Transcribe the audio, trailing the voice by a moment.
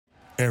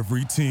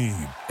Every team,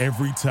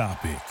 every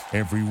topic,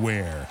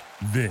 everywhere.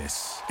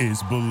 This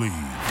is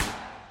Bleav.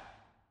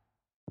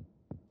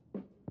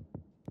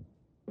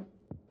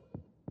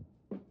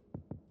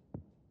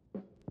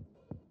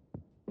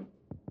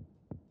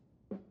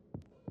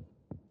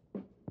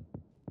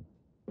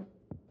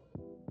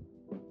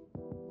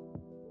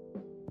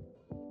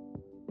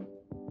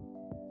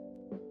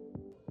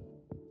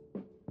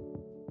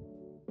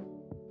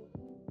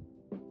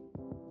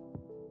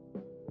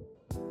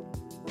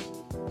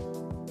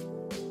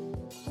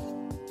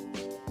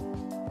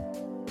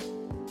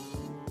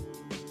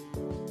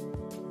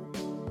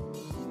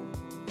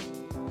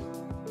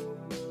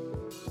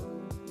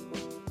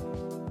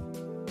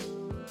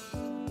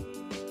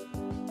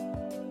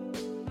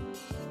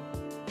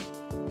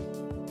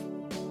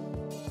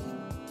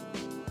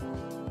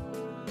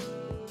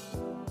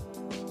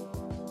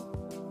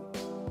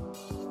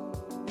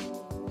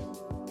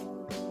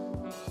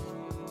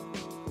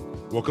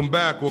 Welcome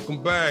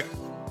back.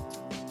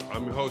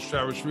 I'm your host,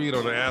 Travis Reed,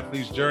 on the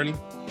Athlete's Journey.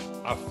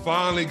 I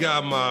finally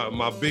got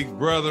my big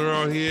brother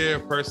on here, a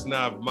person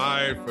I've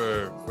admired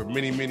for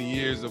many, many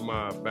years of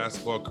my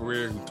basketball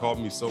career, who taught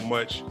me so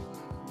much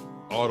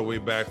all the way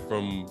back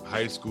from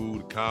high school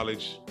to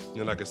college.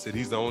 And like I said,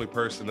 he's the only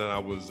person that I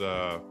was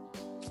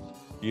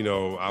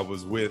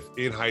with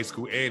in high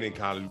school and in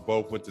college. We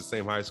both went to the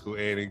same high school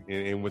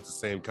and went to the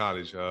same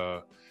college.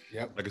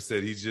 Like I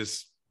said, he's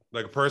just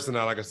like a person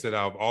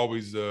I've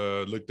always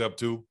looked up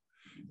to.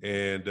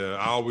 And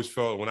I always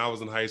felt when I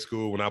was in high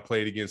school, when I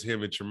played against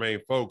him and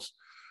Tremaine Folks,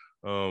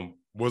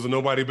 wasn't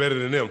nobody better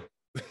than them.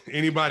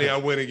 Anybody I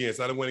went against.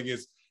 I went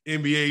against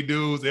NBA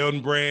dudes,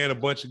 Elton Brand, a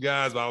bunch of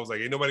guys, but I was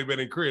like, ain't nobody better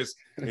than Kris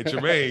and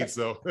Tremaine.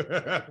 So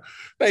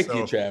Thank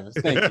you, Travis.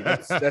 Thank you.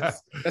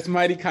 That's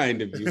mighty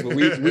kind of you.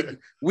 But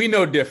we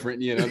know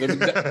different, you know.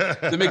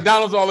 The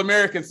McDonald's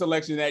All-American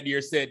selection that year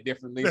said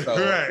differently. So.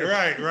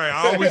 Right.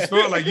 I always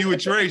felt like you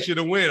and Trey should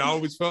have won. I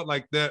always felt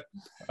like that.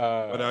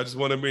 But I just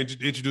want to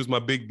introduce my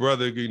big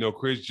brother,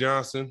 Kris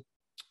Johnson.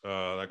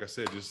 Like I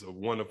said, just a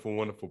wonderful,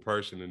 wonderful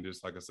person. And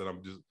just like I said,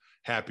 I'm just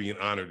happy and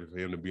honored for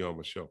him to be on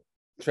my show.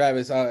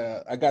 Travis,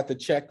 I got the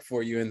check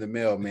for you in the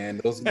mail,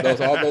 man. Those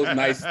all those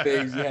nice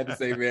things you had to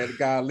say, man.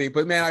 Golly,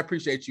 but man, I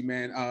appreciate you,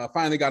 man.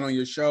 Finally got on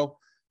your show.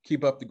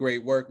 Keep up the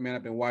great work, man.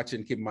 I've been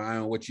watching, keep my eye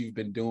on what you've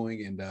been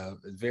doing, and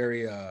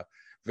very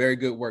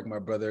good work, my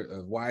brother.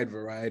 A wide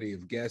variety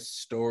of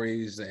guest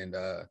stories and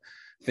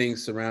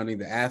things surrounding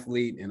the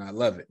athlete, and I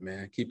love it,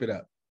 man. Keep it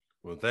up.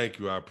 Well, thank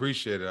you. I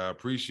appreciate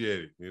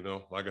it. You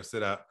know, like I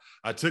said,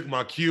 I took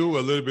my cue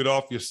a little bit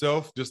off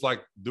yourself, just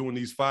like doing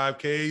these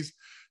 5Ks.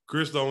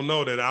 Kris don't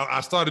know that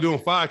I started doing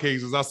 5Ks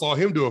because I saw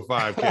him do a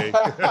 5K.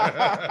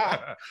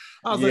 I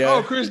was like,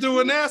 oh, Kris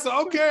doing that? So,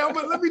 okay,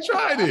 let me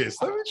try this.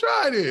 Oh,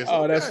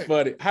 okay. That's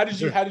funny. How did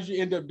you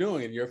end up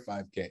doing your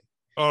 5K?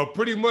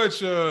 Pretty much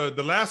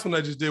the last one I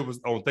just did was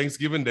on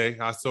Thanksgiving Day.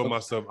 I told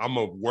myself I'm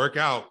going to work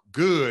out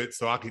good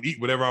so I can eat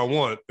whatever I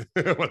want.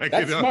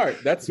 That's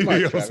smart. That's smart.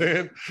 You know what I'm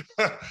saying?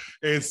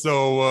 And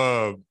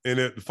so,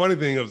 the funny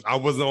thing is I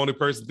wasn't the only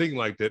person thinking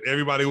like that.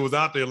 Everybody was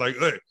out there like,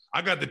 look,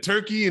 I got the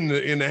turkey and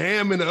the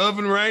ham in the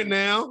oven right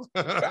now.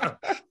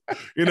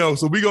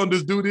 So we're going to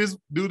just do this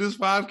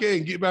 5K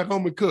and get back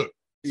home and cook.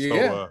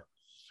 Yeah. So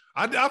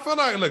I felt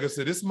like I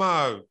said, this is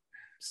my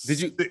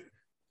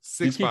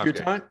you keep your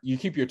time? You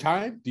keep your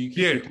time? Do you keep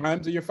your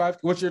times of your 5K?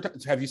 What's your time?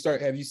 Have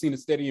you seen a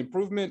steady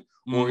improvement,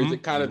 or is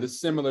it kind of the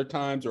similar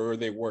times, or are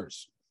they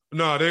worse?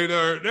 No,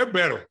 they're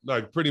better.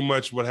 Like pretty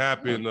much what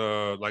happened.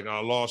 Like I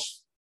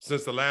lost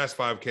since the last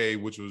 5K,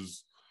 which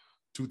was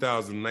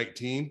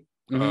 2019.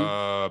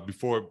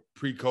 Before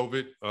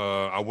pre-COVID,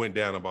 I went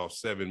down about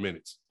 7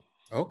 minutes.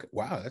 Okay,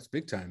 wow, that's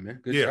big time,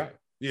 man. Good job.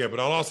 Yeah, but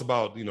I lost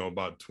about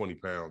 20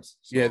 pounds.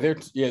 So.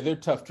 They're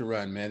tough to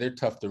run, man. They're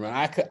tough to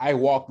run. I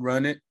walk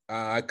run it.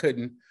 I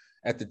couldn't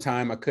at the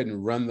time. I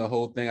couldn't run the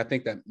whole thing. I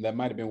think that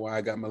might have been why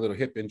I got my little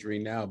hip injury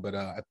now. But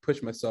I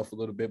pushed myself a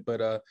little bit.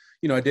 But I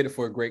did it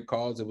for a great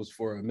cause. It was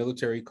for a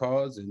military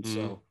cause, and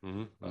so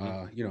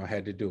I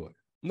had to do it.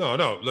 No.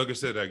 Like I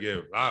said,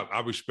 I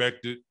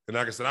respect it, and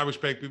like I said, I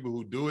respect people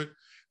who do it.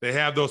 They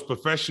have those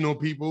professional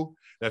people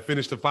that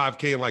finish the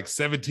 5K in like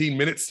 17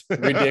 minutes.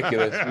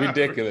 Ridiculous.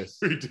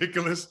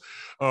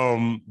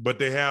 But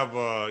they have,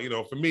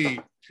 for me,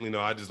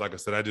 I just, like I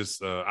said,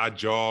 I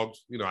jogged,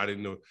 I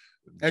didn't know.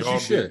 As you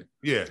should.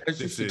 Yeah.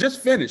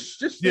 Just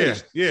finish. Yeah.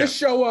 Just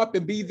show up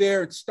and be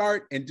there,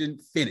 start and then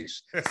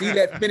finish. See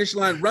that finish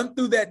line, run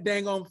through that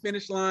dang on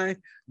finish line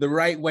the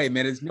right way,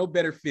 man. There's no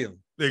better feeling.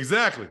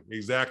 Exactly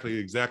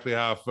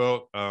how I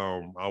felt.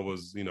 I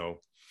was,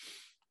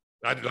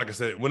 like I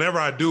said, whenever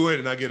I do it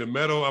and I get a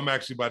medal, I'm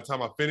actually, by the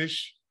time I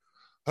finish,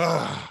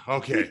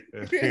 okay,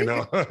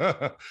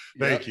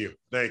 thank you,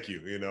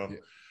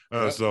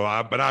 So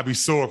I'd be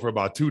sore for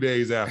about 2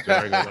 days after.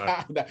 I ain't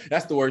gonna lie.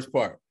 That's the worst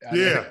part.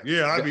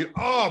 I'd be,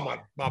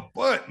 my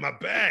butt, my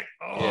back,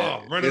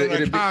 running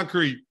like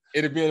concrete.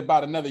 It'd be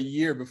about another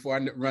year before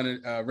I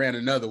ran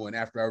another one.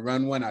 After I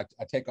run one, I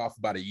take off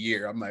about a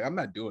year. I'm like, I'm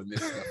not doing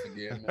this stuff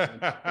again.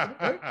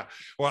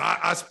 Well,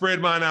 I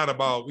spread mine out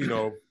about,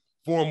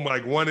 form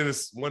like one in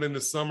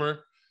the summer,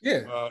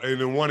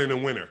 and then one in the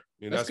winter.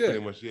 And that's pretty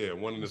much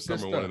one in the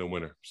summer, one in the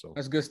winter. So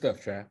that's good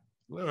stuff, Trav.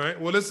 All right.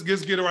 Well, let's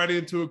just get right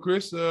into it,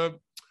 Kris.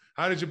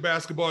 How did your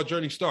basketball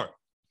journey start?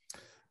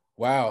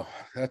 Wow,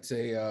 that's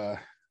a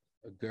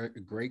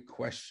great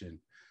question.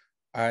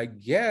 I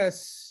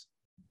guess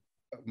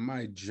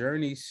my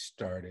journey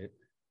started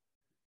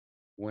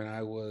when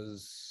I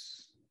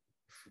was,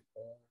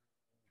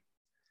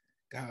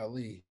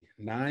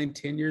 9,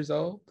 10 years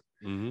old.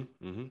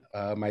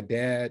 My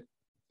dad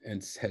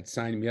had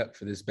signed me up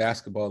for this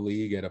basketball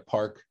league at a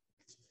park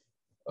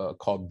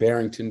called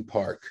Barrington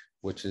Park,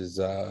 which is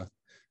on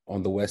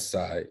the west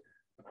side,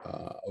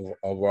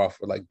 over off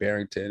of like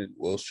Barrington and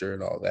Wilshire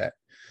and all that.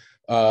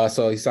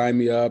 So he signed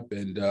me up,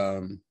 and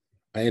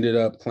I ended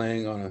up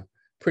playing on a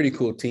pretty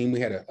cool team. We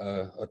had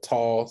a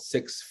tall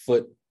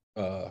 6-foot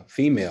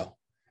female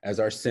as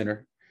our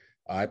center.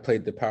 I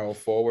played the power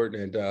forward,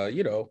 and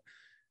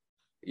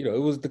it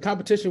was, the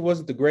competition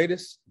wasn't the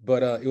greatest,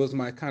 but it was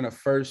my kind of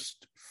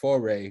first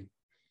foray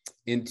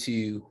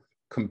into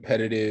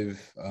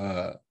competitive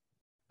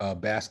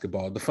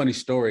basketball. The funny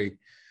story,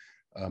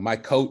 my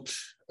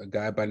coach, a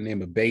guy by the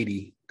name of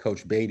Beatty,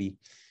 Coach Beatty,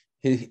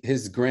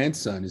 his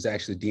grandson is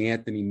actually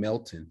DeAnthony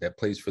Melton that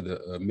plays for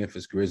the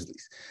Memphis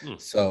Grizzlies.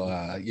 So,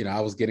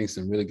 I was getting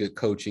some really good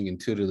coaching and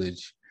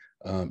tutelage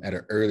at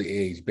an early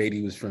age.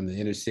 Beatty was from the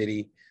inner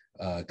city,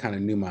 kind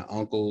of knew my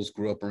uncles,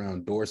 grew up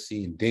around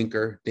Dorsey and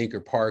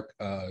Dinker Park.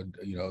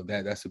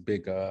 That's a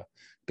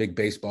big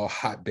baseball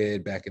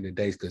hotbed back in the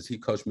days, because he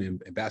coached me in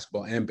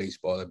basketball and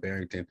baseball at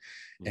Barrington.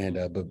 And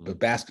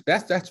but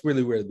that's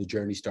really where the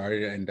journey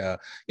started. And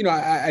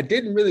I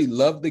didn't really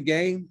love the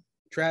game,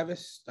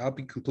 Travis. I'll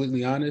be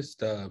completely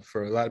honest.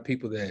 For a lot of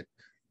people that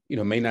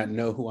may not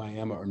know who I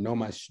am or know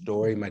my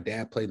story, my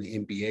dad played the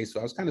NBA, so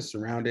I was kind of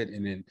surrounded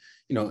and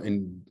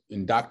then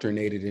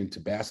indoctrinated into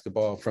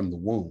basketball from the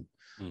womb.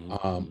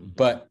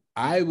 But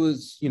I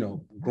was,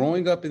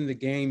 growing up in the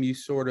game, you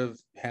sort of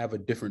have a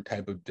different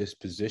type of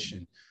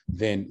disposition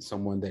than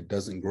someone that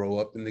doesn't grow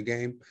up in the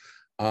game.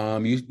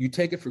 You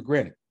take it for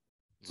granted.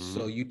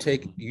 So you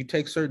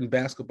take certain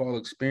basketball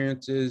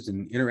experiences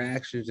and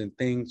interactions and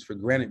things for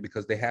granted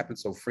because they happen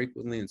so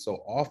frequently and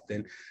so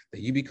often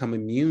that you become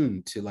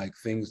immune to like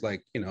things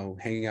like,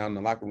 hanging out in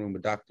the locker room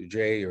with Dr.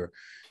 J, or,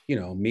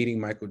 meeting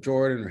Michael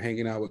Jordan, or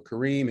hanging out with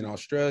Kareem in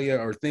Australia,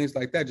 or things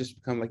like that. Just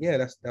become like,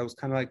 that was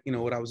kind of like,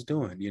 what I was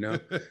doing,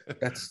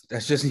 that's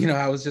just,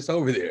 I was just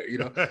over there,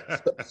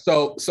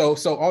 So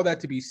all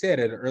that to be said,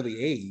 at an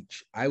early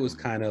age, I was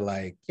kind of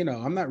like,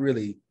 I'm not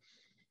really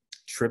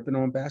tripping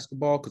on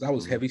basketball, because I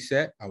was heavy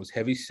set. I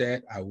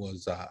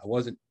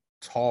wasn't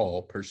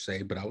tall per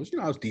se, but I was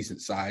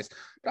decent sized,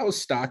 but I was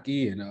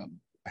stocky, and I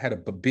had a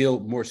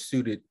build more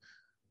suited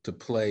to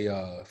play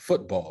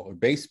football or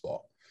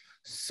baseball.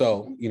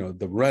 So,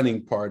 the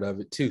running part of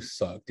it too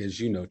sucked, as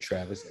you know,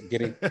 Travis,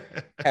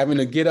 having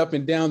to get up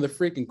and down the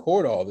freaking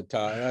court all the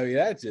time. I mean,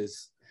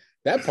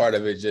 that part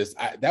of it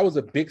that was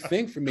a big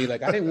thing for me.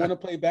 Like, I didn't want to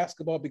play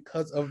basketball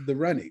because of the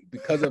running,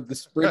 because of the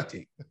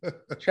sprinting.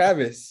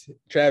 Travis,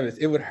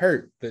 it would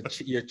hurt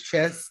your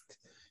chest.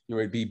 You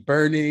would be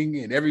burning,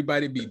 and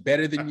everybody be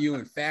better than you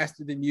and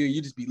faster than you.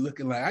 You just be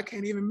looking like, I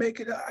can't even make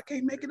it up. I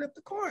can't make it up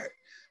the court.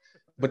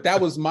 But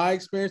that was my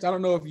experience. I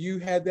don't know if you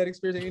had that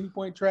experience at any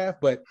point, Trav,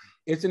 but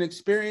it's an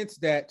experience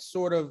that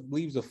sort of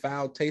leaves a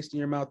foul taste in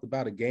your mouth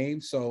about a game.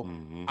 So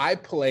I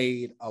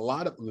played, a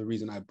lot of the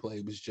reason I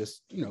played was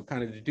just,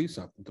 kind of to do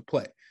something, to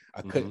play.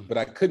 I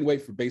couldn't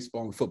wait for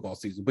baseball and football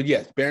season. But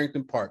yes,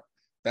 Barrington Park,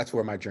 that's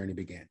where my journey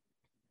began.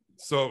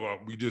 So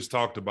we just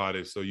talked about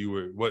it. So you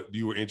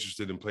were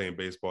interested in playing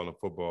baseball and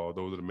football.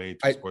 Those are the main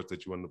two sports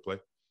that you wanted to play?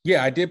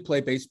 Yeah, I did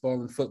play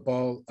baseball and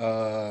football.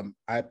 I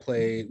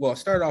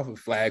started off with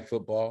flag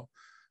football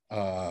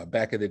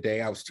back in the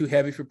day. I was too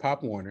heavy for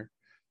Pop Warner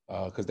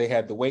because they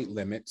had the weight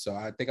limit. So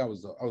I think I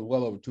was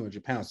well over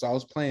 200 pounds. So I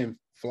was playing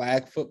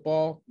flag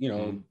football,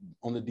 on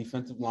the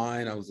defensive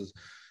line. I was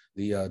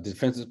the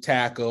defensive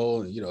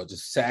tackle,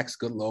 just sacks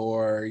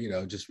galore,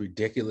 just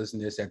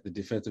ridiculousness at the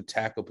defensive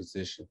tackle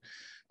position.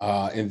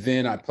 And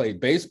then I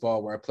played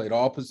baseball, where I played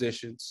all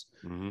positions.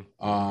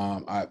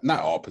 Not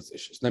all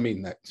positions. Let me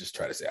not just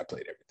try to say I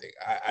played everything.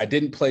 I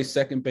didn't play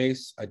second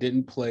base. I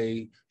didn't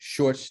play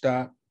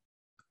shortstop,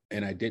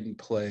 and I didn't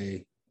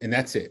play, and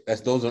that's it.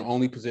 Those are the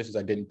only positions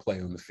I didn't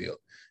play on the field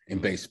in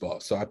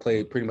baseball. So I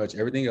played pretty much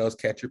everything else: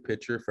 catcher,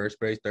 pitcher, first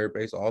base, third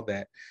base, all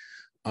that.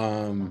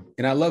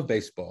 And I love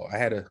baseball. I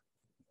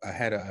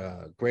had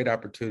a great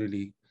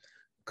opportunity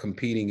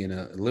competing in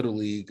a little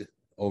league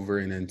over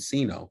in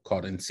Encino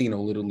called Encino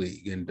Little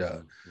League. And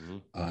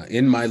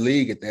in my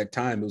league at that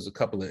time, it was a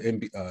couple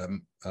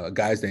of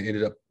guys that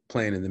ended up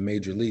playing in the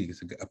major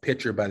leagues. A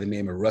pitcher by the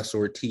name of Russ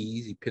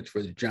Ortiz. He pitched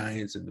for the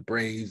Giants and the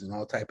Braves and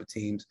all type of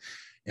teams.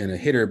 And a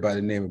hitter by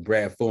the name of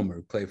Brad Fulmer,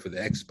 who played for the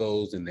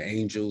Expos and the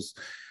Angels.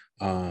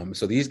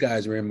 So these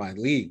guys were in my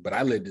league, but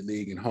I led the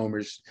league in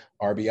homers,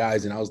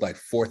 RBIs, and I was like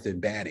fourth in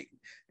batting.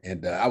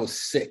 And I was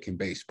sick in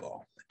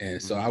baseball. And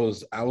so I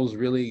was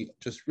really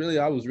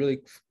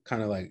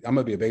kind of like, I'm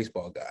gonna be a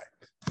baseball guy.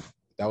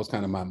 that was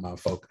kind of my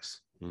focus.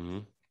 Mm-hmm.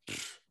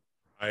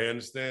 I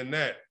understand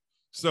that.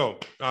 So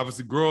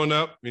obviously growing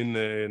up in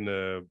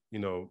the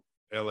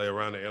LA,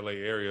 around the LA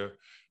area,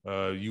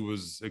 you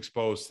was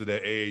exposed to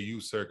that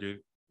AAU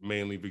circuit,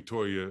 mainly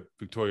Victoria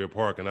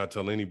Park. And I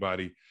tell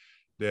anybody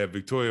that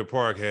Victoria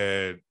Park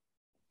had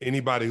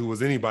anybody who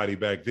was anybody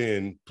back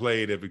then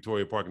played at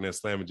Victoria Park in that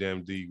Slam and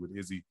Jam D with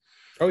Izzy.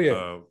 Oh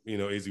yeah.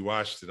 Izzy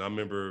Washington. I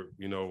remember,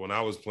 when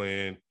I was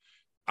playing,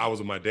 I was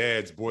with my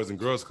dad's Boys and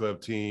Girls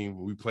Club team.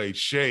 We played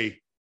Shea.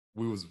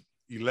 We was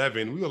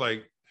 11.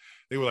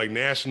 They were like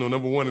national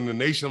number one in the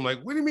nation. I'm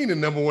like, what do you mean the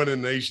number one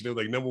in the nation? They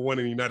were like number one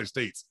in the United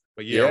States.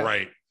 But yeah.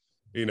 Right.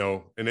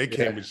 And they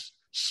came and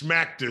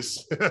smacked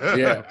us.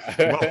 Yeah.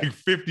 Like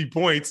 50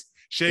 points.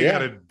 Shea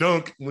got a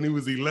dunk when he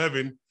was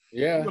 11.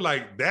 Yeah. We were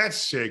like,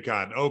 that's Shea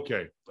Cotton.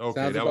 Okay. Sounds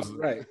that was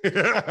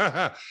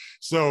right.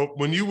 So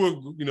when you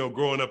were,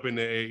 growing up in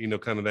the,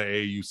 kind of that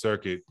AAU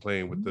circuit,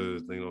 playing with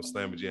the,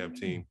 Slam and Jam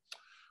team,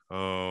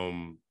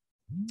 can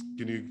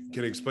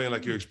you explain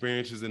like your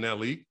experiences in that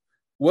league?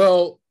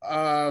 Well,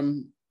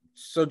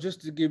 so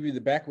just to give you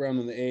the background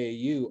on the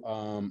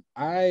AAU,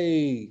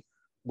 I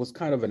was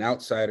kind of an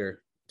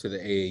outsider to the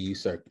AAU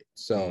circuit.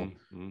 So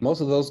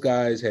most of those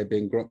guys had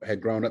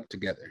grown up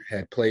together,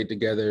 had played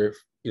together,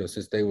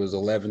 since they was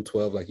 11,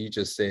 12, like you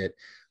just said.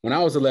 When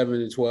I was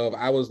 11 and 12,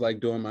 I was like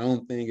doing my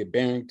own thing at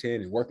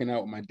Barrington and working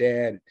out with my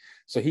dad.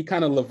 So he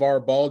kind of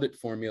LeVar Balled it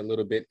for me a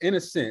little bit, in a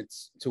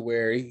sense, to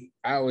where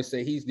I always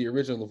say he's the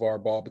original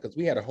LeVar Ball, because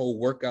we had a whole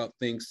workout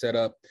thing set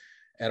up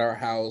at our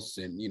house.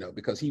 And,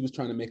 because he was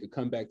trying to make a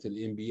comeback to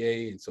the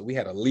NBA. And so we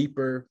had a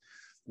leaper,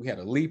 we had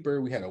a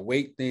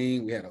weight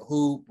thing, we had a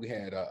hoop, we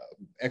had a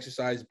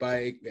exercise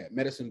bike, we had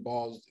medicine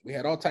balls, we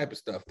had all type of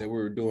stuff that we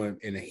were doing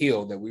in a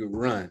hill that we would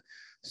run.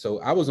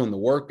 So I was on the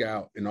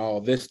workout and all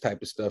this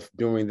type of stuff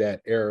during that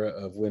era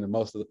of when a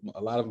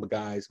lot of the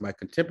guys, my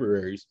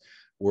contemporaries,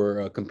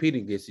 were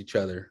competing against each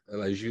other,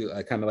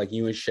 kind of like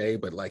you and Shea,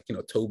 but like,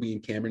 Toby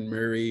and Cameron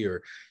Murray,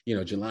 or,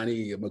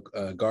 Jelani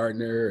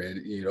Gardner,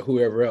 and,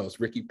 whoever else,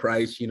 Ricky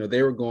Price,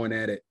 they were going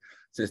at it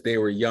since they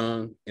were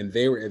young, and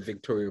they were at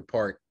Victoria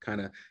Park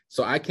kind of.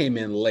 So I came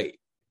in late.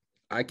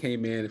 I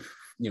came in,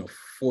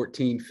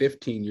 14,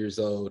 15 years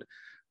old.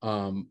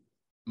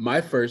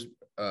 My first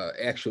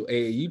actual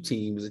AAU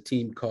team was a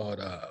team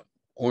called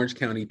Orange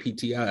County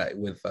PTI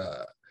with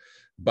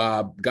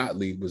Bob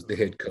Gottlieb was the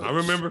head coach. I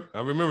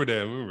remember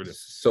that.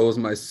 So it was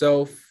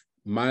myself,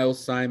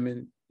 Miles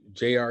Simon,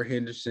 J.R.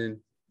 Henderson,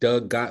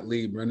 Doug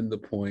Gottlieb running the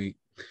point.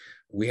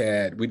 We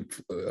had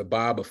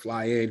Bob, a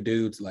fly-in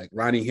dudes like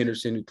Ronnie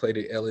Henderson, who played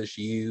at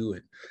LSU,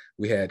 and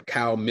we had Big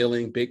Kyle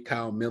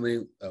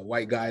Milling, a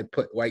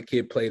white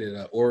kid played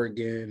at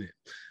Oregon. And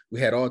we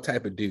had all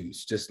type of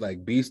dudes, just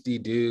like beastie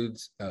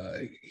dudes.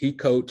 He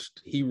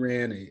coached, he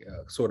ran a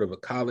sort of a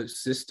college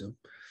system.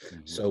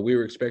 So we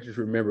were expected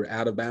to remember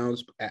out of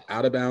bounds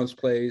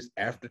plays,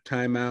 after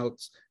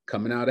timeouts,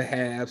 coming out of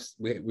halves.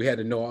 We had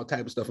to know all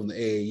type of stuff on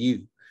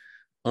the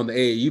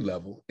AAU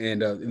level,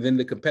 and then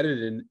the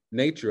competitive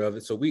nature of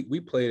it. So we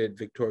played at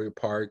Victoria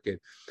Park, and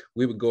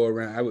we would go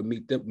around. I would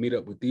meet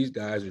up with these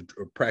guys,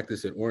 or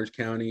practice at Orange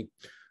County.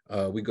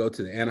 We go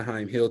to the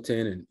Anaheim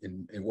Hilton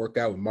and work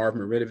out with Marv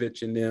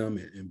Marinovich and them,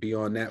 and be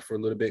on that for a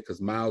little bit,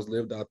 because Miles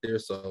lived out there.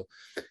 So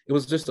it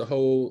was just a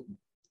whole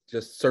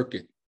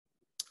circuit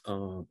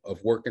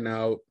of working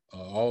out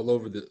all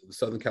over the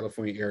Southern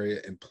California area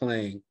and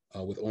playing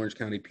with Orange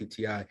County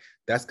PTI.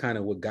 That's kind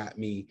of what got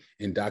me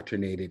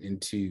indoctrinated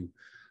into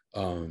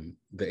the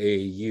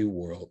AAU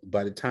world.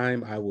 By the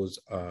time I was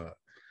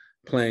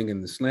playing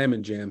in the Slam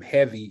and Jam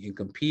heavy and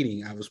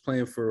competing, I was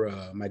playing for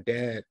my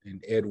dad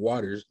and Ed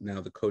Waters,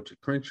 now the coach at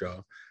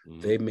Crenshaw.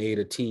 They made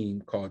a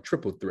team called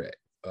Triple Threat,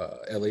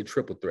 LA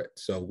Triple Threat.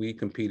 So we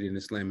competed in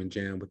the Slam and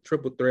Jam with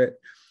Triple Threat.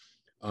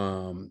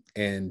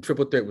 And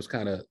Triple Threat was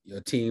kind of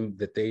a team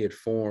that they had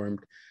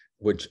formed,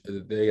 which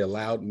they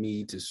allowed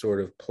me to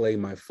sort of play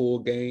my full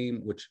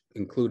game, which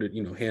included,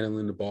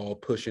 handling the ball,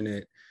 pushing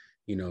it,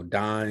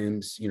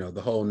 dimes,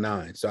 the whole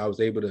nine. So I was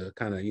able to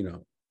kind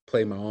of,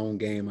 play my own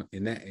game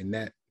in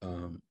that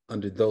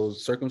under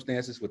those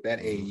circumstances with that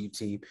AAU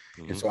team.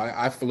 And so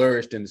I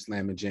flourished in the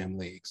Slam and Jam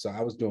League. So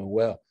I was doing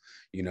well,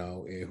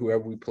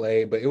 whoever we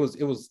played, but it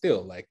was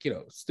still like,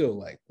 still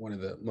like one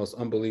of the most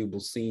unbelievable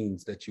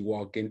scenes that you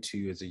walk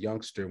into as a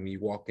youngster, when you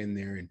walk in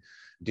there and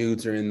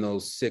dudes are in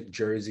those sick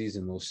jerseys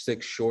and those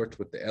sick shorts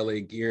with the LA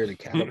gear, the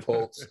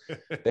catapults.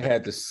 They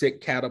had the sick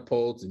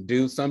catapults,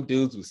 and some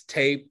dudes was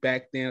taped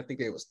back then. I think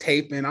they was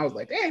taping. I was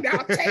like, dang,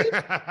 y'all tape.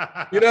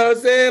 You know what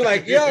I'm saying?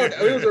 Like, yo,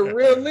 it was a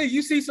real league.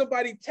 You see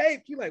somebody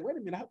taped, you're like, wait a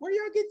minute, where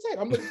y'all get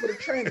taped? I'm looking for the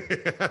trainer.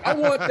 I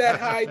want that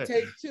high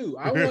tape too.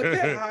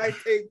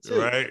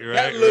 Right.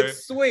 That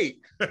looks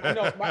sweet. I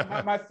know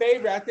my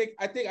favorite, I think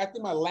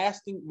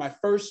my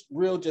first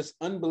real just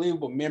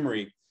unbelievable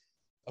memory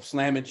of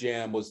Slam and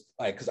Jam was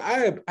like, because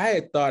I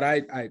had thought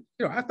I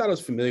thought I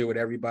was familiar with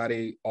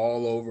everybody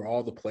all over,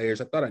 all the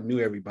players. I thought I knew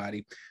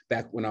everybody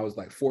back when I was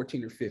like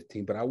 14 or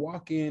 15. But I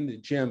walk in the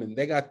gym and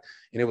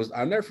it was,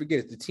 I'll never forget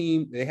it. The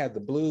team, they had the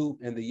blue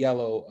and the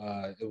yellow.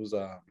 It was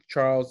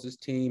Charles's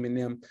team and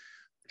them,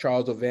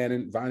 Charles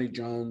O'Vannon, Vonnie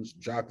Jones,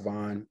 Jock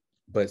Vaughn,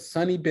 but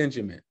Sonny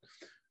Benjamin,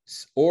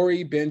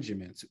 Ori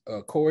Benjamin,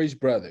 Corey's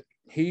brother.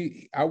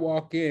 I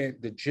walk in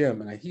the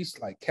gym and he's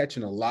like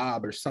catching a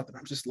lob or something.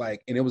 I'm just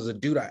like, and it was a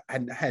dude I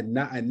did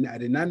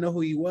not know who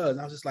he was.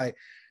 I was just like,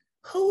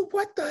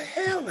 what the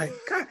hell? Like,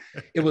 God,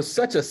 it was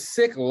such a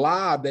sick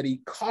lob that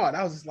he caught.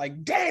 I was just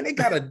like, dang,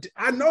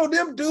 I know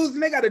them dudes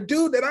and they got a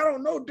dude that I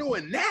don't know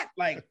doing that.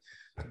 Like,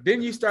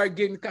 then you start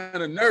getting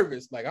kind of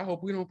nervous. Like, I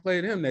hope we don't play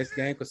them next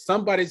game because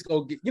somebody's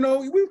gonna get,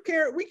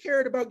 we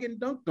cared about getting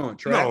dunked on,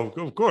 Trav.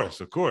 No, of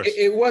course.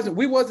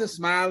 We wasn't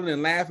smiling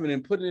and laughing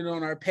and putting it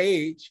on our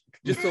page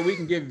just so we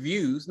can get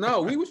views.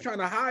 No, we was trying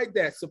to hide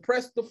that,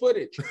 suppress the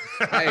footage.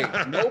 Hey,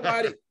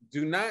 nobody,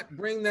 do not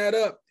bring that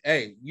up.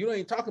 Hey, you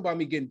ain't talk about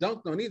me getting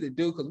dunked on either,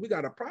 dude, because we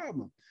got a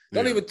problem.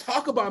 Don't even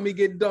talk about me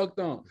getting dunked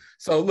on.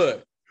 So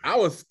look, I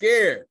was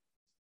scared.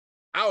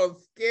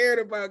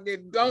 About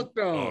getting dunked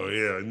on. Oh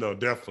yeah, no,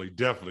 definitely.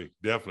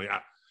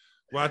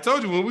 I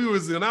told you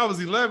when I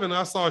was 11,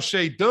 I saw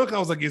Shay dunk. I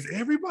was like, is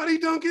everybody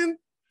dunking?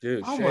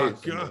 Dude, oh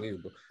Shay's my God.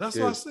 That's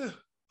what I said.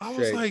 I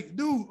was like,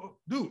 dude,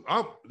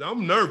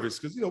 I'm nervous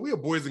because we a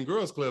Boys and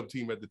Girls Club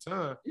team at the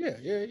time.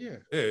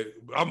 Yeah.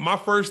 My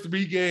first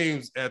 3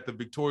 games at the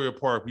Victoria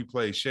Park, we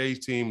played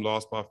Shay's team,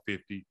 lost by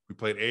 50. We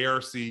played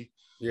ARC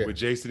with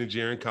Jason and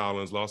Jaron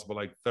Collins, lost by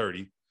like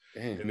 30.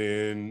 Damn. And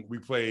then we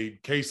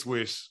played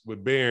K-Swish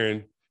with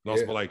Barron,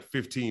 lost by like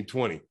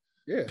 15-20.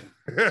 Yeah.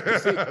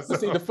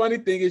 See, the funny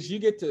thing is you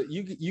get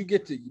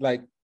to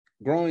like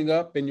growing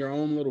up in your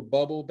own little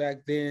bubble back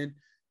then,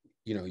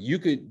 you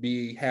could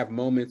have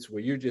moments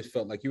where you just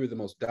felt like you were the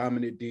most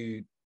dominant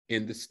dude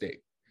in the state.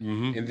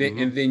 Mm-hmm,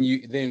 and then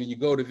you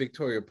go to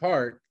Victoria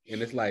Park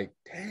and it's like,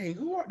 dang,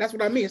 that's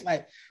what I mean. It's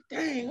like,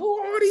 dang, who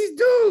are these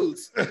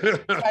dudes?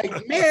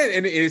 Like, man,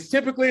 and it's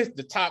typically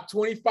the top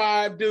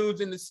 25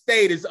 dudes in the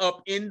state is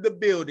up in the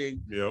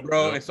building,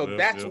 bro. And so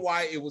that's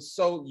why it was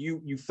so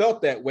you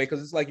felt that way,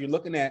 because it's like you're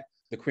looking at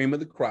the cream of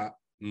the crop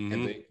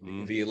and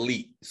the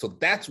elite. So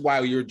that's why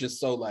you're just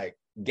so like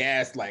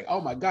gassed, like, oh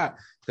my God,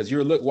 because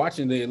you're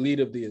watching the elite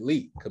of the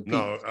elite compete.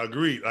 No,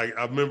 agreed. Like,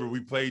 I remember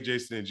we played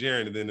Jason and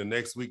Jaron, and then the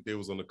next week they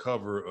was on the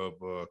cover of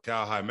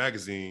Cal High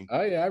magazine.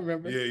 Oh yeah, I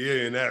remember.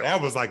 Yeah, and that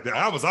was like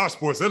that was our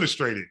Sports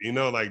Illustrated.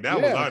 Like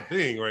that was our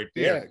thing right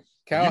there. Yeah,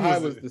 Cal High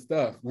was the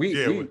stuff. We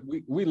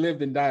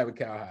lived and died with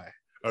Cal High.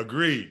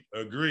 Agreed.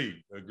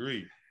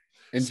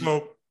 And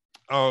so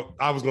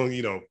I was going,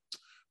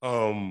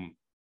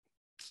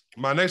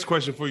 my next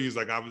question for you is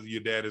like, obviously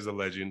your dad is a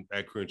legend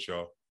at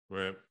Crenshaw,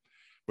 right?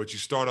 But you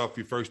start off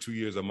your first 2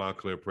 years at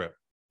Montclair Prep,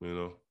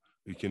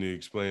 Can you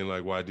explain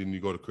like why didn't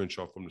you go to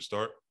Crenshaw from the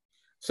start?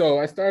 So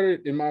I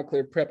started in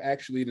Montclair Prep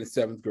actually in the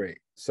 7th grade.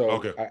 So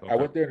I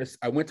went there.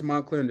 I went to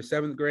Montclair in the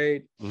 7th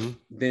grade. Mm-hmm.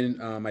 Then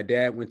my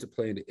dad went to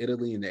play in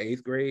Italy in the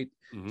 8th grade.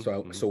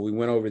 Mm-hmm. So we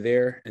went over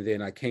there, and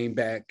then I came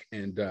back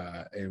and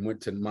went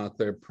to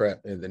Montclair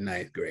Prep in the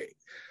 9th grade.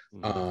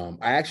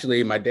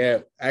 Mm-hmm. My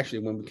dad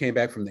when we came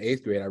back from the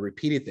 8th grade, I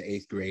repeated the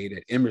 8th grade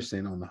at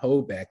Emerson on the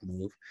holdback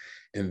move,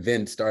 and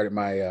then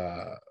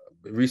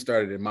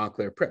restarted in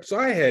Montclair Prep. So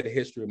I had a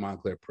history of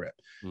Montclair Prep.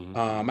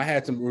 Mm-hmm. I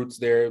had some roots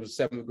there. It was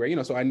 7th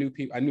grade, so I knew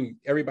people. I knew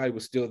everybody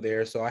was still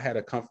there, so I had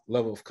a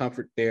level of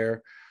comfort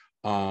there.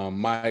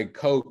 My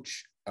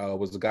coach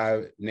was a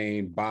guy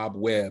named Bob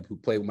Webb, who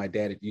played with my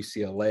dad at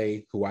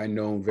UCLA, who I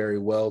known very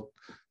well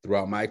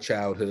throughout my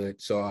childhood.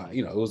 So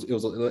it was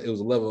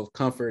a level of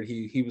comfort.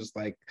 He was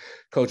like,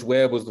 Coach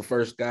Webb was the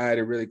first guy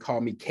to really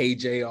call me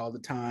KJ all the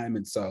time,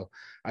 and so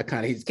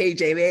he's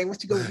KJ, man.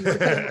 What you going to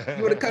do?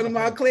 You want to come to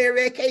Montclair,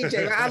 man?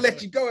 KJ, man, I'll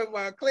let you go at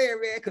Montclair,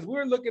 man, because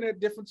we're looking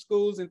at different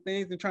schools and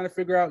things and trying to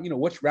figure out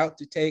which route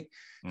to take.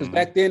 Because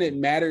back then it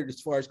mattered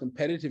as far as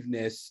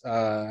competitiveness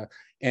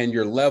and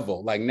your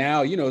level. Like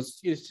now, it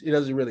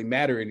doesn't really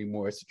matter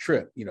anymore. It's a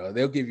trip.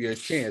 They'll give you a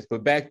chance,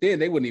 but back then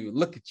they wouldn't even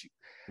look at you.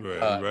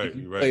 Right.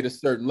 Played a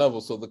certain level.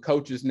 So the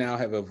coaches now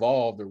have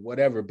evolved or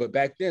whatever. But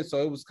back then,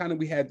 so it was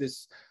we had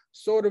this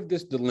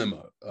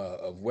dilemma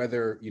of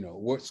whether,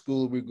 what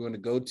school we're going to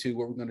go to,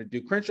 what we're going to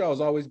do. Crenshaw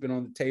has always been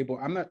on the table.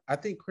 I don't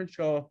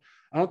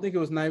think it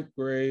was 9th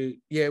grade.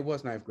 Yeah, it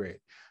was 9th grade.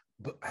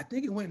 But I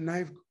think it went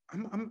 9th.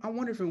 I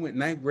wonder if it went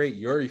 9th grade.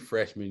 Your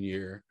freshman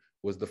year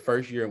was the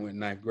first year it went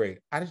 9th grade.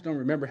 I just don't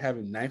remember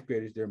having 9th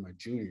graders there my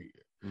junior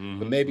year. Mm-hmm.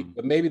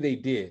 But maybe they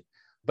did.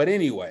 But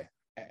anyway,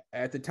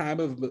 at the time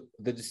of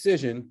the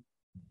decision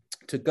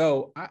to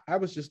go, I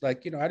was just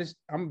like, I'm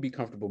gonna be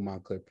comfortable in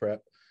Montclair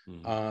Prep.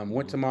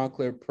 Went to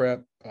Montclair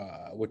Prep,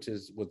 which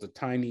was a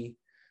tiny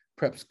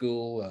prep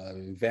school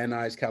in Van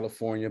Nuys,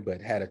 California,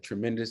 but had a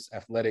tremendous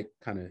athletic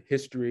kind of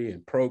history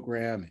and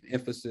program and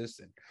emphasis.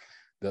 And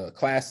The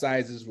class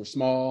sizes were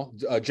small.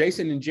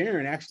 Jason and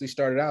Jaron actually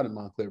started out in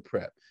Montclair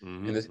Prep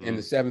in the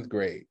 7th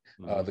grade.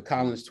 The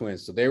Collins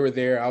twins. So they were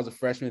there. I was a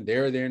freshman. They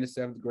were there in the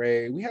 7th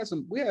grade. We had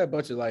a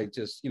bunch of like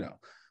just,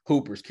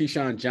 hoopers.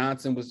 Keyshawn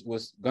Johnson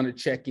was going to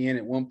check in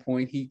at one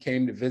point. He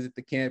came to visit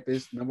the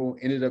campus.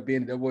 Ended up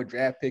being the #1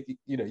 draft pick.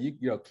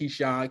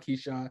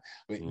 Keyshawn.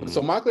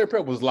 So Montclair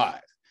Prep was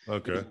live.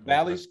 Okay.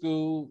 Valley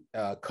School,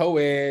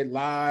 co-ed,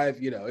 live,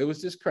 it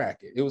was just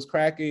cracking. It was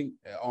cracking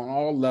on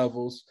all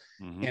levels.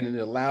 And it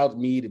allowed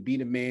me to be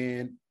the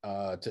man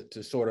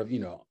to sort of,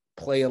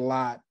 play a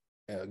lot,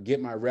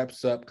 get my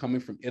reps up coming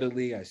from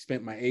Italy. I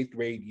spent my 8th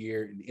grade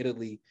year in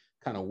Italy,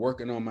 kind of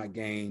working on my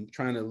game,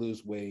 trying to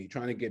lose weight,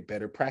 trying to get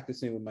better,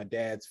 practicing with my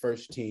dad's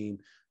first team,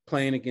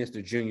 playing against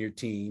a junior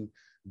team,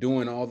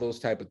 doing all those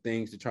type of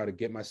things to try to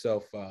get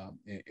myself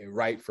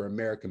right for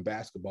American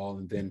basketball.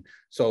 And then,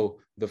 so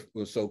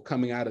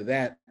coming out of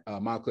that,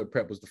 Montclair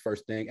Prep was the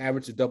first thing.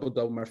 Averaged a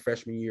double-double my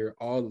freshman year,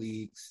 all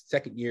leagues,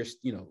 second year,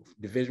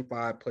 Division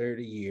V Player of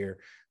the Year,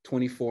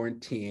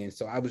 24-10.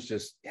 So I was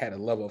just had a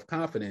level of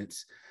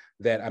confidence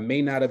that I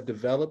may not have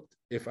developed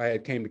if I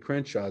had came to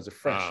Crenshaw as a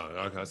freshman.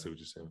 I see what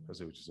you're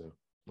saying.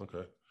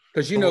 Okay.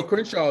 Because,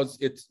 Crenshaw's,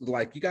 it's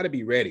like, you got to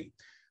be ready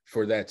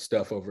for that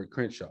stuff over at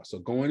Crenshaw. So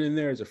going in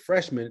there as a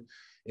freshman,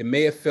 it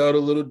may have felt a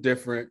little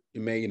different.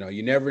 It may,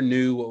 you never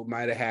knew what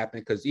might have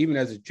happened, because even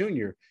as a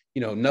junior,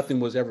 nothing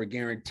was ever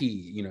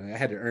guaranteed. I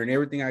had to earn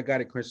everything I got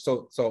at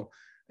Crenshaw. So,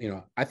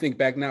 I think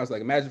back now, it's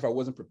like, imagine if I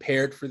wasn't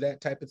prepared for that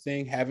type of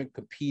thing, haven't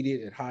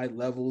competed at high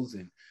levels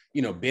and,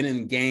 been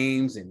in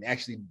games and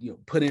actually,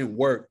 put in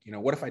work.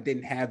 What if I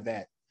didn't have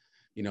that,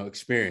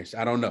 experience?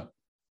 I don't know.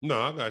 No,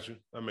 I got you.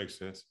 That makes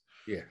sense.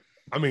 Yeah.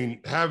 I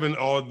mean, having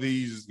all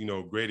these,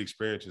 great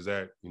experiences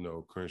at,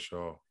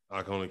 Crenshaw,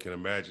 I can only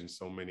imagine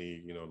so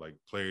many, like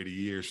Player of the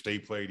Year,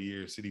 State Player of the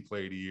Year, City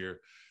Player of the Year.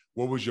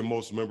 What was your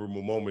most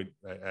memorable moment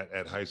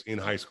in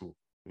high school?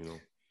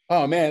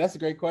 Oh man, that's a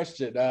great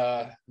question.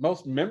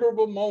 Most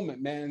memorable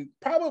moment, man,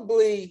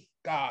 probably,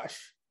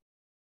 gosh.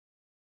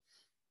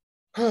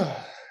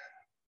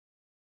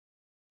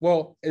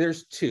 Well,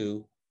 there's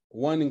two.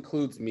 One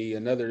includes me,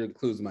 another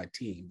includes my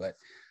team. But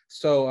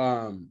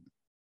so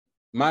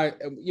my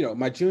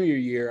junior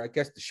year, I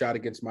guess the shot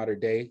against Mater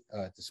Dei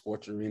at the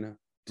sports arena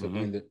to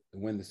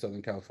win the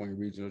Southern California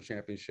Regional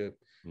Championship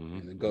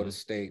and then go to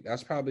state.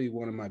 That's probably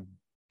one of my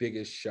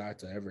biggest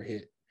shots I ever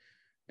hit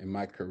in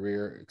my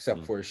career,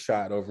 except for a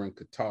shot over in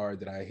Qatar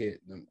that I hit.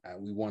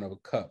 We won a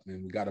cup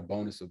and we got a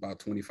bonus of about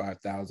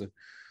 $25,000.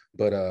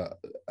 But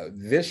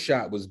this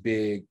shot was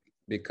big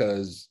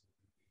because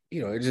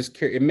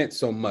it meant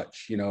so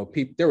much.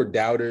 People, there were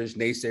doubters,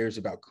 naysayers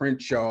about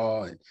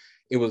Crenshaw, and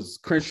it was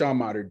Crenshaw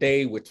Mater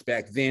Dei, which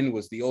back then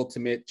was the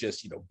ultimate,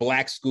 just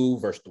black school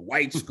versus the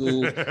white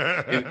school,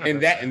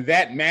 and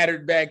that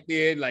mattered back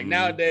then. Like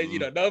nowadays,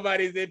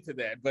 nobody's into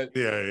that, but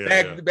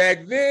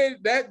back then,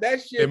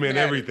 that shit. It meant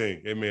mattered.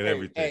 Everything. It meant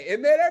everything.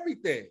 It meant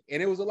everything,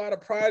 and it was a lot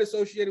of pride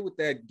associated with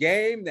that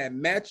game, that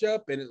matchup,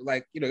 and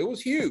it was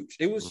huge.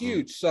 It was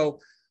huge. So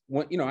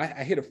when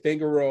I hit a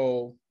finger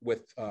roll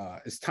with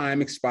as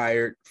time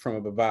expired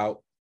from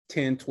about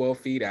 10, 12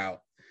 feet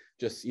out.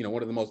 Just,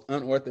 one of the most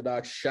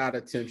unorthodox shot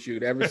attempts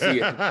you'd ever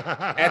see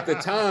at the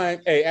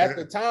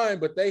time,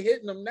 but they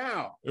hitting them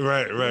now.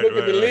 Right. Look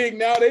at the league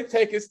now, they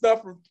taking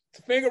stuff from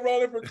finger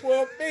rolling from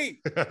 12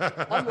 feet.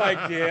 I'm like,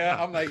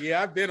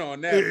 I've been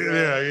on that.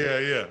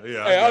 Bro.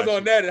 Yeah. Hey, I was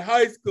on that in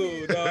high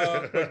school,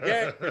 dog,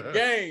 for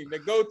game to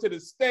go to the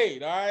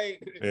state, all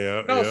right?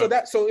 Yeah. No,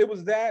 yeah. So it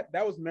was that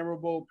was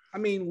memorable. I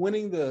mean,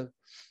 winning the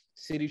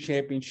city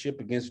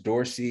championship against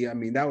Dorsey, I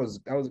mean, that was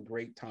a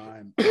great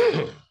time.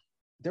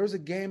 There was a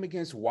game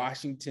against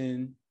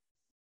Washington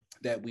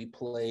that we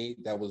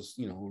played that was,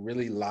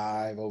 really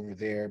live over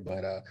there.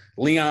 But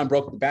Leon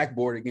broke the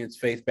backboard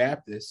against Faith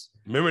Baptist.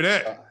 Remember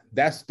that?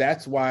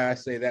 That's why I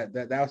say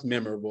that was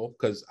memorable,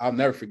 because I'll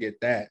never forget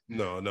that.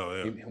 No.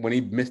 Yeah. When he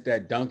missed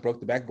that dunk,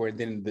 broke the backboard,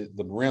 and then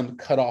the rim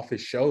cut off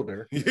his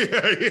shoulder. Yeah.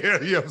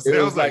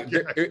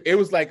 It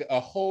was like a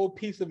whole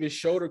piece of his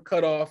shoulder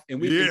cut off,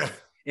 and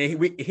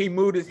he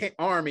moved his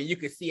arm, and you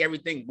could see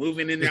everything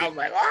moving in there. I was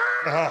like,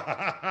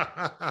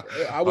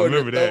 I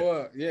remember that.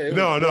 Up. Yeah.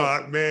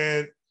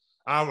 Man.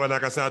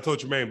 Like I said, I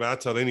told you, man, but I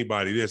tell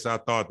anybody this. I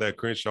thought that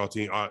Crenshaw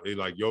team,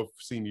 like your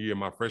senior year,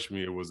 my freshman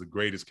year, was the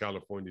greatest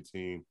California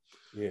team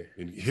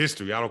in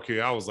history. I don't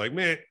care. I was like,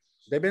 man.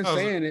 They've been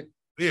saying it.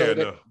 Yeah,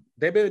 so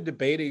they've been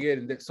debating it.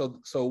 And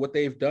so what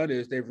they've done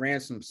is they've ran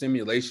some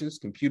simulations,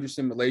 computer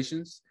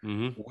simulations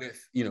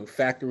with,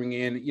 factoring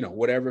in,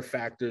 whatever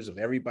factors of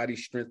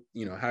everybody's strength,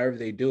 however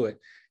they do it.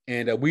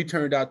 And we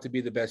turned out to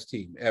be the best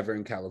team ever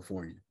in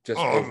California.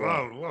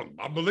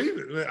 I believe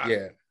it.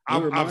 Yeah.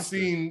 I've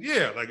seen,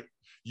 like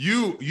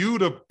you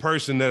the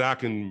person that I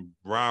can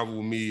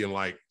rival me in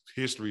like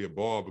history of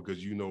ball,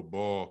 because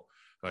ball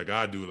like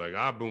I do. Like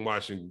I've been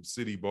watching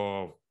city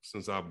ball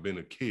since I've been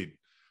a kid.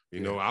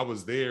 I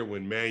was there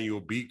when Manual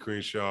beat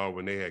Crenshaw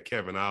when they had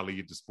Kevin Ollie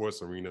at the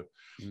sports arena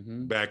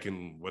back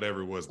in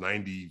whatever it was,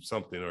 90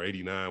 something or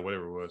 89,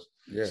 whatever it was.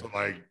 Yeah. So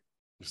like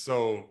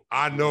So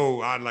I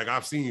know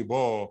I've seen you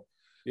ball.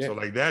 Yeah. So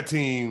like that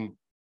team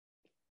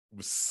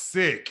was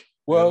sick.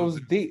 Well,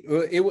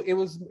 it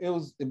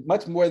was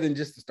much more than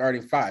just the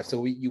starting five. So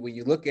when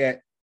you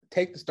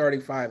take the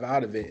starting five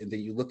out of it, and then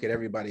you look at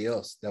everybody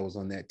else that was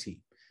on that team.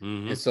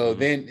 Mm-hmm. And so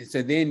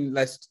then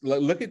let's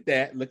look at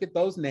that, look at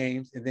those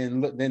names, and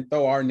then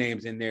throw our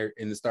names in there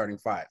in the starting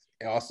five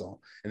also,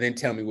 and then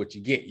tell me what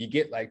you get. You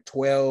get like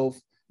 12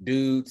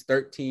 dudes,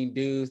 13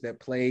 dudes that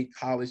played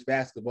college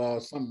basketball,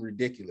 something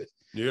ridiculous.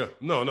 Yeah,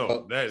 no,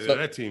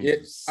 that team. Yeah,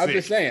 I'm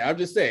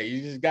just saying,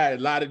 you just got a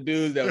lot of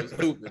dudes that was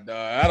hooping,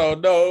 dog. I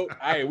don't know.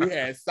 We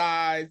had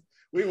size.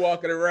 We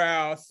walking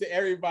around.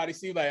 Everybody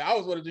seemed like I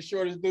was one of the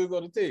shortest dudes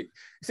on the team.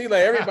 It seemed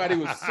like everybody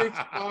was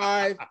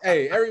 6'5".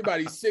 Hey,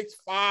 everybody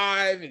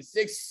 6'5" and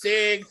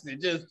 6'6" and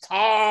just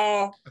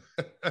tall.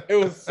 It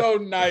was so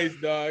nice,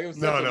 dog. It was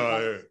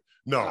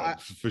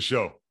for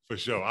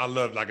sure. I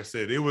love, like I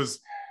said, it was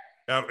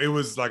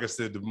like I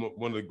said,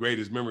 one of the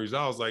greatest memories.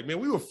 I was like, man,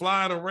 we were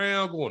flying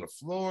around, going to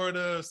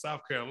Florida,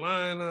 South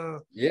Carolina.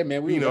 Yeah,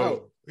 man, we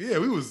out. Yeah, I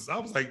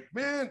was like,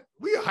 man,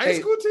 we a high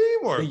school team,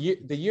 or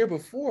the year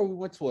before we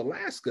went to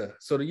Alaska.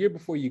 So the year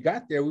before you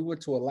got there, we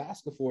went to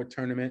Alaska for a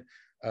tournament.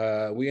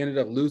 We ended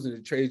up losing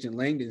to Trajan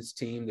Langdon's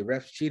team. The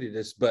refs cheated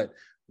us, but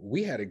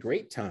we had a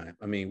great time.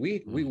 I mean,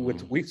 we went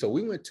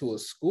to a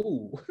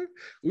school.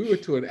 We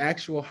went to an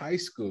actual high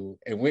school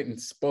and went and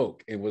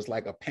spoke. It was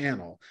like a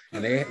panel,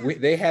 and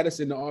they had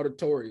us in the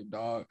auditorium,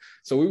 dog.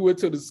 So we went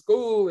to the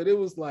school, and it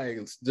was like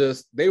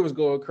they was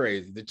going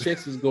crazy. The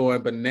chicks was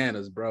going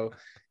bananas, bro.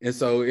 And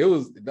so it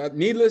was,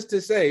 needless to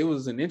say, it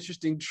was an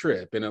interesting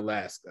trip in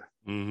Alaska.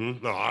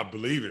 Mm-hmm. No, I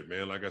believe it,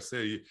 man. Like I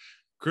said,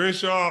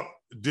 Crenshaw,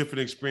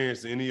 different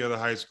experience than any other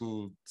high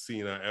school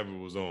scene I ever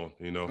was on,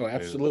 Oh,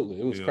 absolutely.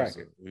 It was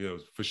cracking.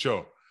 For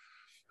sure.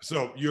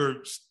 So your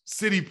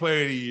city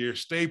player of the year,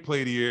 state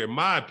player of the year, in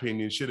my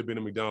opinion, should have been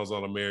a McDonald's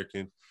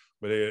All-American.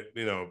 But,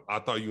 I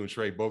thought you and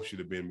Trey both should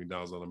have been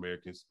McDonald's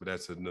All-Americans, but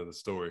that's another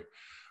story.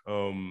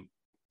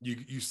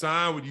 You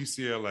signed with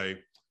UCLA.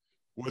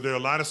 Were there a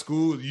lot of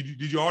schools?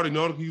 Did you already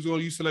know that he was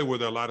going to UCLA? Were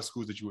there a lot of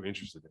schools that you were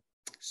interested in?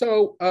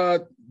 So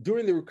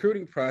during the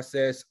recruiting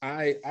process,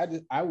 I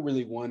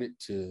really wanted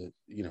to,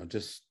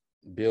 just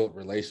build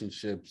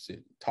relationships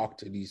and talk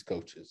to these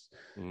coaches.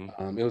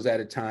 Mm-hmm. It was at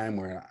a time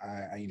where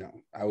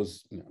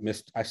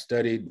I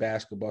studied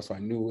basketball, so I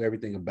knew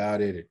everything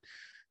about it.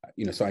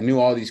 And, so I knew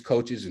all these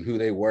coaches and who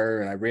they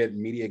were, and I read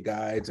media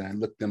guides and I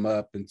looked them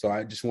up. And so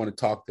I just want to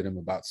talk to them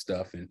about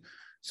stuff. And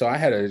so I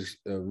had a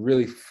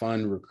really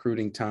fun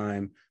recruiting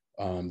time.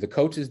 The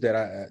coaches that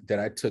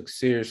I took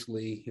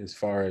seriously as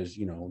far as,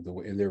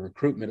 in their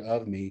recruitment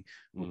of me,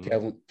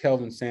 mm-hmm.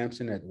 Kelvin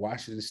Sampson at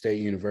Washington State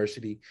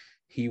University.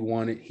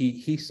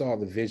 He saw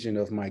the vision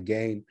of my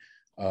game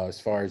as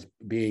far as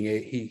being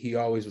he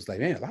always was like,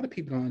 man, a lot of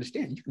people don't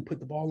understand. You can put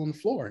the ball on the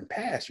floor and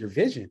pass, your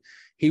vision.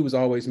 He was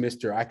always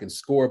Mr. I can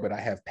score, but I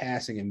have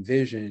passing and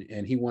vision.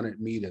 And he wanted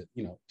me to,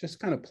 just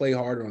kind of play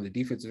harder on the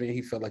defensive end.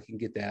 He felt like he can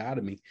get that out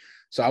of me.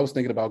 So I was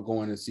thinking about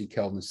going to see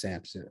Kelvin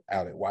Sampson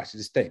out at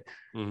Washington State.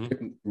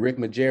 Mm-hmm. Rick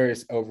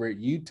Majerus over at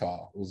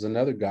Utah was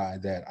another guy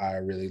that I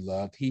really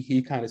loved.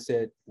 He kind of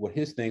said what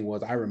his thing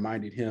was. I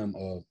reminded him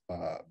of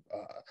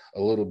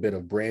a little bit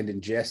of Brandon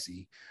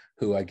Jesse,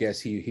 who I guess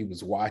he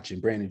was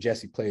watching. Brandon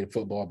Jesse played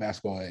football,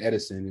 basketball at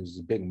Edison. He was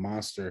a big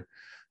monster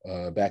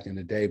back in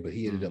the day, but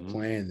he ended up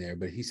playing there.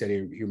 But he said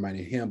he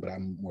reminded him, but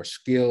I'm more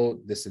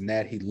skilled, this and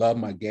that. He loved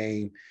my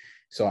game.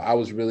 So I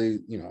was really,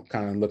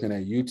 kind of looking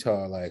at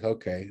Utah like,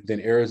 okay. Then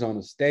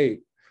Arizona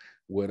State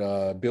with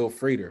Bill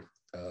Frieder,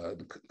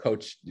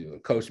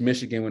 coach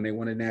Michigan when they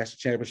won a national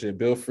championship.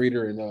 Bill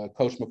Frieder and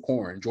Coach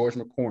George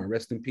McCorn,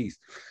 rest in peace.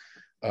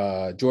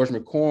 George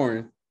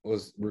McCorn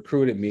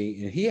recruited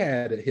me, and he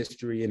had a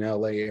history in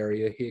LA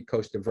area. He had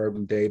coached at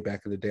Verbum Day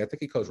back in the day. I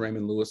think he coached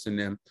Raymond Lewis and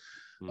them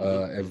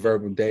at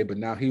Verbum Day, but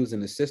now he was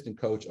an assistant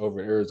coach over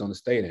at Arizona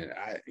State. And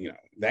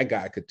that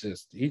guy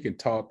he can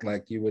talk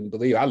like you wouldn't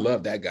believe. I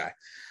love that guy.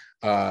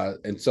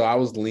 And so I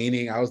was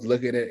looking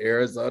at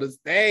Arizona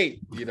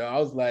State, I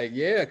was like,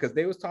 yeah, because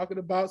they was talking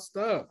about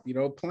stuff,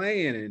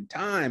 playing and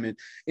time.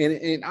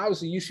 And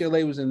obviously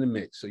UCLA was in the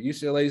mix. So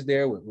UCLA's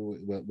there with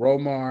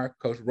Romar.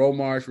 Coach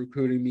Romar's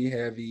recruiting me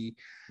heavy.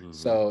 Mm-hmm.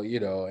 So,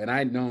 and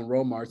I'd known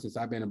Romar since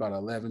I've been about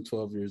 11,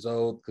 12 years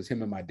old because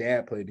him and my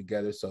dad played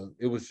together. So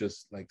it was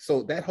just like,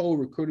 so that whole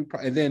recruiting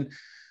and then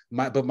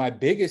my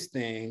biggest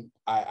thing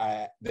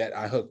that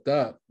I hooked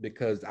up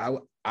because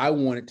I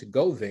wanted to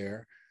go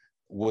there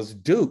was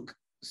Duke.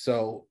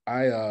 So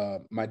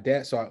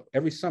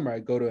every summer I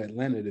go to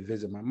Atlanta to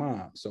visit my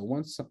mom. So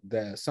once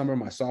that summer,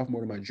 my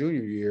sophomore to my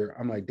junior year,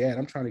 I'm like, Dad,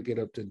 I'm trying to get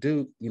up to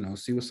Duke,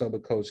 see what's up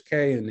with Coach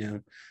K and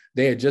them.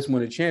 They had just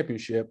won a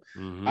championship.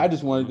 Mm-hmm. I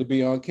just wanted to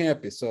be on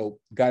campus. So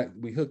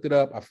we hooked it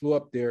up. I flew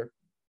up there,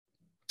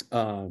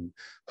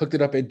 hooked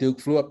it up at Duke,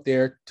 flew up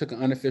there, took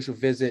an unofficial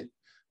visit.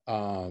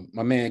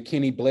 My man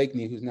Kenny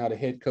Blakeney, who's now the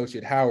head coach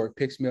at Howard,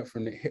 picks me up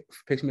from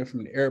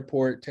the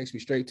airport, takes me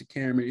straight to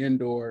Cameron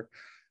Indoor.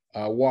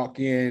 Walk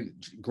in,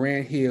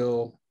 Grant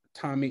Hill,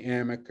 Tommy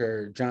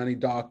Amaker, Johnny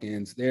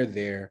Dawkins, they're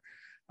there.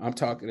 I'm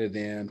talking to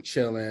them,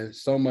 chilling,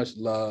 so much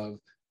love.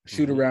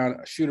 Shoot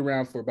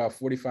around for about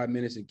 45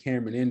 minutes in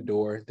Cameron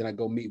Indoor. Then I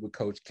go meet with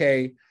Coach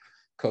K.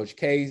 Coach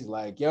K's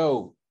like,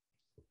 yo,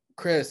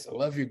 Kris, I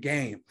love your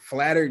game.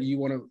 Flattered you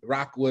want to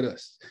rock with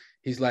us.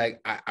 He's like,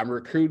 I'm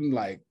recruiting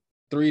like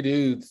 3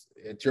 dudes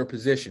at your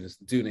position.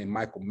 It's a dude named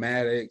Michael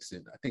Maddox,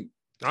 and I think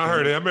I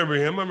heard it. I remember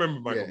him. I remember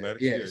Michael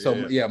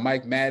Maddox. Yeah.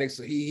 Mike Maddox.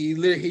 So he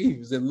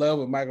was in love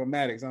with Michael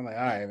Maddox. I'm like,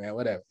 all right, man,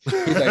 whatever.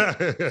 He's like,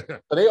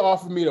 so they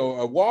offered me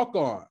a walk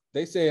on.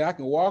 They say I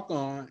can walk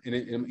on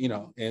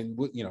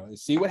and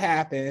see what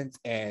happens.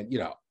 And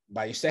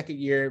by your second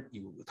year,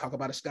 you talk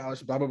about a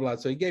scholarship, blah blah blah.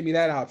 So he gave me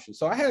that option.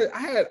 So I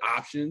had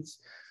options.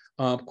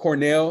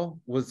 Cornell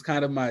was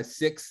kind of my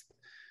 6th,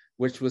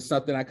 which was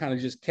something I kind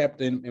of just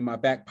kept in my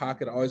back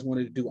pocket. I always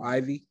wanted to do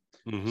Ivy.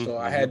 So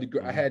I had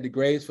the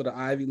grades for the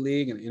Ivy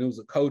League, and it was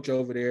a coach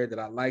over there that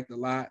I liked a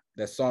lot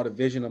that saw the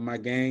vision of my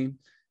game.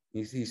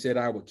 He said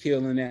I would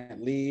kill in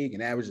that league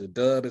and average a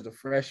dub as a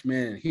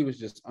freshman, and he was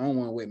just on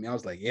one with me. I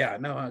was like, yeah, I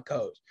know how to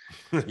coach.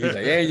 He's like,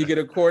 and you get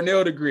a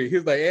Cornell degree. He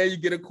was like, and you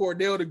get a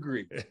Cornell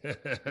degree. You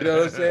know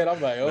what I'm saying?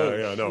 I'm like,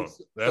 oh, no.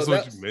 That's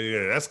what you mean.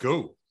 Yeah, that's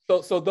cool.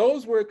 So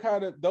those were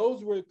kind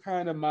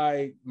of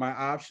my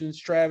options,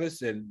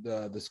 Travis, and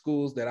the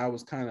schools that I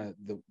was kind of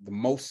the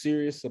most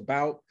serious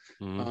about.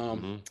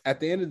 At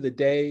the end of the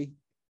day,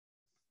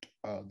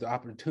 the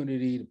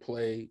opportunity to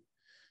play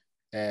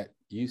at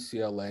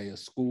UCLA,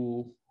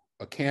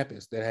 a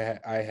campus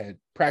that I had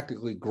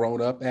practically grown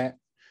up at,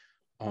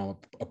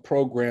 a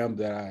program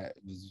that I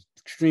was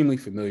extremely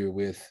familiar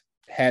with,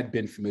 had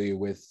been familiar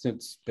with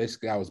since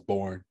basically I was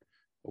born,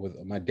 with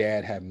my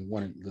dad having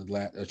won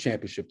a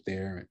championship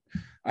there. And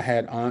I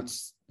had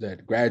aunts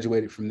that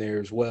graduated from there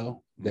as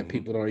well that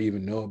people don't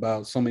even know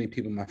about. So many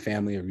people in my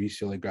family are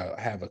UCLA. I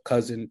have a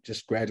cousin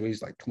just graduated.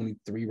 He's like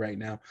 23 right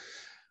now.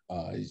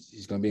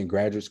 He's going to be in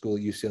graduate school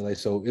at UCLA.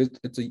 So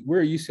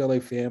we're a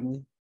UCLA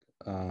family.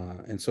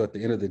 And so at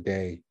the end of the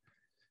day,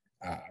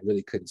 I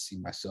really couldn't see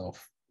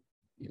myself,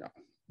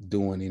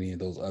 doing any of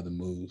those other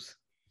moves.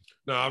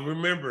 No, I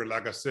remember,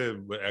 like I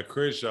said, at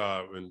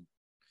Crenshaw, and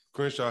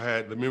Crenshaw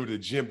remember the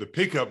gym, the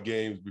pickup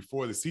games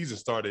before the season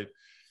started,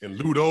 and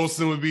Lute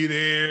Olson would be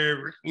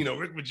there,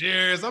 Rick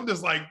Majerus. I'm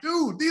just like,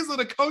 dude, these are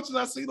the coaches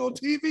I seen on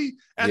TV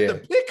at the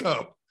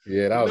pickup.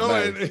 Yeah, that was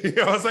nice. And,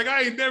 I was like,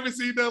 I ain't never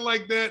seen nothing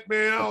like that,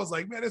 man. I was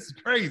like, man, this is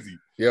crazy.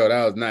 Yo,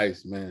 that was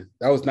nice, man.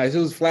 That was nice. It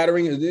was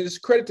flattering. It's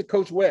credit to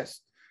Coach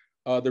West.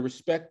 The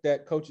respect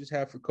that coaches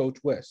have for Coach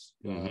West.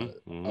 A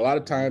lot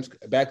of times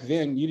back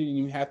then, you didn't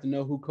even have to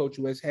know who Coach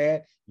West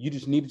had. You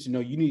just needed to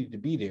know you needed to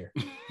be there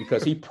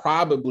because he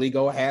probably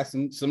go have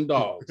some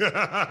dogs.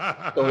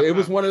 So it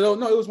was one of those.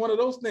 No, it was one of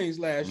those things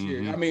last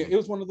year. I mean, it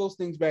was one of those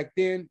things back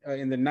then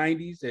in the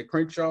 90s at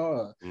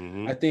Crenshaw.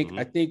 I think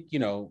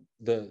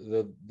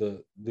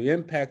the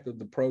impact of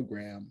the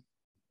program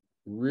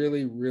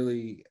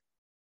really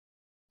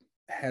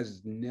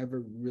has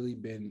never really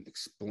been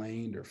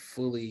explained or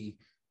fully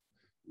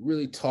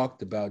really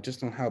talked about,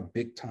 just on how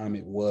big time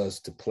it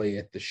was to play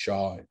at the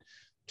Shaw, and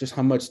just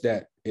how much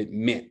that it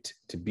meant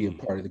to be a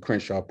part of the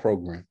Crenshaw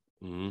program.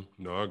 No,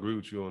 I agree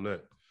with you on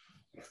that.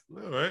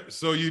 All right.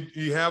 So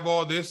you have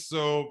all this.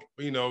 So,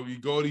 you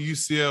go to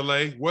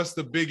UCLA. What's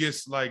the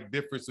biggest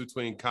difference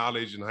between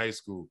college and high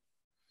school?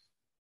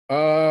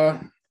 I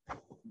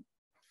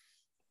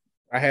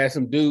had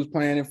some dudes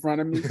playing in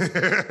front of me.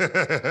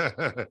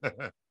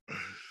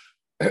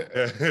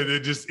 They're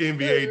just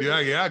NBA dude.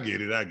 I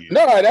get it.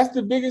 No, that's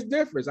the biggest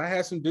difference. I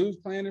had some dudes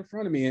playing in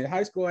front of me. In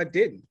high school, I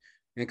didn't.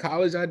 In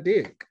college, I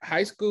did.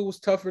 High school was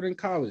tougher than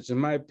college, in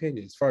my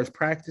opinion, as far as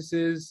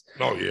practices.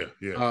 Oh, yeah.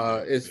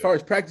 As far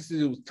as practices,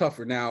 it was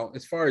tougher. Now,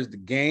 as far as the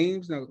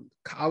games,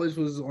 college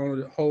was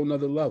on a whole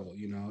nother level.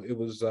 It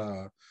was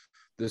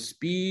the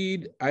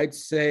speed, I'd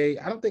say.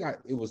 I don't think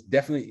it was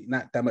definitely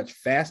not that much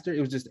faster.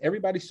 It was just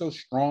everybody's so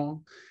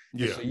strong.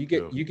 Yeah. So you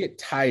get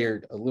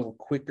tired a little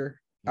quicker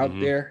out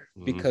there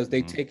because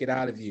they take it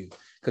out of you,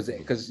 because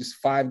it's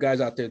 5 guys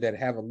out there that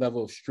have a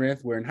level of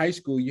strength, where in high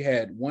school you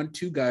had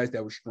 1-2 guys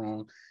that were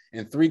strong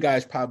and 3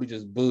 guys probably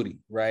just booty,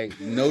 right?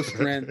 No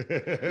strength.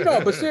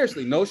 But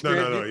seriously, no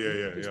strength. No,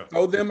 yeah.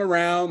 Throw them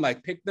around,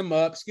 pick them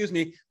up,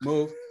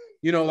 move,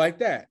 like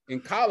that. In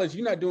college,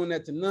 you're not doing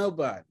that to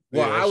nobody.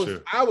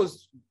 Well, I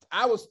was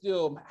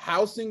still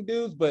housing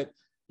dudes, but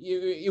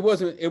it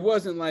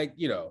wasn't like,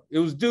 it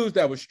was dudes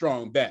that were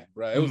strong back,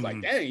 bro. It was like,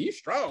 dang, you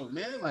strong,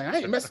 man. I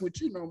ain't messing with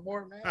you no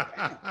more, man.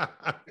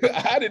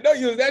 I didn't know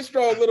you was that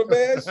strong, little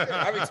man. Shit.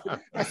 I mean,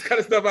 that's kind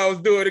of stuff I was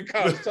doing in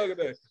college. Talking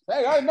to,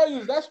 hey, I didn't know you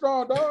was that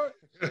strong, dog.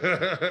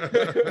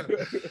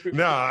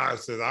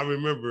 I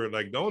remember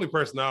the only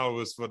person I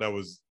was for that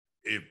was,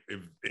 if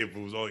it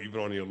was even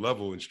on your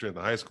level in strength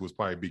in high school, was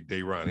probably big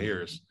Dayron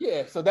Harris.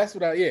 Yeah, so that's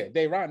what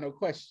Dayron, no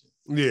question.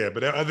 Yeah,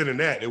 but other than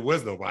that, it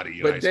was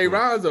nobody. But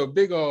Dayron's a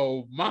big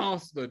old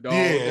monster, dog.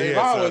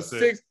 Dayron was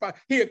 6'5".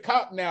 He a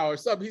cop now or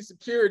something. He's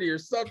security or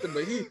something.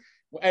 But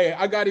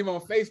I got him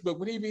on Facebook.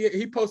 When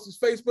he posts his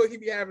Facebook, he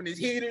be having his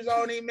heaters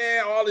on him,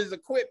 man, all his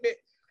equipment.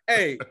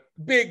 hey,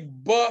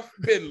 big buff,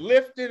 been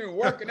lifting and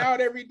working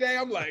out every day.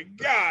 I'm like,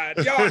 God,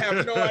 y'all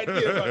have no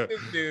idea about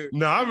this dude.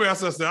 No, I mean,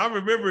 I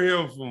remember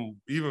him from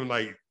even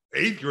like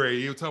 8th grade.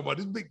 He was talking about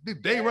this big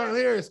Dayron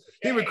Harris.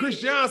 Him and Kris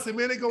Johnson,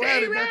 man, they go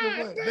at it back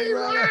and forth.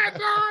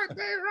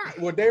 Dayron.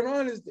 Well,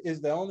 Dayron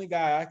is the only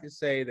guy I can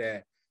say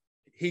that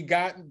he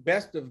got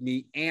best of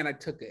me, and I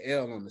took a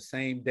L on the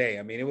same day.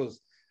 I mean, it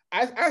was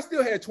I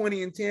still had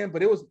 20 and 10,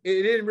 but it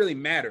didn't really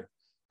matter.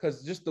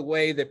 Because just the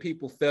way that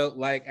people felt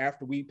like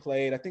after we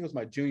played, I think it was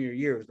my junior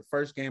year. It was the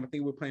first game. I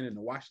think we were playing in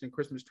the Washington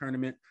Christmas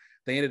tournament.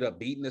 They ended up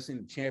beating us in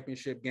the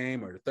championship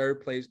game or the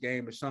third place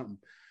game or something.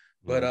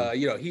 But,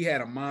 you know, he had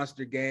a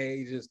monster game.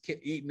 He just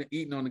kept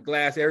eating on the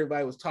glass.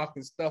 Everybody was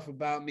talking stuff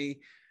about me.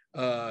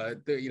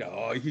 You know,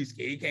 oh,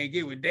 he can't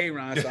get with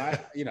Dayron. So,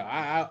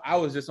 I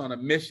was just on a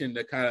mission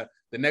to kind of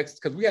the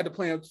next, because we had to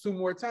play him 2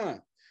 more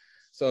times.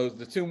 So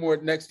the 2 more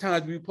next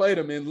times we played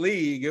them in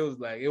league, it was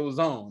like it was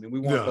on, and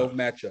we won both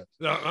matchups.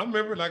 I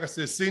remember, like I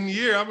said, senior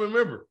year. I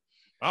remember,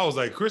 I was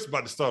like, Kris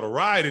about to start a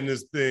riot in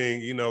this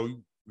thing. You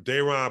know,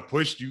 Dayron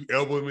pushed you,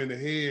 elbow him in the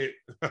head.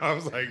 I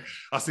was like,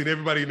 I seen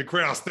everybody in the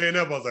crowd stand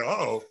up. I was like,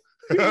 oh.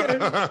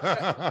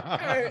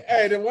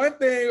 Hey, the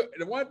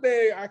one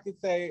thing I could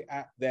say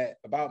that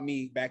about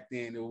me back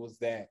then, it was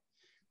that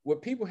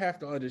what people have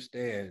to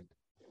understand.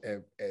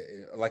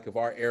 Like of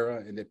our era,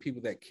 and the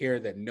people that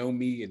care, that know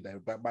me, and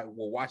that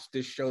will watch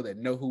this show, that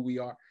know who we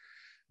are.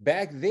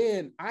 Back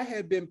then, I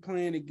had been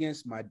playing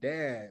against my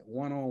dad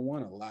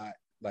one-on-one a lot,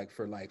 like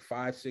for like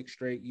 5-6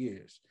 straight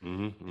years.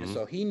 And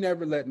so he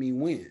never let me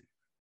win.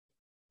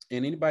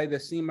 And anybody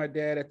that seen my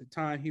dad at the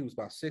time, he was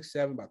about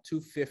 6'7", about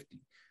 250,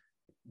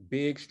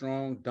 big,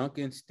 strong,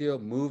 dunking, still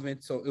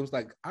moving. So it was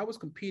like I was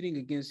competing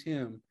against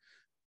him.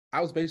 I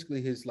was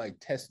basically his like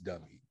test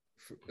dummy.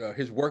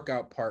 His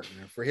workout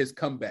partner for his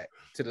comeback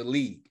to the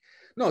league.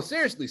 No,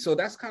 seriously. So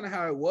that's kind of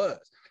how it was.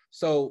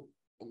 So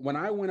when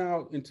I went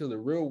out into the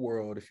real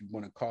world, if you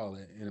want to call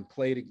it, and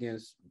played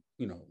against,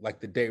 you know, like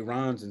the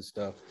Dayrons and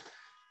stuff,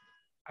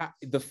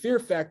 the fear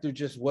factor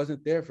just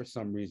wasn't there for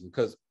some reason.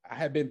 Because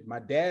my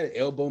dad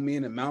elbowed me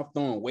in the mouth,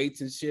 throwing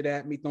weights and shit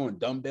at me, throwing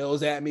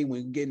dumbbells at me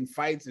when getting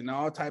fights and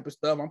all type of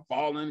stuff. I'm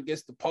falling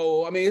against the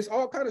pole. I mean, it's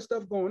all kind of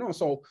stuff going on.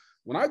 So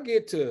when I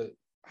get to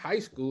high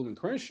school in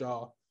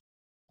Crenshaw,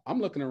 I'm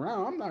looking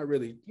around. I'm not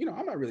really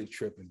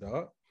tripping,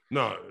 dog.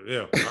 No,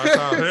 yeah.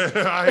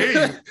 I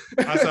hear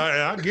you.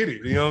 I get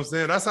it. You know what I'm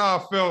saying? That's how I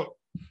felt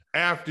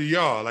after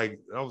y'all. Like,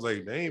 I was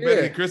like, they ain't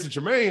better than Kris and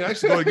Tremaine. I used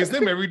to go against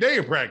them every day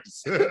in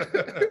practice.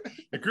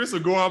 And Kris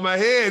would go out my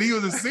head. He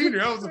was a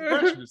senior. I was a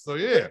freshman. So,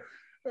 yeah.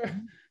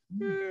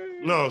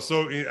 No,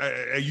 so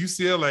at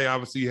UCLA,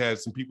 obviously, you had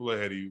some people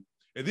ahead of you.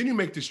 And then you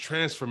make this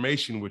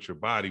transformation with your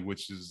body,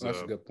 which is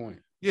that's a good point.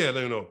 Yeah,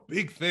 you know,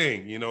 big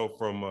thing, you know,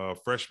 from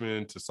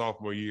freshman to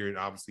sophomore year and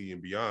obviously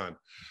and beyond.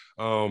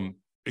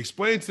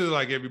 Explain to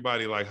like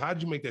everybody, like, how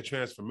did you make that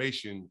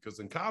transformation? Because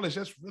in college,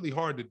 that's really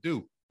hard to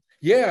do.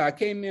 Yeah, I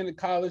came into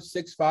college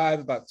 6'5",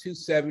 about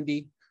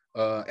 270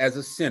 as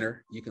a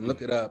center. You can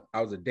look it up.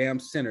 I was a damn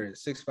center at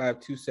 6'5",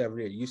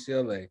 270 at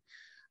UCLA.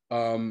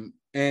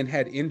 And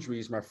had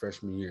injuries my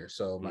freshman year.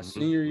 So my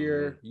senior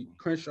year,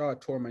 Crenshaw, I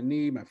tore my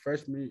knee. My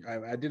freshman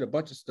year, I did a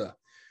bunch of stuff,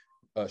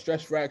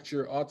 stress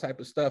fracture, all type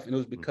of stuff. And it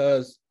was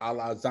because a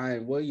la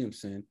Zion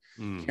Williamson,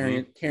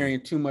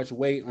 carrying too much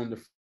weight on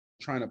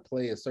trying to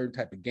play a certain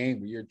type of game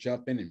where you're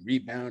jumping and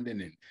rebounding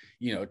and,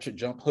 you know,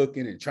 jump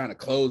hooking and trying to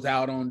close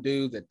out on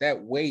dudes.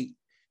 That weight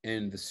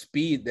and the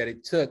speed that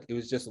it took, it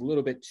was just a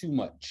little bit too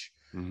much.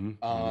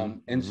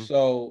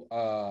 So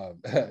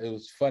it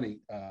was funny.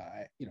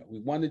 You know, we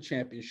won the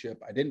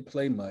championship. I didn't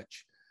play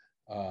much,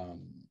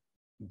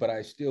 but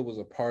I still was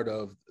a part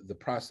of the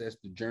process,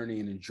 the journey,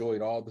 and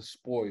enjoyed all the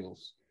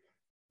spoils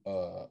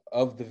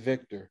of the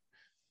victor.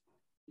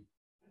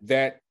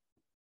 That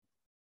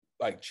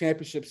like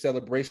championship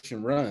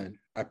celebration run,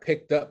 I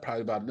picked up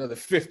probably about another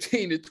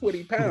 15 to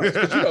 20 pounds.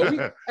 You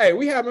know,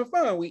 we having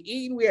fun. We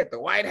eating. We at the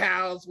White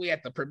House. We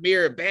at the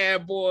premiere of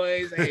Bad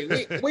Boys.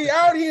 Hey, we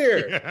out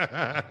here.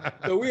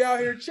 So we out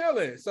here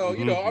chilling. So,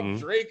 you know, I'm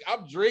drinking.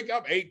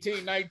 I'm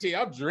 18, 19.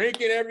 I'm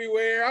drinking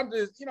everywhere. I'm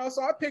just, you know,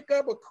 so I pick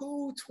up a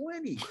cool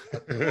 20.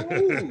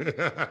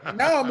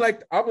 Now I'm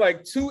like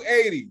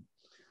 280.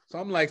 So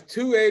I'm like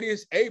 280.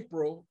 It's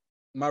April.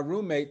 My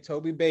roommate,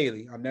 Toby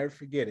Bailey, I'll never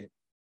forget it.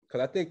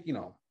 Because I think, you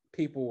know,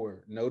 people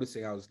were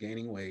noticing I was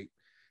gaining weight,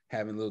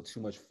 having a little too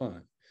much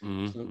fun.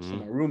 So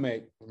my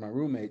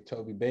roommate,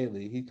 Toby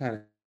Bailey, he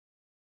kind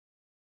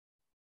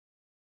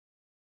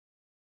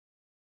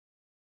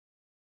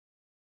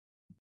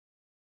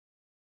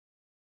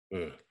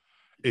of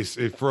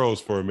it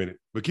froze for a minute,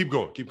 but keep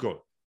going.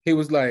 He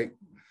was like,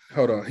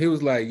 hold on. He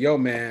was like, yo,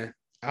 man,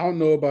 I don't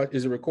know about,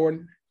 is it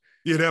recording?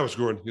 Yeah, that was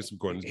recording. It's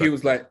recording. He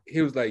was like,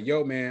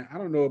 yo, man, I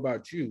don't know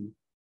about you,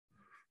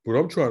 but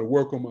I'm trying to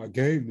work on my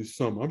game this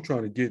summer. I'm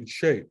trying to get in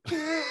shape.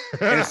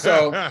 And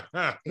so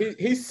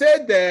he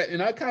said that,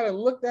 and I kind of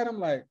looked at him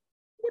like,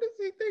 what does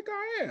he think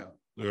I am?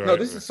 Right, No,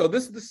 this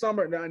is the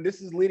summer now, and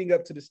this is leading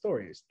up to the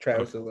story. It's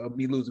Travis of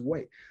me losing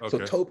weight.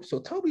 Okay. So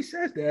Toby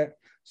says that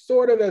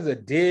sort of as a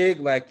dig,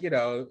 like,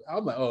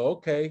 I'm like, oh,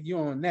 okay, you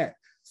on that.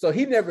 So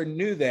he never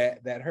knew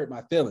that hurt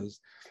my feelings,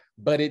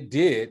 but it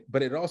did.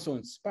 But it also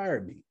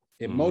inspired me.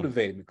 It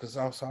motivated me because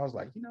I was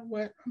like, you know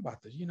what, I'm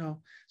about to,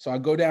 So I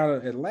go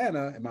down to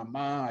Atlanta, and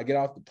I get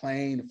off the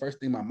plane. The first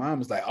thing my mom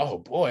was like, oh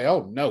boy,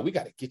 oh no, we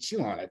got to get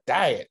you on a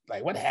diet.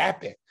 Like, what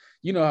happened?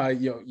 You know how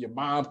your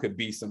mom could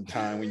be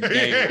sometime when you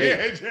gain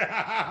weight.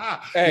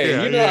 Hey,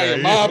 how your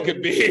mom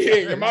could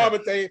be. Your mom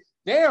would say,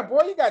 damn,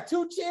 boy, you got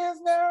 2 chins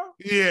now?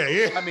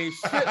 Yeah. I mean,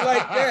 shit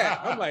like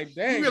that. I'm like,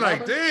 dang. You be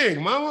like,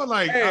 dang, mama,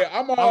 like, hey,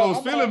 I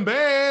was feeling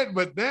bad,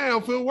 but now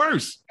I feel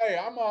worse. Hey,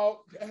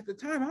 at the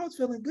time, I was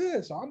feeling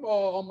good. So I'm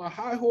all on my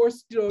high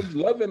horse,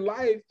 loving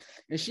life.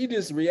 And she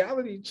just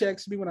reality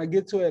checks me when I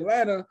get to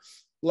Atlanta,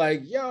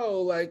 like,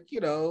 yo, like,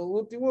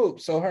 whoop-de-whoop.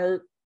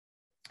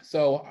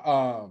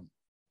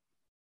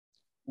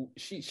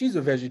 She's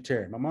a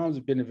vegetarian. My mom's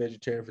been a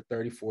vegetarian for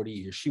 30, 40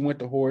 years. She went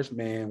to Horace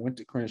Mann, went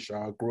to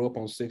Crenshaw, grew up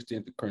on 60th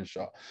and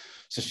Crenshaw.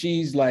 So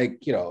she's like,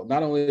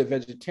 not only a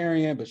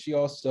vegetarian, but she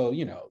also,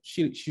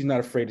 she's not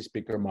afraid to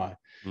speak her mind.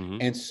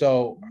 And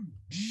so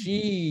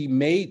she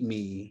made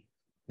me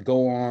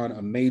go on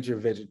a major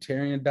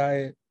vegetarian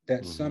diet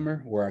that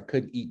summer where I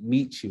couldn't eat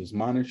meat. She was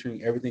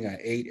monitoring everything I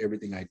ate,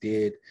 everything I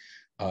did.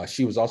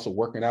 She was also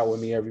working out with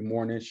me every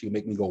morning. She would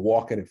make me go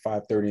walking at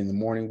 5:30 in the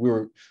morning.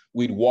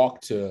 We'd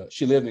walk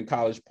she lived in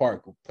College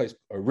Park,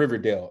 a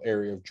Riverdale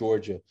area of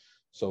Georgia.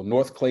 So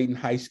North Clayton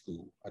High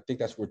School. I think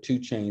that's where 2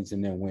 Chainz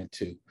and then went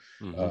to.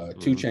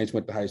 2 Chainz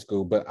went to high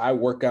school, but I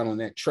work out on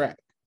that track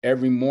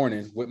every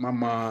morning with my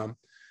mom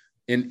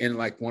in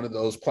like one of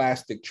those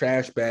plastic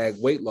trash bag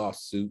weight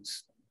loss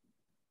suits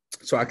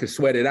so I could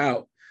sweat it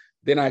out.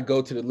 Then I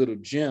go to the little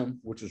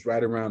gym, which was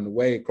right around the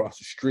way across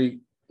the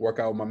street. Work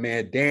out with my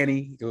man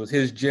Danny. It was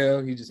his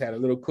gym. He just had a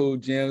little cool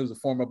gym. He was a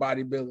former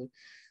bodybuilder,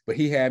 but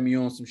he had me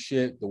on some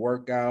shit, the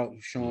workout,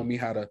 showing me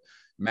how to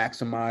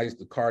maximize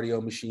the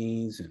cardio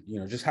machines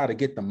and just how to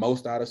get the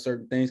most out of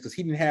certain things, because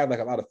he didn't have like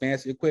a lot of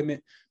fancy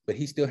equipment, but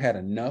he still had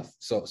enough.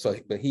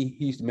 But he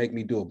used to make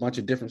me do a bunch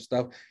of different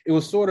stuff. It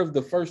was sort of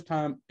the first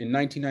time in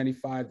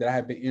 1995 that I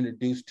had been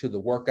introduced to the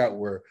workout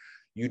where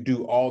you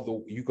do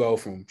you go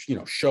from,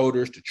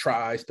 shoulders to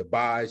tries to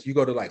buys. You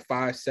go to like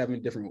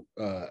 5-7 different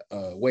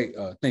weight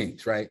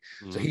things, right?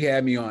 So he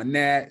had me on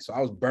that. So I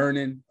was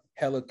burning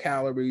hella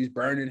calories,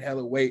 burning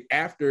hella weight.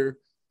 After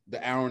the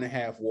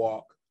 1.5-hour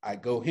walk, I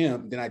go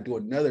him, then I do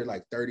another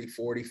like 30,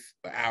 40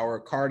 hour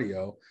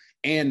cardio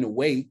and the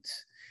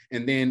weights,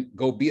 and then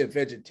go be a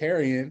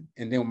vegetarian.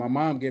 And then when my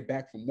mom get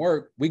back from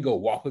work, we go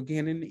walk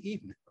again in the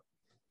evening.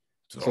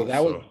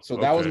 That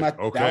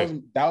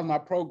was my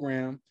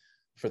program.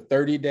 For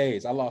 30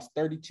 days. I lost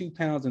 32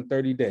 pounds in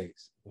 30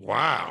 days.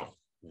 Wow.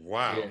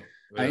 Yeah.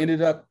 I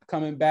ended up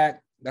coming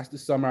back. That's the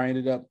summer I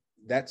ended up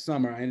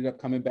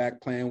coming back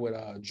playing with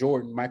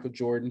Michael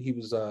Jordan. He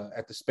was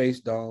at the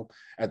Space Dome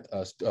at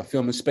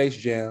filming Space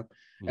Jam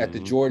at the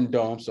Jordan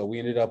Dome. So I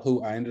ended up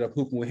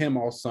hooping with him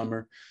all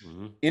summer.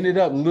 Ended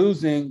up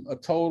losing a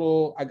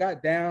total. I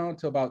got down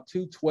to about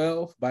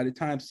 212 by the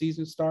time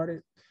season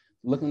started,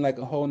 looking like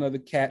a whole nother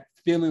cat,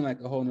 feeling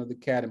like a whole nother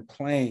cat, and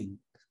playing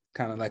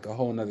kind of like a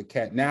whole nother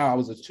cat. Now I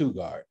was a 2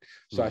 guard.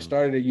 So I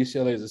started at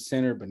UCLA as a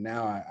center, but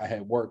now I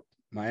had worked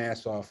my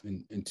ass off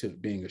into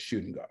being a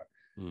shooting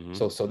guard.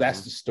 So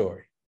that's the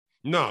story.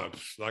 No,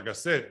 like I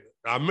said,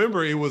 I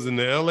remember it was in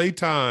the LA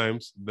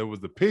Times. There was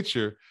the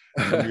picture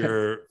of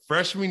your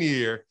freshman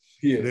year.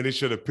 Yeah. And then they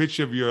showed a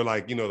picture of your,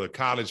 like, the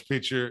college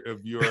picture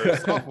of your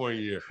sophomore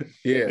year.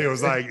 Yeah. It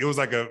was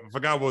like I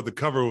forgot what the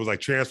cover was, like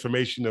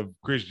transformation of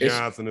Kris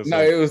Johnson. Or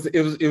something.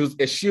 It was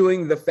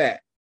eschewing the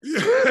fat.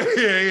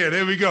 Yeah.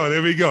 There we go.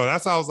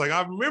 That's how I was like,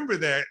 I remember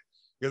that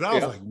because I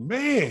was like,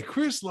 man,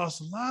 Kris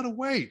lost a lot of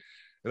weight.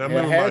 And I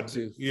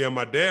remember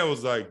my dad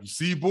was like, you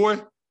see, boy,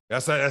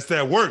 that's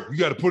that work. You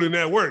got to put in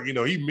that work. He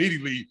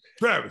immediately,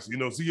 Travis,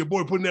 see your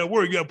boy putting that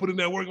work. You got to put in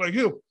that work like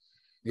him.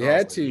 You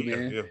had to,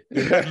 man.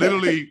 Yeah.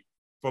 Literally,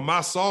 for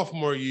my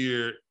sophomore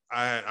year,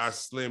 I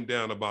slimmed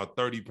down about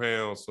 30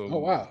 pounds. So, oh,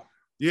 wow.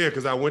 Yeah,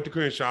 because I went to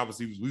Crenshaw.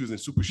 Obviously, we was in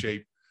super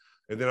shape.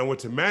 And then I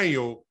went to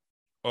Manual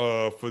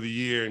for the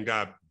year and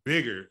got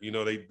bigger.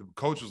 The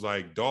coach was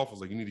like, Dolph was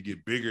like, you need to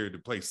get bigger to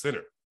play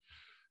center.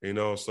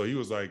 So he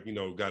was like,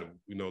 got,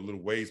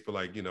 little waist, but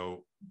like,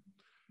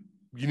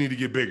 you need to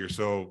get bigger.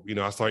 So,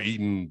 I started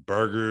eating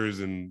burgers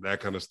and that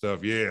kind of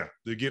stuff. Yeah.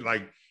 To get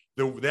like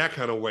that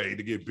kind of way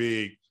to get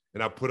big.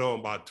 And I put on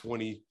about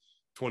 20,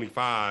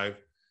 25.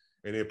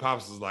 And then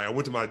Pops was like,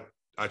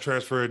 I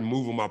transferred and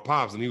moved with my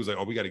Pops. And he was like,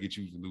 oh, we got to get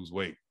you to lose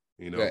weight.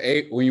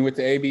 When you went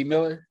to A.B.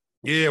 Miller?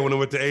 Yeah. When I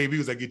went to A.B., he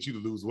was like, get you to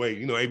lose weight.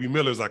 A.B.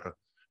 Miller's like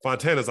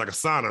Fontana's like a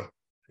sauna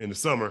in the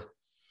summer.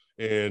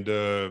 And,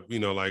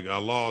 like I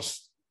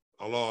lost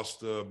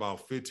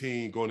about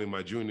 15 going in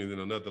my junior, then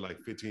another like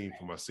 15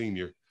 for my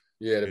senior.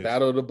 Yeah, the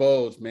battle of the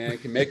bulge, man,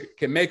 can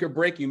make or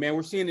break you, man.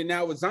 We're seeing it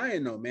now with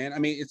Zion, though, man. I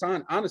mean,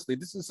 honestly,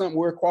 this is something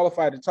we're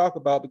qualified to talk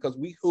about because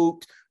we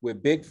hooped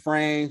with big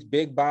frames,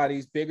 big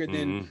bodies, bigger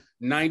than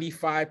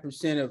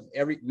 98% of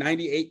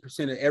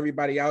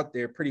everybody out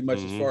there, pretty much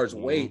as far as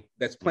weight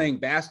that's playing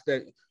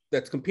basketball,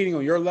 that's competing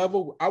on your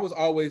level. I was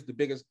always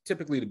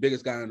typically the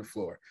biggest guy on the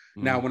floor.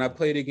 Now, when I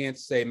played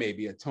against, say,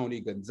 maybe a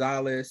Tony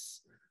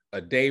Gonzalez,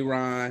 a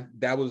Dayron,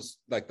 that was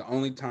like the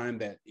only time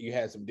that you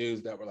had some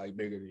dudes that were like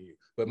bigger than you.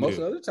 But most of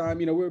the other time,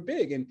 we were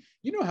big. And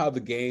you know how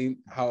the game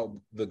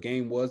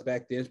was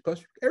back then.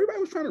 Plus, everybody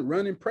was trying to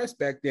run and press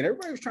back then.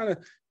 Everybody was trying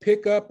to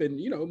pick up and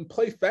and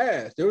play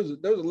fast. There was a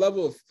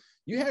level of,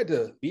 you had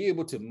to be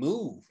able to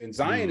move. And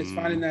Zion is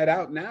finding that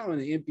out now in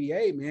the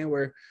NBA, man,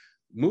 where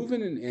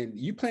moving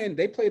and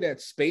they play that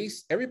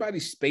space.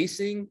 Everybody's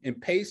spacing and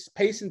pace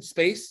and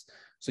space.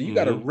 So you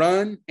got to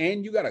run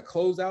and you got to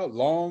close out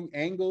long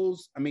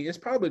angles. I mean, it's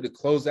probably the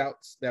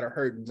closeouts that are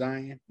hurting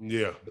Zion.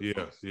 Yeah.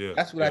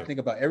 That's what I think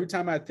about. Every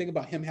time I think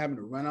about him having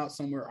to run out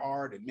somewhere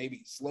hard and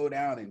maybe slow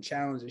down and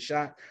challenge a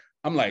shot,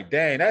 I'm like,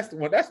 dang, that's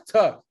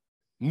tough.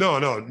 No,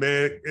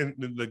 man. And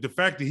the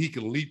fact that he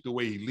can leap the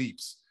way he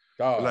leaps.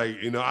 God. Like,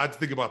 I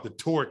think about the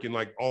torque and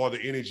like all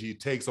the energy it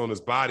takes on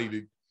his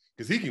body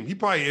because he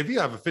probably, if he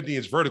have a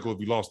 50-inch vertical, if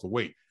he lost the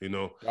weight,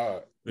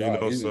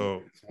 God,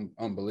 so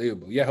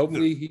unbelievable. Yeah,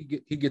 hopefully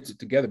he gets it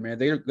together, man.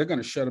 They're going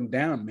to shut him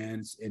down,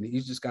 man, and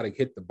he's just got to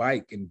hit the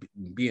bike and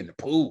be in the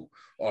pool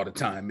all the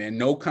time, man.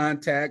 No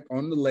contact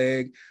on the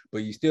leg, but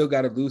you still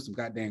got to lose some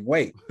goddamn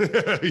weight.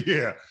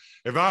 Yeah.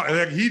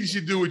 He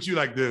should do what you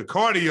like, the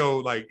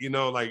cardio, like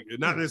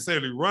not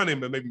necessarily running,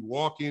 but maybe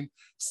walking,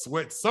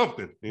 sweat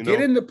something.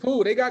 Get in the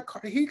pool. He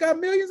got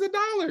millions of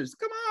dollars.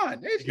 Come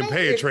on, he can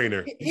pay a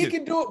trainer. He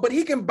can do it, but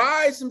he can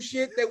buy some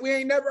shit that we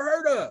ain't never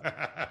heard of.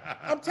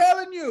 I'm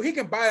telling you, he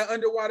can buy an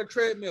underwater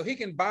treadmill. He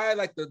can buy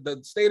like the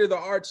state of the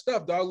art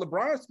stuff. Dog,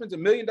 LeBron spends $1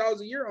 million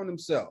a year on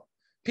himself.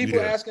 People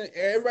asking,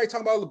 everybody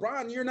talking about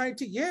LeBron year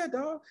 19. Yeah,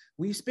 dog.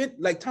 When you spend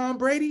like Tom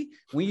Brady,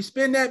 when you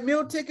spend that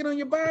meal ticket on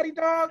your body,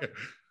 dog.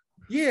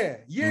 Yeah,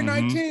 year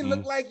 19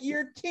 look like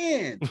year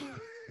 10.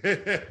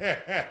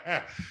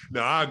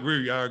 No, I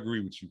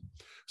agree with you.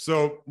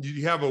 So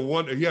you have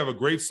a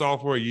great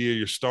sophomore year.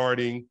 You're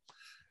starting.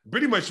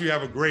 Pretty much you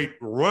have a great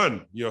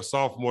run,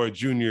 sophomore,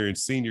 junior, and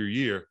senior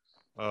year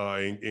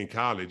in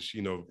college.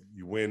 You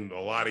win a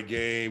lot of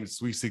games,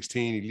 Sweet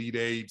 16, Elite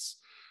Eights.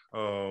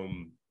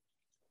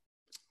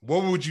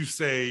 What would you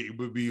say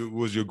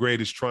was your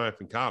greatest triumph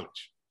in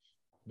college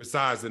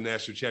besides the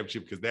national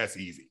championship? Because that's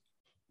easy.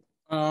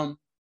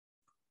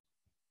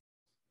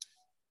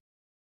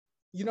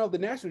 The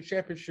national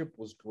championship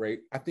was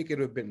great. I think it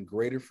would have been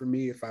greater for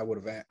me if I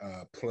would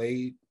have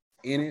played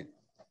in it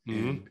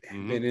and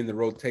been in the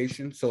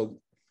rotation. So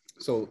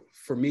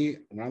for me,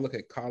 when I look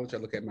at college, I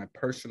look at my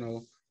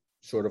personal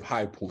sort of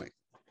high point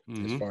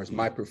as far as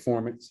my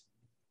performance.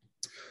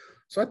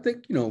 So I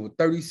think, with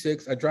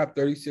 36, I dropped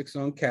 36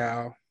 on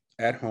Cal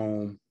at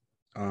home.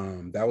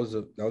 That was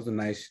a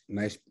nice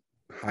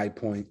high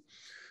point.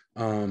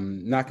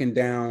 Knocking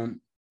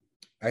down,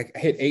 I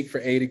hit 8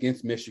 for 8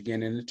 against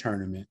Michigan in the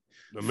tournament.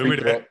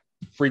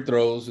 Free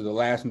throws at the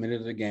last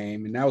minute of the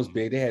game, and that was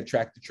big. They had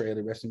Track the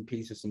Trailer, rest in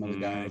peace, and some other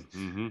guys.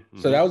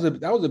 So that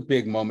was a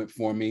big moment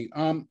for me.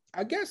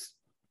 I guess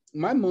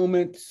my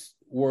moments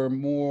were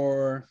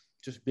more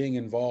just being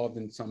involved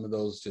in some of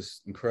those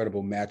just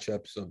incredible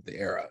matchups of the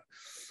era,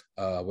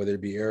 whether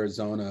it be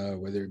Arizona,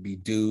 whether it be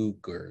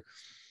Duke or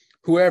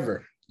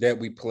whoever that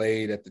we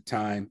played at the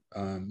time.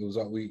 It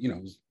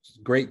was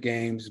great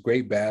games,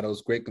 great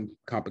battles, great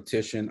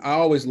competition. I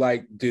always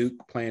liked Duke,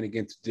 playing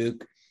against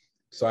Duke,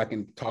 so I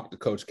can talk to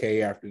Coach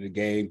K after the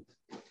game.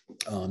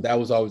 That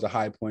was always a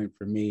high point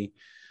for me.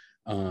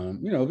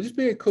 Just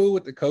being cool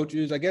with the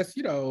coaches. I guess,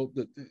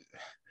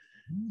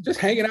 just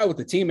hanging out with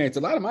the teammates. A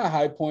lot of my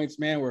high points,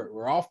 man,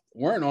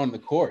 weren't on the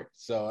court.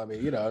 So, I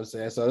mean, what I'm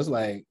saying? So it's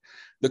like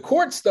the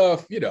court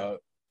stuff,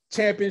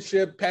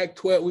 championship,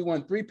 Pac-12. We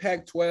won 3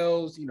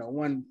 Pac-12s,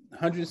 won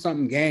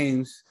 100-something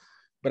games.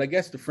 But I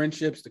guess the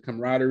friendships, the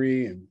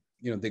camaraderie, and,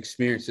 the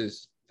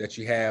experiences that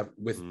you have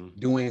with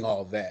doing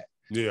all that.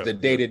 Yeah. The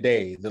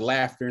day-to-day, the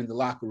laughter in the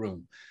locker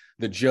room,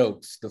 the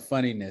jokes, the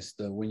funniness,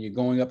 when you're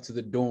going up to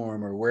the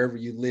dorm or wherever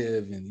you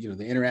live, and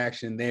the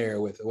interaction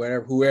there with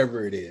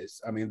whoever it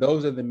is. I mean,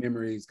 those are the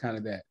memories kind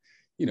of that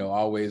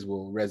always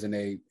will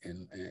resonate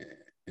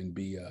and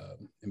be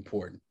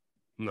important.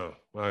 No,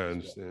 I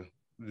understand.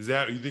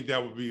 You think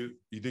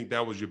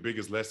that was your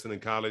biggest lesson in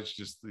college?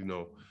 Just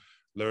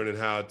learning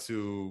how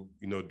to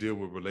deal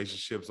with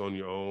relationships on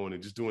your own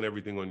and just doing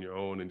everything on your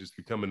own and just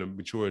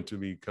maturing to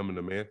becoming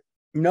a man?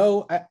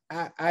 No,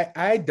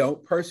 I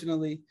don't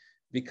personally,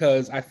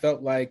 because I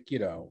felt like,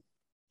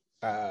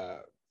 I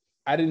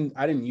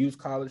didn't use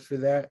college for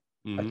that.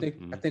 I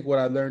think what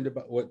I learned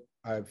about, what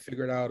I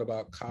figured out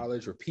about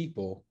college or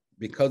people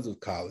because of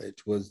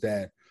college, was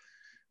that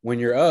when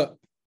you're up,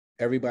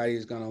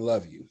 everybody's going to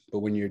love you. But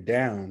when you're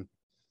down,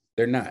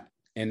 they're not.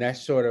 And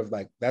that's sort of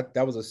like,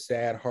 that was a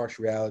sad, harsh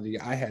reality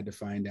I had to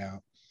find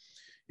out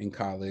in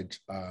college.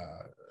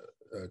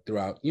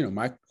 throughout, you know,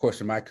 my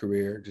course of my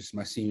career, just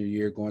my senior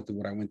year, going through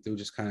what I went through,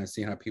 just kind of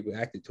seeing how people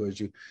acted towards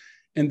you.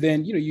 And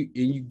then, you know,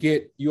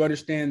 you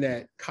understand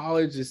that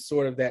college is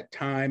sort of that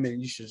time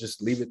and you should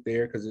just leave it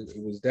there because it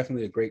was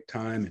definitely a great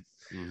time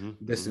and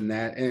this and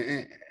that.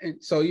 And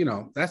so, you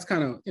know, that's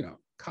kind of, you know,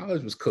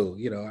 college was cool.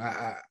 You know,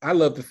 I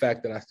love the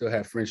fact that I still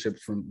have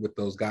friendships with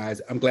those guys.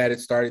 I'm glad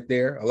it started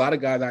there. A lot of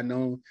guys I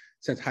know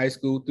since high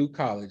school through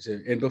college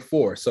and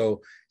before.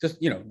 So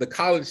just, you know, the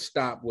college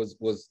stop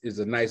is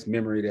a nice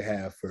memory to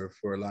have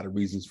for a lot of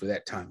reasons for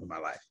that time in my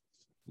life.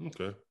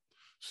 Okay.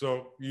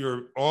 So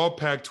you're all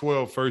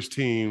Pac-12 first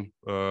team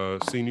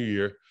senior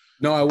year.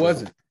 No, I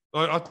wasn't.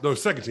 No,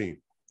 second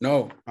team.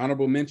 No,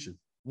 honorable mention.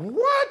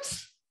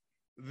 What?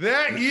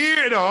 That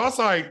year? No, I was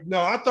like, no,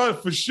 I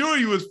thought for sure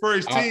you was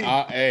first team.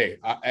 I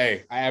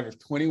averaged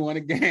 21 a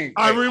game.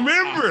 I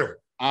remember.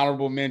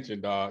 Honorable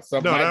mention, dog.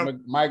 So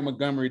Mike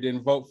Montgomery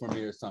didn't vote for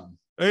me or something.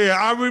 Yeah,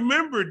 I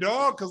remember,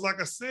 dog, because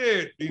like I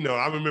said, you know,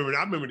 I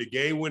remember the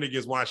game win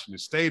against Washington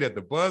State at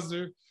the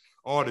buzzer.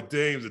 All the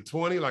games at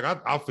 20. Like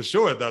I for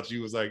sure thought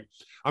you was like,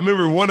 I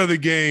remember one of the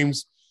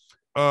games,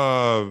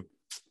 the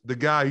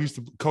guy who used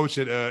to coach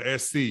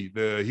at SC,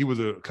 he was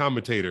a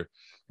commentator.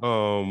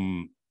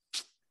 I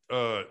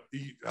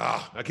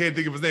can't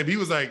think of his name. He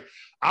was like,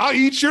 I'll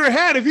eat your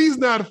hat if he's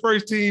not a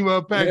first team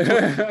Pac-10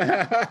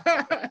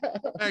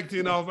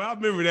 off. I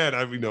remember that.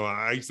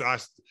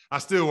 I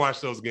still watch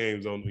those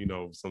games on, you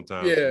know,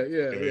 sometimes. Yeah.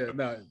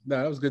 No,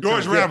 that was good.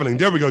 George Raveling.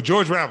 There we go.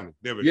 George Raveling.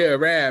 There we go.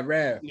 Yeah,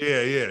 Rav.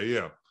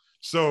 Yeah.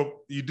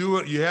 So you do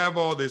it. You have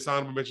all this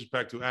honorable mentions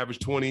Pac-12, average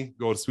 20,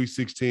 go to Sweet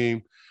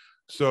 16.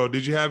 So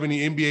did you have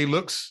any NBA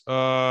looks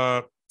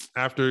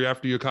after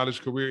your college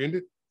career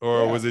ended,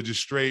 or was it just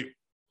straight?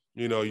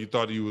 You know, you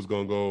thought you was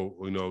gonna go,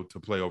 you know, to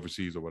play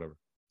overseas or whatever.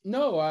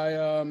 No,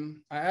 I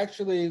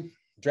actually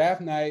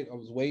draft night. I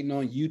was waiting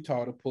on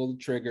Utah to pull the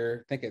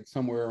trigger. I think it's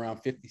somewhere around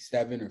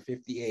 57 or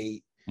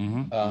 58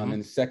 in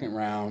the second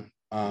round.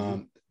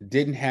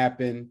 Didn't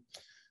happen.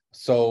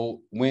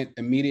 So went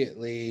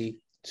immediately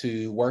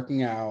to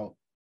working out,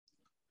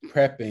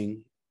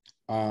 prepping,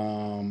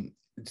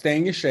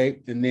 staying in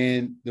shape, and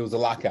then there was a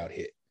lockout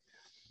hit.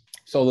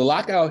 So the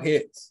lockout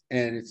hits,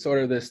 and it's sort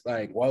of this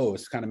like, whoa,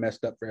 it's kind of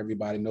messed up for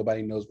everybody.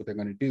 Nobody knows what they're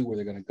going to do, where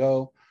they're going to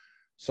go.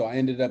 So I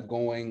ended up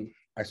going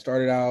to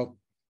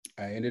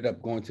the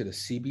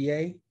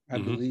CBA, I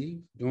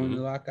Bleav, during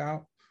the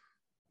lockout.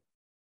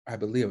 I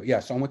Bleav. Yeah,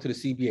 so I went to the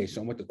CBA.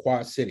 So I went to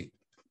Quad City.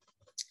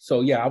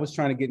 So yeah, I was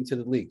trying to get into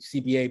the league.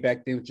 CBA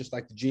back then was just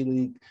like the G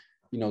League.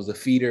 You know, it was a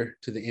feeder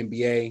to the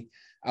NBA.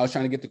 I was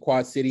trying to get to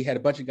Quad City, had a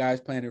bunch of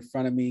guys playing in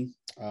front of me,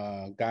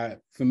 got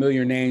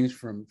familiar names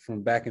from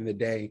back in the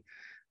day.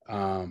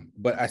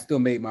 But I still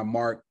made my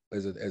mark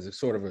as a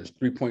sort of a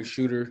 3-point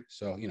shooter.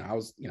 So, I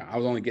was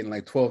only getting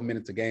like 12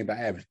 minutes a game, but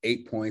I averaged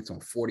 8 points on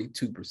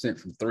 42%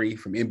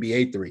 from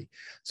NBA three.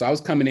 So I was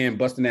coming in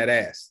busting that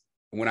ass.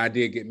 When I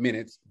did get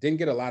minutes, didn't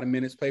get a lot of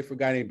minutes, played for a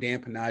guy named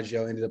Dan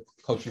Panaggio, ended up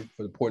coaching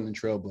for the Portland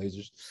Trail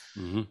Blazers.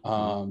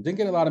 Didn't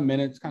get a lot of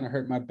minutes, kind of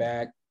hurt my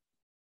back.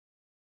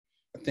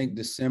 I think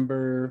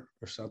December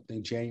or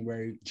something,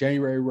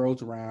 January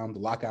rolls around, the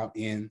lockout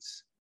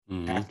ends.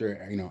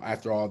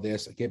 After all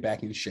this, I get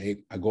back in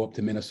shape. I go up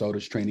to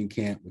Minnesota's training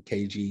camp with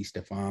KG,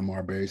 Stephon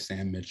Marbury,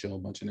 Sam Mitchell, a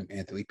bunch of them,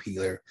 Anthony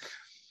Peeler,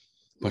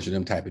 a bunch of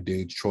them type of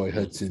dudes, Troy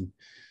Hudson.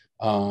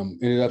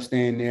 Ended up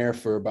staying there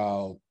for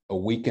about a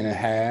week and a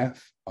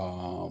half.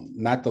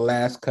 Not the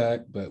last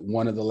cut, but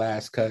one of the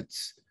last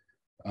cuts.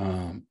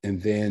 And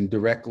then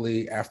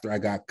directly after I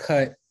got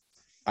cut,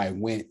 I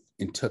went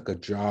and took a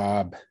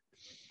job,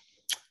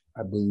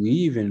 I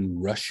Bleav,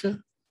 in Russia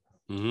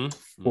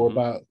for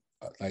about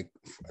I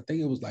think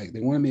it was like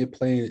they wanted me to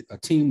play. A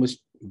team was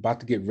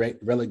about to get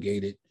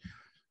relegated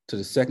to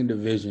the second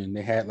division.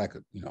 They had like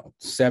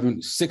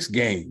 6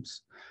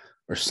 games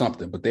or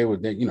something, but they're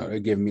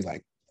giving me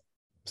like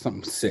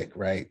something sick,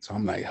 right? So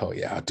I'm like, oh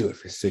yeah, I'll do it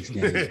for 6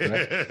 games.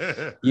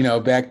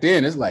 Right? Back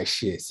then it's like,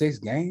 shit, 6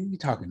 games? You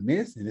talking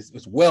this? And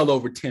it's well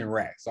over 10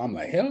 racks. So I'm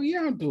like, hell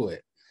yeah, I'll do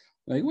it.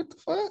 Like, what the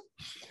fuck?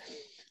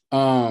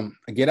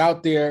 I get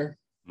out there.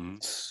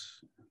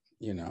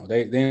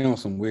 They on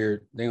some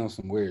weird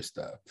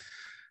stuff.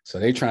 So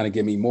they trying to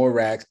give me more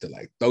racks to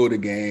like throw the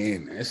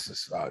game. It's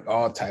just like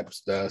all type of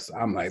stuff. So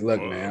I'm like,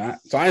 look, man.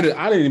 I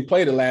didn't even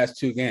play the last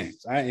 2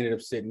 games. I ended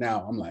up sitting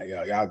out. I'm like,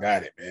 yo, y'all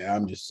got it, man.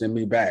 I'm just send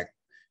me back.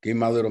 Give me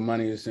my little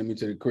money and send me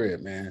to the crib,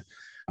 man.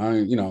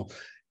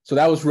 So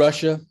that was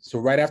Russia. So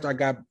right after I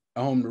got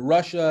home to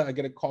Russia, I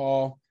get a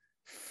call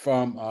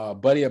from a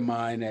buddy of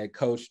mine that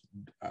coached.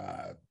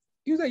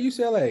 He was at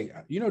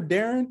UCLA.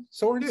 Darren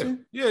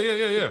Sorensen?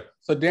 Yeah.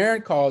 So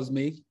Darren calls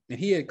me, and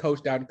he had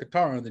coached out in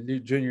Qatar on the new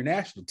junior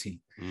national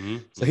team.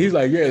 So he's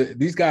like, yeah,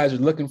 these guys are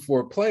looking for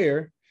a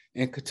player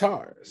in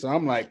Qatar. So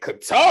I'm like,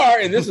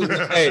 Qatar? And this is,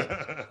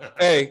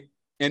 hey,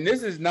 and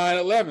this is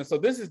 9/11. So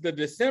this is the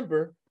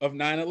December of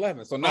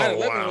 9/11. So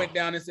 9/11 went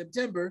down in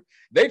September.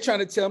 They trying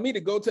to tell me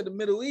to go to the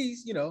Middle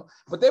East,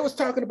 but they was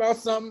talking about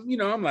something,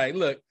 I'm like,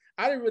 look,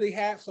 I didn't really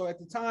have, so at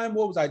the time,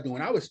 what was I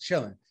doing? I was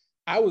chilling.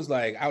 I was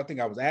like, I think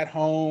I was at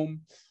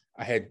home.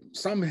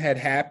 something had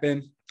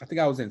happened. I think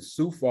I was in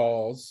Sioux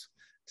Falls,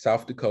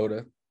 South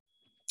Dakota.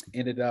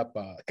 Ended up,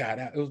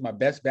 it was my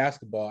best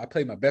basketball. I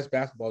played my best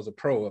basketball as a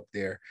pro up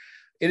there.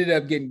 Ended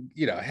up getting,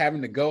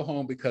 having to go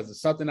home because of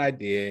something I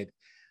did.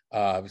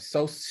 It was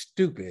so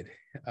stupid.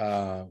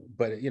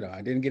 But,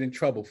 I didn't get in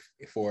trouble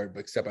for it,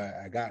 except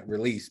I got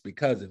released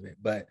because of it.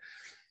 But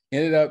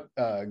ended up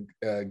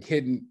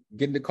getting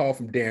the call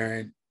from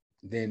Darren,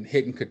 then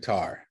hitting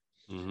Qatar.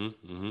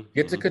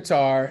 Get to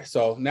Qatar.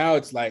 So now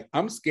it's like,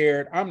 I'm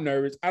scared. I'm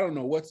nervous. I don't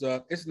know what's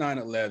up. It's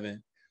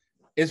 9/11.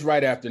 It's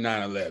right after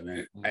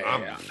 9/11.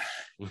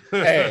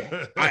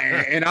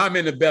 And I'm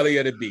in the belly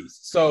of the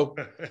beast. So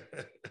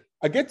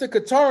I get to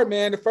Qatar,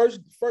 man. The first,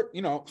 as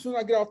soon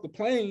as I get off the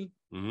plane,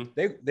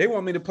 they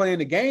want me to play in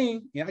the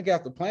game. I get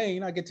off the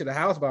plane. I get to the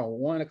house about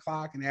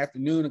 1:00 in the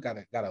afternoon. I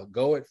gotta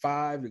go at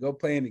 5 to go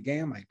play in the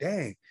game. I'm like,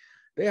 dang,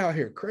 they out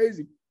here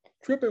crazy,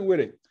 tripping with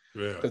it.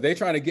 Yeah. Because they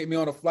trying to get me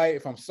on a flight.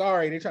 If I'm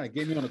sorry, they're trying to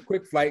get me on a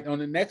quick flight on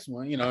the next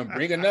one, and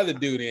bring another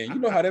dude in. You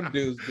know how them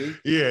dudes be.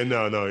 Yeah,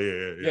 no.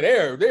 Yeah,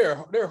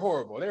 they're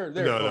horrible. They're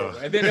horrible.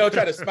 And then they'll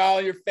try to smile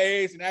in your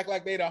face and act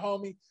like they the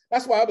homie.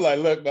 That's why I'm like,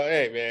 look,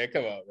 hey, man,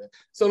 come on, man.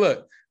 So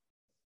look,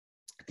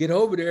 get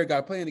over there, got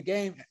to play in the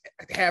game,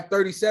 have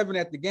 37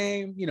 at the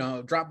game,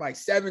 drop like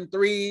 7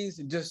 threes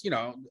and just,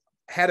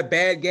 had a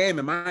bad game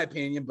in my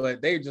opinion,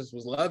 but they just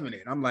was loving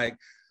it. I'm like,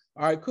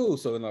 all right, cool.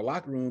 So in the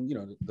locker room,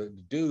 the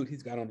dude,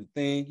 he's got on the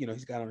thing,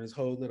 he's got on his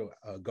whole little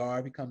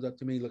garb. He comes up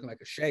to me looking like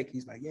a sheik.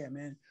 He's like, yeah,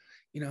 man,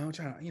 I'm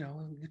trying,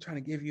 we're trying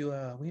to give you,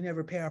 we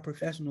never pay our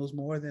professionals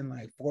more than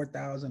like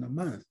 $4,000 a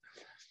month.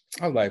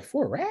 I was like,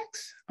 4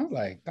 racks? I was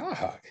like,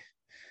 dog.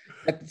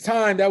 At the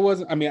time, that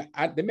wasn't,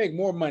 they make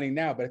more money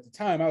now, but at the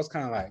time I was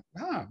kind of like,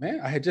 nah, man,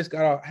 I had just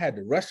got off, I had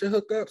the Russia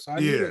hookup. So I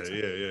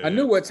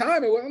knew what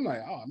time it was. I'm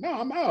like, oh no,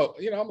 I'm out.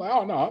 I'm like,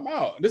 oh no, I'm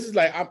out. This is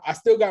like, I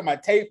still got my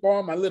tape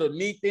on, my little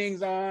knee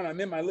things on. I'm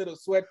in my little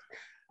sweat.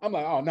 I'm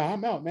like, oh no,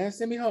 I'm out, man.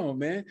 Send me home,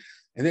 man.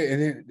 And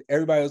then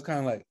everybody was kind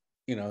of like,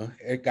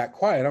 it got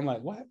quiet. I'm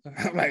like, what?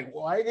 I'm like,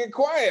 why get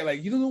quiet?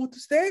 Like, you don't know what to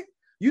stay?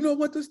 You know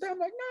what to stay? I'm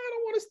like, no, I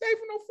don't want to stay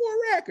for no 4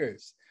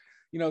 rackers.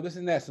 This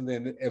and that. And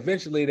then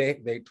eventually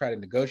they try to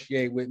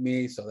negotiate with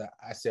me. So that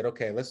I said,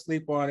 okay, let's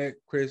sleep on it.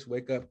 Kris,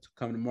 wake up,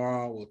 come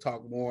tomorrow. We'll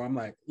talk more. I'm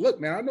like,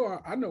 look, man,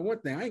 I know one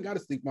thing. I ain't got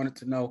to sleep on it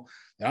to know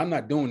that I'm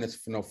not doing this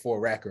for no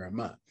 4 racker a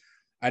month.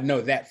 I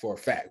know that for a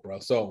fact, bro.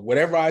 So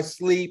whatever I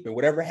sleep and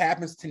whatever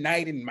happens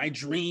tonight in my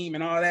dream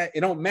and all that, it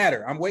don't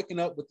matter. I'm waking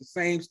up with the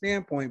same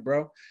standpoint,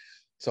 bro.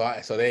 So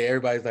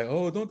everybody's like,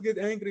 oh, don't get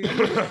angry.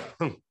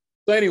 So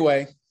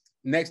anyway,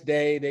 next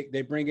day,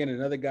 they bring in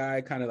another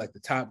guy, kind of like the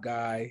top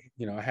guy.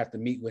 I have to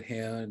meet with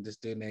him, this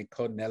dude named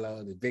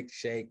Codanello, the Vic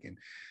Shake. And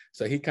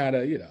so he kind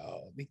of,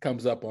 he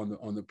comes up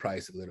on the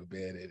price a little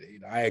bit.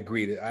 And, I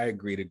agree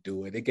to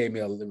do it. They gave me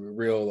a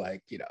real,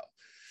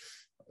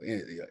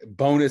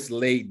 bonus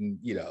laden,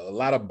 a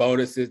lot of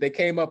bonuses. They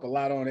came up a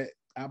lot on it.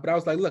 But I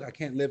was like, look, I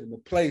can't live in the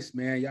place,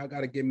 man. Y'all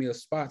got to give me a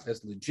spot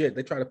that's legit.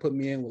 They try to put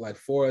me in with like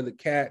 4 other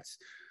cats.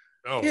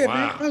 Oh, yeah,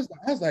 wow. Man.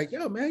 I was like,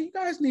 yo, man, you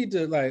guys need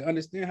to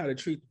understand how to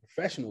treat the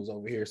professionals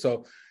over here.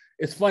 So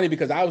it's funny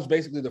because I was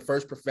basically the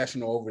first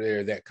professional over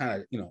there that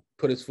kind of,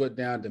 put his foot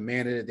down,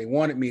 demanded it. They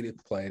wanted me to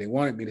play. They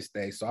wanted me to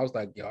stay. So I was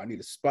like, yo, I need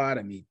a spot.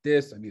 I need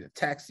this. I need a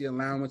taxi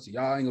allowance.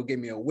 Y'all ain't gonna give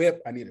me a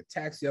whip. I need a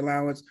taxi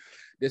allowance,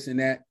 this and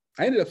that.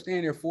 I ended up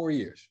staying there 4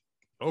 years.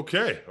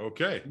 Okay.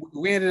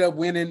 We ended up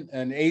winning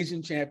an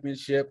Asian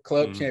championship,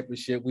 club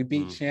championship. We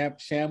beat Sham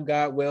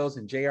Godwells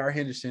and J.R.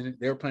 Henderson.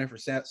 They were playing for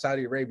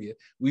Saudi Arabia.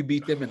 We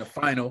beat them in the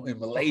final in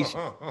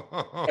Malaysia.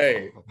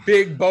 Hey,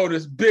 big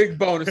bonus.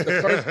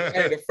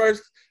 The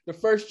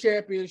first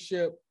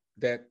championship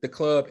that the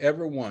club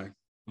ever won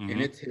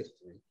in its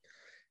history.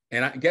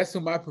 And guess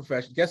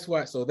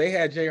what? So they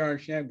had J.R.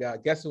 and Sham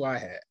God. Guess who I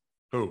had?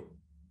 Who?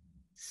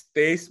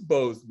 Stace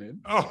Bozeman.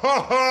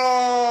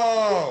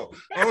 Oh,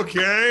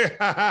 okay.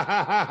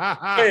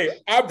 Hey,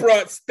 I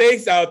brought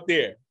Stace out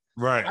there.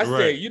 Right. I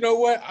said, you know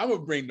what? I'm gonna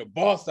bring the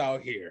boss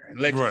out here and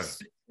let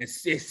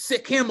you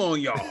sick him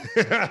on y'all.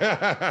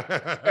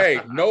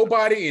 Hey,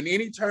 nobody in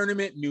any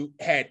tournament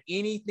had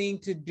anything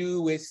to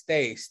do with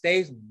Stace.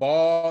 Stace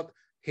balled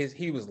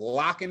he was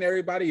locking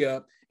everybody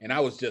up, and I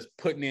was just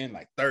putting in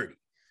like 30.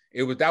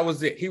 That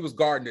was it. He was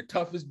guarding the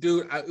toughest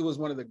dude. It was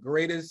one of the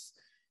greatest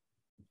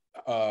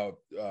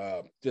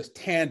just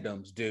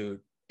tandems, dude.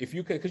 If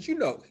you could, because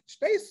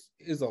Stace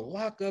is a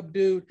lockup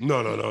dude.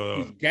 No.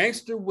 He's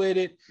gangster with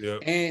it, yep.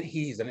 And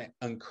he's an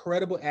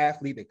incredible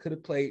athlete that could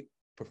have played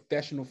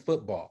professional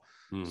football.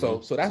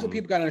 So that's what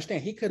people got to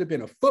understand. He could have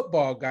been a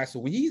football guy. So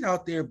when he's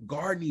out there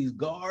guarding these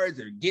guards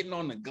or getting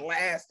on the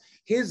glass,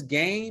 his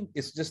game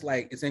is just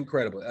like, it's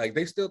incredible. Like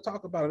they still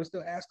talk about it, they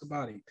still ask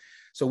about him.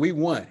 So we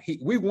won.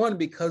 We won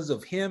because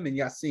of him and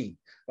Yassine.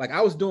 Like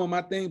I was doing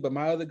my thing, but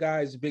my other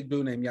guy is a big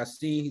dude named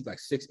Yassine. He's like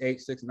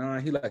 6'8",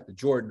 6'9". He like the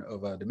Jordan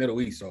of the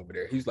Middle East over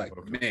there. He's like,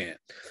 man.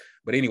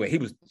 But anyway, he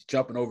was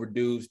jumping over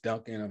dudes,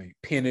 dunking. I mean,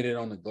 pinning it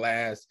on the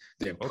glass,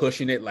 then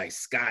pushing it like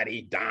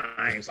Scotty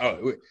Dimes.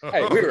 We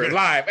were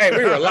live. Hey,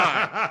 we were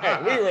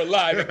live. We were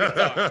live in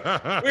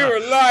Qatar. We were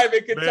live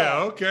in Qatar.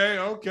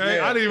 Yeah, okay.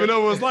 Yeah. I didn't even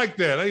know it was like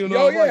that. I didn't even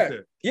know it was like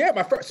that. Yeah,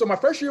 my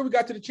first year we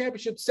got to the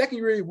championship. Second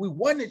year we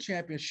won the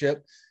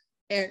championship.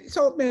 And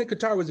so, man,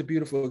 Qatar was a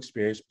beautiful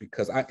experience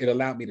because it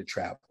allowed me to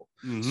travel.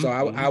 So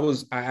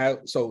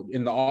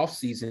in the off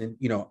season,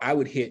 I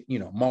would hit,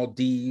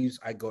 Maldives.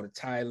 I go to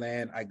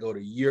Thailand. I go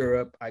to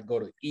Europe. I go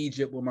to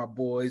Egypt with my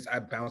boys. I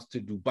bounce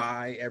to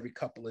Dubai every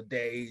couple of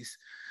days.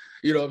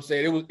 You know what I'm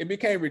saying? It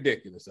became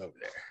ridiculous over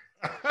there.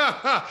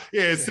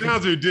 Yeah, it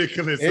sounds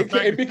ridiculous. It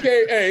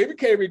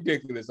became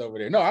ridiculous over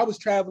there. No, I was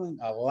traveling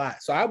a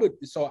lot. So I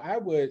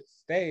would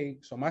stay.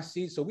 So my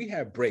seat. So we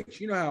have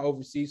breaks. You know how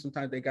overseas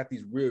sometimes they got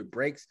these weird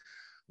breaks.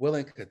 Well,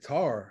 in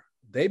Qatar,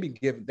 they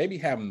be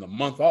having the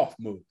month off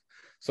move.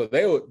 So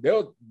they'll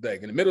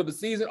like in the middle of the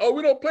season. Oh,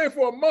 we don't play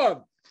for a month.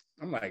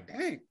 I'm like,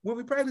 dang, when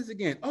we practice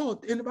again?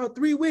 Oh, in about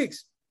 3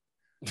 weeks.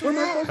 What am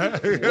I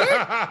supposed to do?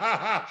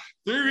 What?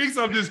 3 weeks,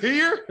 I'm just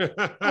here.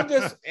 I'm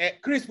just,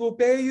 Kris will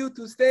pay you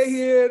to stay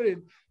here.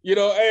 And,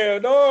 hey,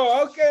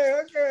 no,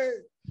 okay.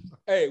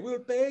 Hey, we'll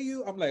pay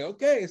you. I'm like,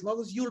 okay, as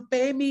long as you'll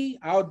pay me,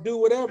 I'll do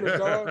whatever,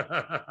 dog.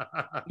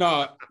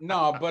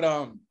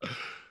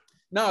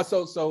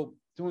 So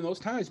during those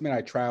times, man,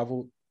 I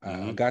traveled.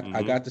 I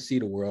got to see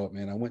the world,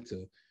 man. I went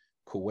to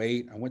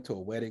Kuwait. I went to a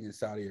wedding in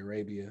Saudi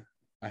Arabia.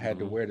 I had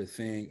to wear the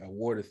thing. I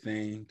wore the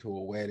thing to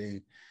a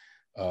wedding.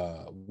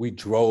 We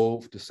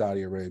drove to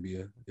Saudi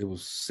Arabia. It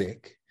was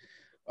sick.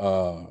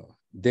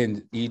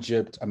 Then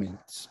Egypt. I mean,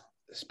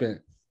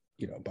 spent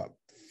about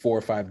 4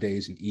 or 5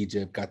 days in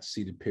Egypt. Got to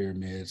see the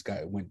pyramids.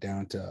 Went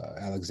down to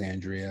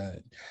Alexandria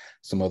and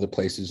some other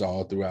places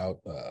all throughout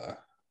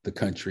the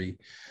country.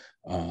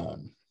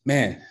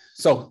 Man,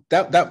 so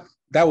that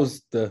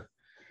was the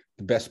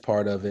best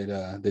part of it.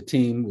 The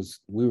team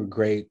we were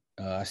great.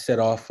 I set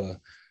off a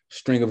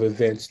string of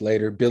events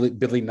later.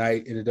 Billy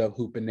Knight ended up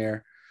hooping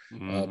there.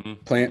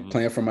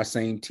 Playing for my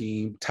same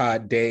team.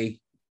 Todd Day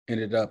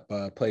ended up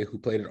who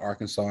played at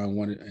Arkansas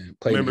and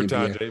played. Remember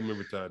Todd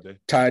Day?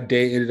 Todd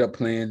Day ended up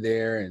playing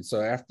there, and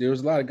so after there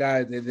was a lot of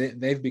guys.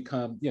 They've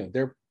become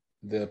they're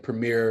the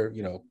premier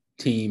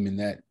team in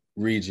that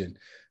region.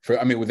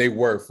 They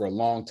were for a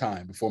long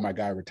time before my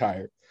guy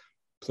retired.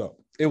 So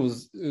it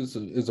was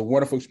a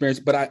wonderful experience.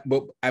 But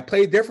I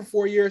played there for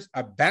 4 years.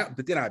 But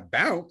then I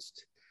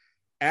bounced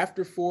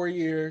after 4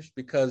 years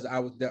because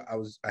I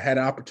had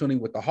an opportunity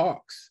with the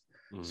Hawks.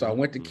 So I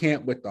went to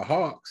camp with the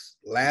Hawks,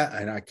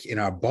 and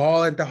I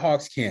ball at the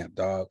Hawks camp,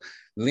 dog.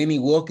 Lenny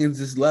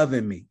Wilkins is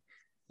loving me.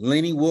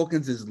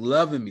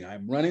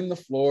 I'm running the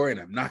floor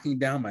and I'm knocking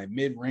down my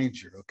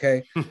mid-ranger,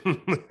 okay?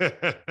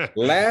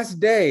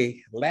 last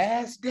day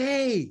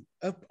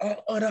of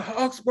the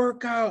Hawks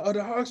workout, of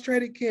the Hawks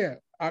training camp,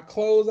 I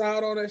close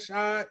out on a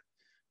shot,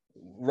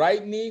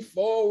 right knee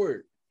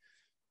forward.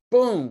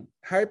 Boom,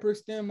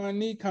 hyperextend my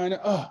knee kind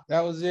of,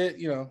 that was it,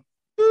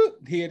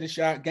 He had the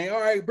shot. Gang, all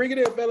right, bring it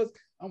in, fellas.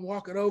 I'm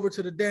walking over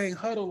to the dang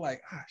huddle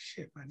like,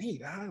 shit, my knee.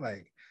 I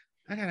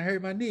gotta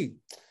hurt my knee.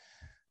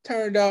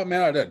 Turned out,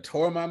 man, I done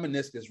tore my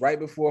meniscus right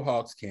before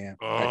Hawks camp.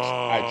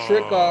 I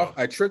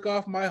trick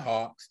off my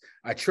Hawks.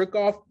 I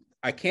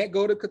can't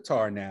go to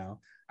Qatar now.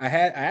 I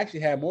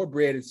actually had more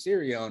bread and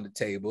cereal on the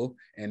table,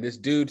 and this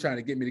dude trying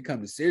to get me to come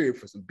to Syria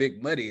for some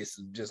big money and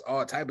some just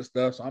all type of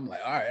stuff. So I'm like,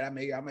 all right,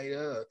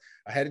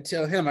 I had to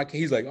tell him.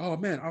 He's like, oh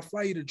man, I'll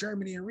fly you to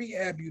Germany and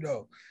rehab you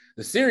though.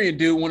 The Syrian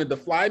dude wanted to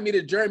fly me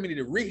to Germany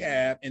to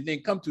rehab and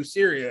then come to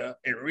Syria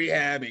and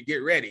rehab and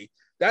get ready.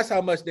 That's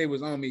how much they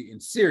was on me in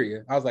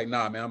Syria. I was like,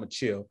 nah, man, I'm gonna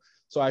chill.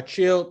 So I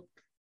chilled,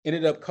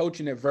 ended up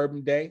coaching at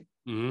Verbum Day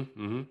with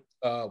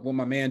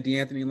my man,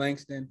 DeAnthony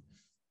Langston.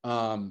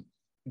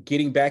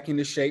 Getting back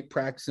into shape,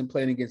 practicing,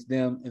 playing against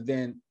them. And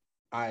then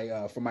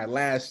I, for my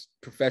last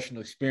professional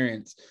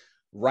experience,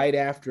 right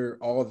after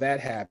all that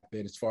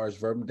happened, as far as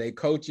Verbum Day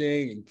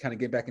coaching and kind of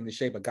get back into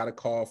shape, I got a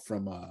call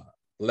from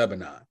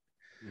Lebanon.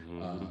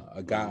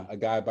 A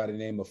guy by the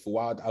name of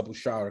Fouad Abu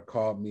Shar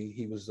called me.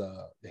 He was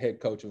the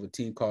head coach of a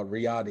team called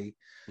Riyadi,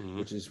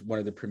 which is one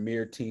of the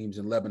premier teams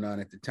in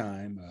Lebanon at the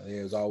time.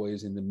 They was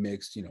always in the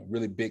mix,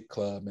 really big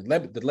club. And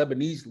the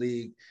Lebanese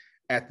league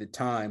at the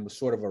time was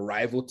sort of a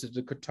rival to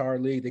the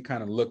Qatar league. They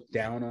kind of looked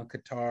down on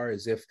Qatar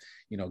as if,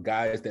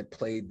 guys that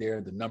played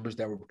there, the numbers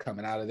that were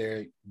coming out of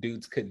there,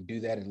 dudes couldn't do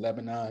that in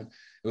Lebanon.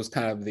 It was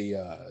kind of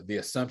the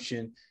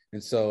assumption.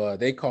 And so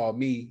they called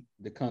me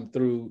to come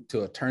through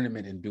to a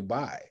tournament in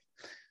Dubai.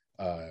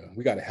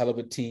 We got a hell of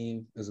a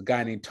team. There's a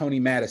guy named Tony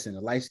Madison,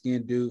 a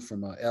light-skinned dude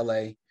from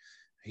LA.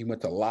 He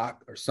went to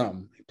Locke or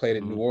something. He played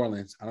at New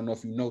Orleans. I don't know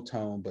if you know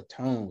Tone, but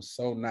Tone was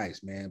so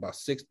nice, man. About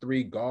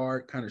 6'3"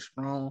 guard, kind of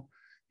strong.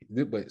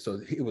 But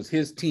so it was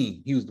his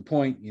team. He was the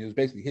point. It was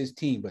basically his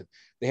team. But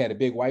they had a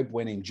big white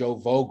boy named Joe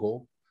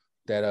Vogel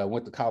that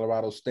went to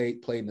Colorado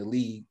State, played in the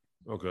league.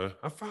 Okay,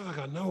 I feel like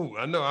I know.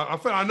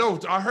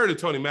 I heard of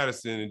Tony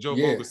Madison and Joe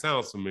Vogel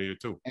sounds familiar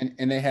too.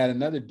 And they had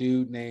another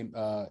dude named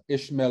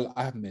Ishmael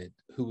Ahmed.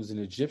 who was an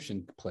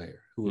Egyptian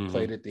player who had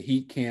played at the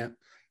Heat camp,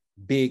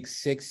 big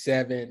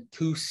 6'7",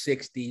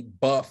 260,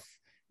 buff,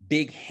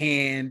 big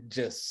hand,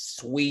 just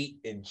sweet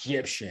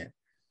Egyptian.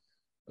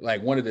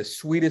 Like one of the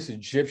sweetest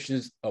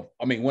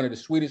one of the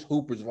sweetest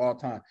hoopers of all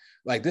time.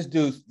 Like this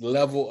dude's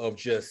level of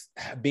just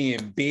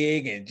being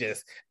big and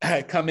just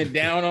coming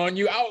down on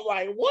you. I was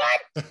like,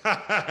 what?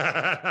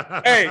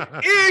 Hey,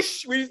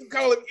 Ish. We used to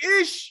call him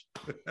Ish.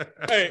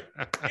 Hey,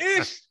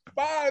 Ish,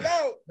 5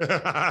 out.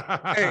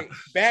 Hey,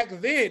 back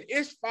then,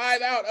 Ish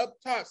 5 out up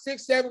top,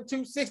 6'7",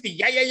 260.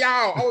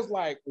 Yeah. I was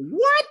like,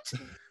 what?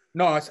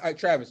 No,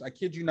 Travis, I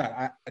kid you not.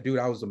 I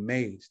was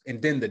amazed.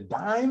 And then the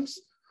dimes.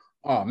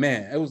 Oh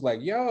man, it was like,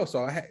 yo.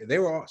 So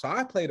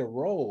I played a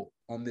role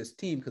on this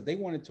team because they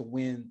wanted to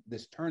win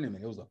this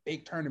tournament. It was a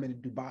big tournament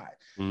in Dubai.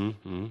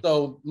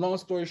 So long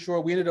story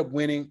short, we ended up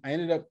winning.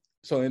 In the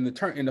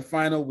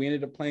final, we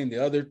ended up playing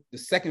the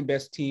second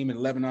best team in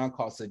Lebanon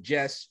called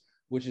Suggest,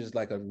 which is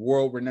like a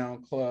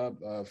world-renowned club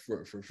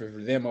for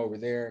them over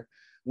there.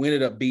 We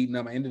ended up beating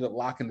them. I ended up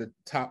locking the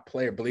top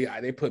player.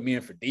 Bleav, they put me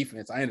in for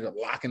defense. I ended up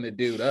locking the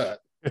dude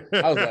up.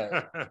 I was like,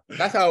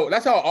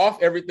 that's how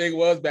off everything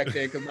was back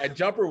then, because my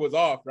jumper was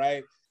off,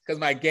 right? Because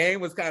my game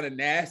was kind of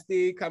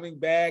nasty coming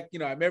back. I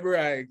remember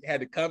I had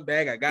to come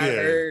back. I got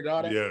hurt and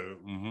all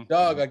that.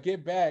 Dog, I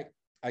get back.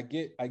 I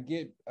get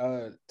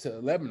to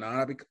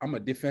Lebanon. I'm a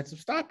defensive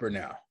stopper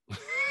now.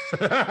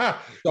 That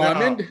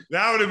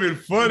would have been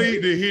funny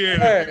to hear.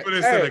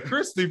 A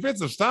Kris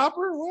defensive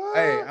stopper. What?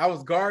 Hey, I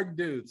was guarding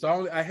dude,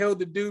 so I held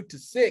the dude to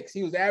 6.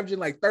 He was averaging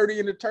like 30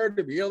 in the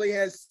tournament. He only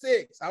had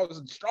 6. I was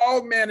a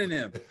strong man in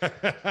him.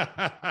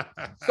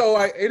 So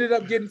I ended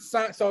up getting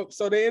signed. So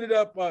they ended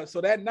up.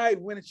 So that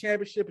night, winning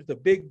championship is a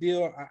big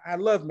deal. I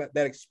love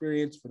that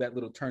experience for that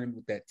little tournament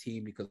with that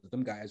team, because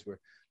them guys were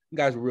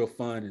real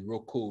fun and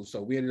real cool.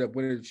 So we ended up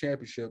winning the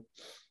championship.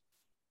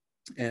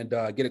 And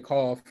get a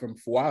call from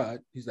Fuad.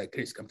 He's like,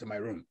 Kris, come to my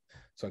room.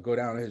 So I go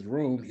down to his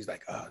room. He's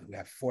like, oh, we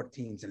have 4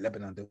 teams in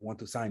Lebanon that want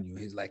to sign you.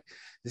 He's like,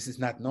 this is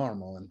not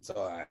normal. And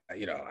so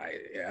I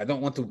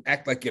don't want to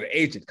act like you're an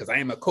agent, because I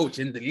am a coach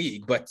in the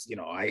league, but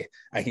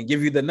I can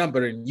give you the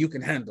number and you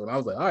can handle it. I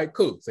was like, all right,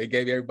 cool. So he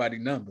gave everybody a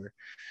number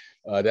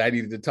that I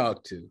needed to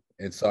talk to.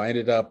 And so I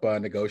ended up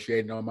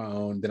negotiating on my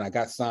own. Then I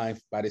got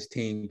signed by this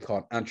team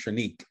called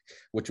Antranik,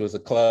 which was a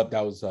club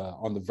that was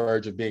on the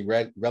verge of being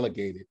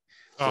relegated.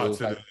 So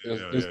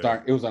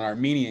it was an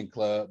Armenian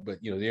club, but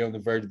they're on the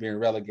verge of being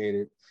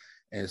relegated,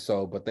 and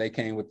so but they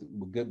came with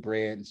good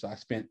bread. And so I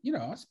spent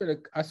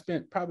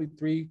probably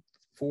 3,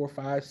 4,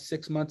 5,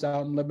 6 months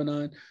out in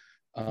Lebanon.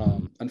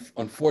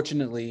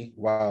 Unfortunately,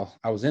 while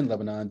I was in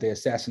Lebanon, they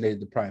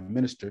assassinated the prime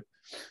minister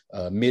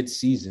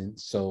mid-season,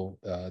 so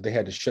they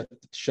had to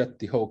shut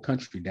the whole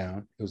country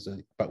down. It was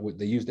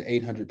they used the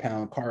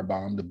 800-pound car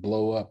bomb to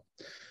blow up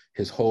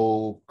his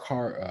whole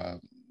carcade,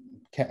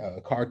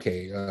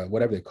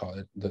 whatever they call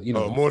it,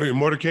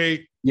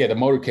 motorcade. Yeah, the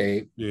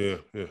motorcade. Yeah.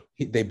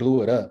 They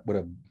blew it up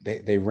with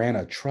they ran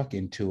a truck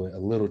into it, a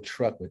little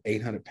truck with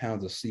 800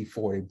 pounds of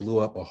C4. They blew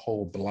up a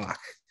whole block.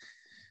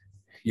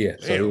 Yeah.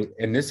 So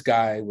and this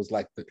guy was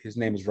like his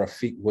name is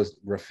Rafik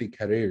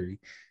Hariri.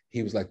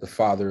 He was like the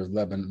father of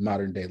Lebanon,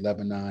 modern day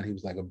Lebanon. He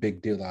was like a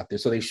big deal out there.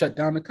 So they shut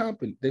down the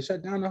company. They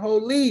shut down the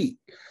whole league.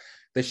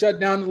 They shut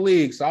down the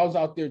league. So I was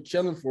out there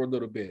chilling for a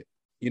little bit,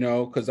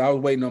 because I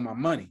was waiting on my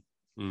money.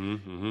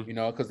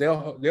 Because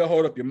they'll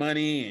hold up your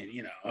money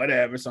and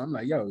whatever. So I'm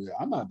like, yo,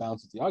 I'm not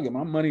bouncing to you. I'll get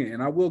my money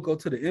and I will go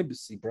to the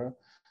embassy, bro.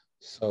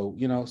 So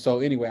so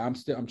anyway, I'm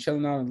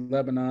chilling out in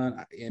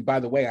Lebanon. And by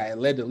the way, I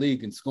led the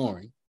league in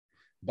scoring.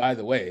 By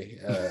the way,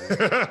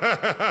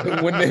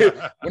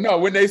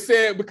 when they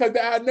said, because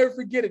I'll never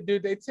forget it,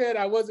 dude. They said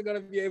I wasn't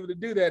gonna be able to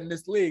do that in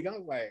this league. I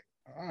was like,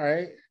 all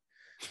right.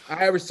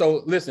 I averaged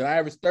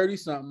 30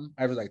 something.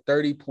 I was like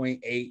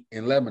 30.8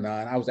 in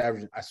Lebanon. I was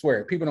averaging, I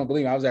swear, people don't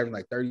believe me, I was averaging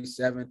like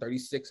 37,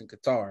 36 in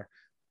Qatar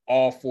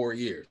all 4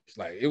 years.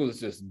 Like it was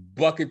just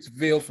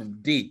Bucketsville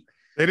from deep.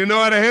 They didn't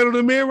know how to handle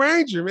the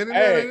mid-ranger, man.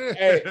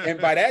 Hey, and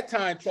by that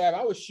time, Trav,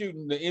 I was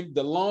shooting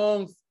the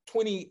long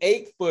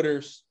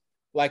 28-footers,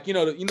 like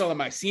like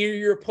my senior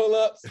year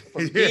pull-ups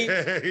from deep.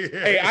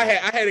 Hey,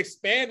 I had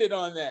expanded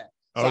on that.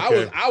 So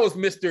okay. I was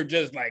Mr.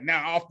 just like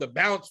now off the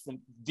bounce from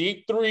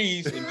deep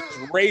threes and just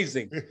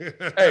raising.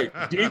 Hey,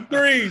 deep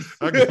threes.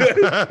 You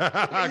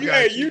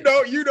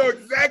know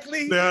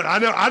exactly. Yeah,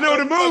 I know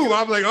the move.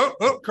 I'm like,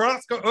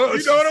 cross. You know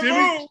the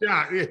move.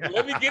 Shot. Yeah.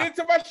 Let me get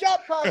into my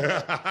shot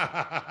process.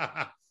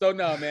 So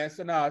no, man.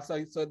 So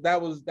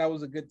that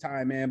was a good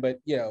time, man. But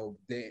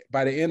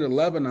by the end of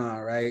Lebanon,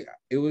 right,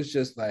 it was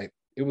just like,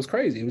 it was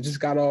crazy. It just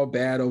got all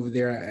bad over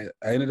there.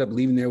 I ended up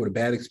leaving there with a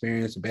bad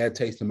experience, a bad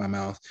taste in my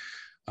mouth.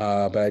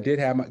 But I did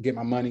get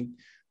my money,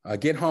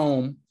 get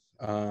home.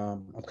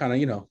 I'm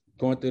kind of,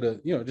 going through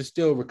the, just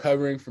still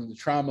recovering from the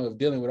trauma of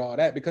dealing with all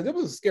that, because it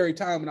was a scary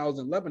time when I was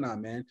in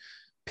Lebanon, man.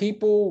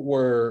 People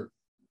were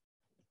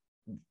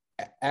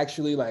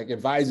actually like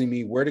advising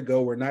me where to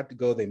go, where not to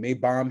go. They may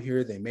bomb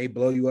here. They may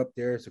blow you up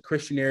there. It's a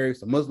Christian area.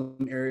 It's a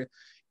Muslim area.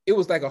 It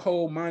was like a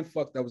whole mind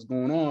fuck that was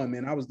going on,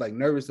 man. I was like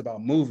nervous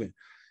about moving.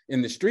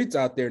 in the streets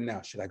out there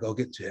now. Should I go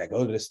to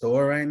the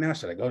store right now?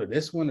 Should I go to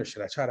this one, or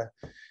should I try to,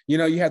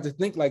 you have to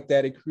think like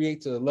that. It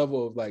creates a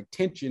level of like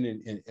tension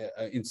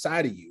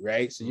inside of you,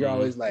 right? So you're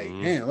always like,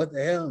 man, what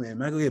the hell, man?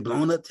 Am I gonna get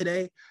blown up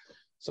today?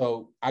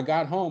 So I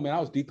got home and I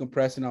was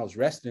decompressing. I was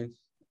resting.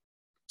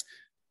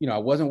 I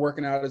wasn't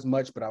working out as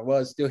much, but I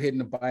was still hitting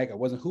the bike. I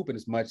wasn't hooping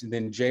as much. And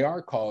then JR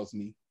calls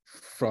me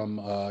from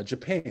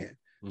Japan,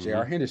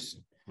 JR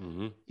Henderson.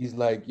 He's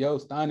like, yo,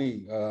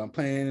 Stani, I'm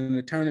playing in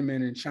a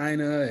tournament in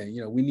China,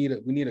 and we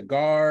need a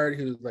guard.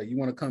 He was like, you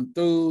want to come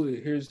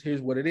through?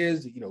 Here's what it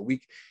is.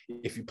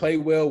 If you play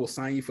well, we'll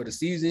sign you for the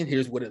season.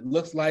 Here's what it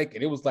looks like.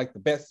 And it was like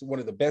one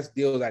of the best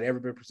deals I'd ever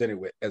been presented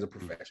with as a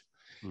professional.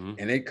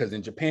 And because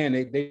in Japan,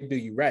 they do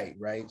you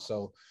right?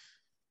 So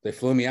they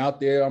flew me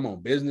out there. I'm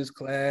on business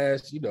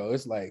class.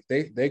 It's like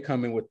they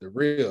come in with the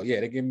real.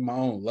 Yeah, they give me my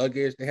own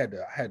luggage. I had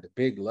the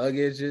big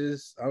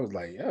luggages. I was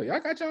like, yo,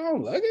 y'all got your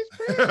own luggage,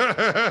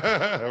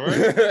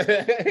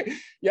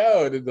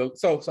 bro?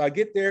 So I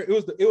get there.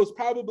 It was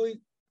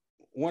probably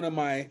one of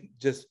my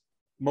just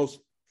most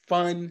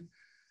fun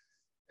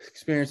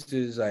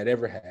experiences I'd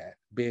ever had,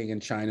 being in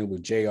China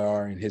with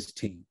JR and his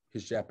team.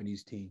 His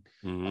Japanese team,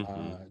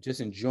 just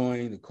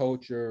enjoying the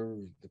culture,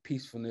 the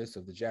peacefulness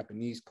of the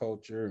Japanese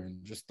culture,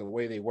 and just the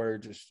way they were,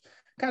 just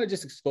kind of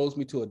just exposed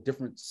me to a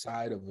different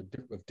side of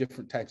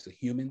different types of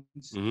humans.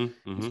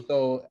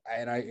 So,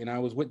 and I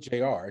was with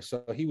JR,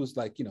 so he was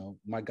like,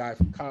 my guy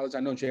from college.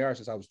 I know JR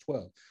since I was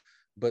 12,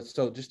 but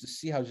so just to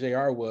see how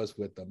JR was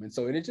with them, and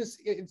so it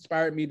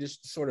inspired me to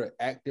just sort of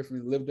act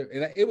different, live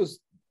different, and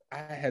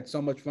I had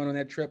so much fun on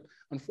that trip.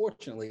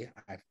 Unfortunately,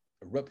 I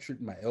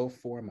ruptured my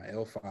L4 and my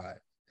L5.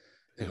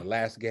 In the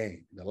last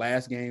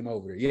game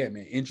over there. Yeah,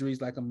 man, injuries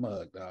like a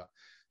mug, dog.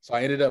 So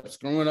I ended up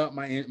screwing up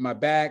my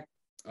back.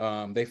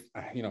 They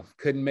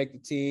couldn't make the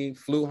team,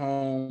 flew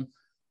home,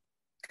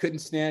 couldn't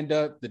stand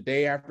up. The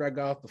day after I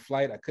got off the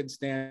flight, I couldn't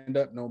stand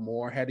up no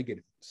more. Had to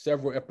get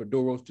several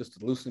epidurals just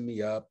to loosen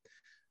me up,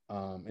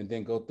 and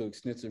then go through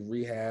extensive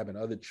rehab and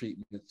other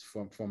treatments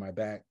for my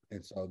back.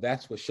 And so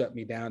that's what shut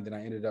me down. Then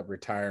I ended up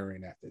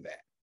retiring after that.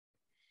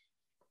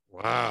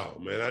 Wow,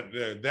 man,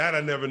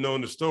 I never known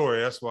the story.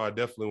 That's why I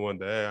definitely wanted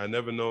to add. I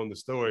never known the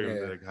story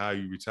of like how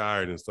you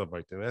retired and stuff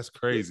like that. That's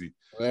crazy.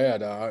 Yeah,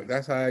 dog.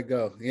 That's how I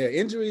go. Yeah,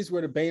 injuries were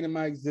the bane of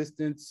my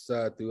existence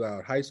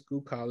throughout high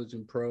school, college,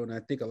 and pro. And I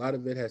think a lot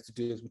of it has to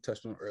do, as we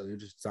touched on earlier,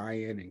 just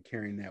Zion and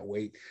carrying that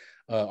weight.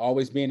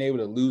 Always being able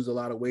to lose a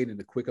lot of weight in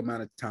a quick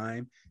amount of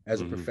time as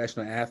a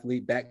professional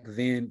athlete. Back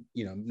then,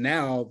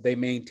 now they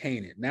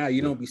maintain it. Now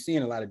you don't be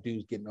seeing a lot of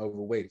dudes getting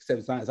overweight,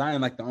 except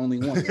Zion like the only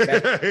one.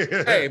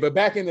 But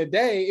back in the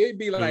day, it'd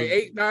be like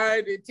 8,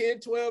 9, 10,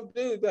 12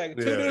 dudes, like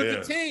two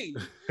dudes a team.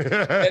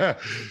 But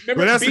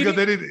that's because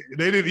they did.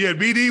 Yeah,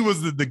 BD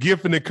was the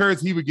gift and the curse.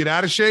 He would get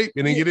out of shape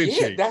and then get in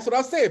shape. That's what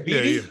I said.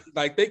 BD,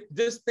 like they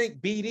just think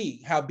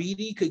BD, how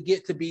BD could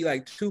get to be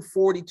like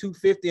 240,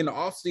 250 in the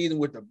off season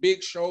with a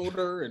big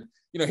shoulder. And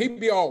he'd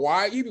be all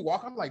wide. He'd be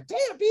walking. I'm like,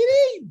 damn,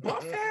 BD,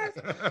 buff ass.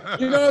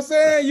 You know what I'm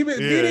saying?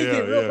 BD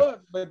get real buff,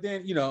 but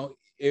then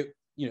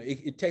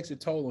it takes a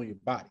toll on your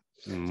body,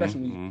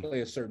 especially when you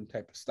play a certain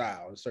type of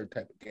style, a certain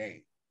type of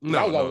game.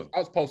 I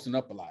was posting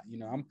up a lot.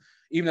 I'm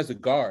even as a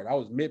guard. I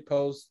was mid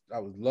post. I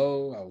was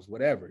low. I was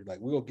whatever. Like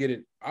we'll get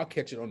it. I'll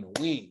catch it on the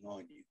wing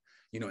on you.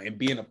 And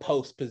be in a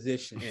post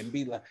position and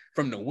be like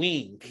from the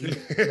wing.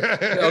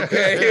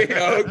 Okay.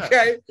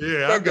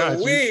 Yeah, from I got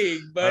the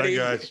wing, buddy.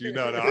 I got you.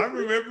 No, I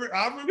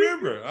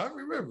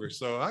remember.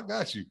 So I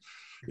got you.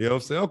 You know what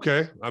I'm saying?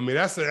 Okay. I mean,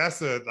 that's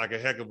a like a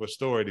heck of a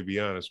story, to be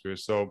honest,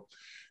 Kris. So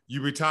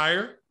you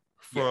retire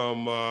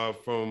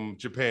from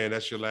Japan.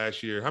 That's your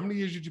last year. How many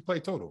years did you play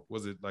total?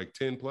 Was it like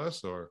 10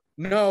 plus or?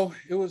 No,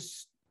 it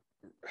was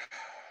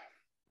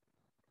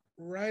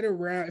right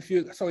around, if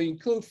you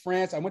include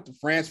France, I went to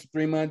France for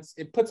 3 months.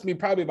 It puts me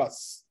probably about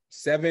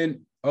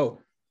 7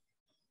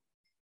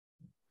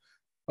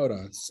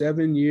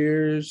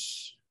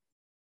 years.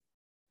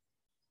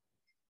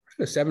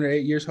 7 or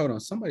 8 years. Hold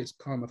on. Somebody's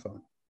calling my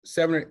phone.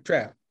 7 or 8,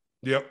 Trav.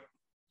 Yep.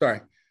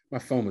 Sorry. My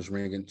phone was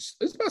ringing.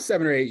 It's about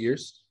 7 or 8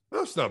 years. No,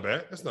 that's not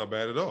bad. That's not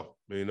bad at all.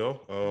 Where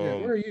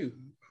are you?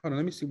 Hold on.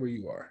 Let me see where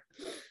you are.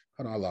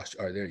 Hold on. I lost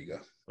you. All right. There you go.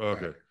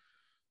 Okay. Right.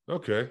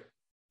 Okay.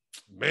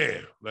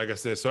 Man, like I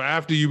said, so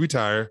after you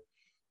retire,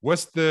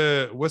 what's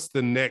the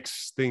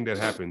next thing that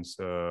happens?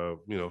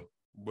 What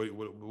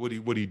do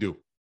you do?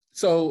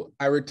 So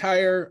I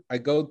retire. I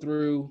go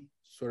through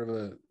sort of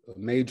a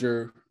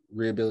major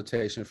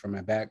rehabilitation for my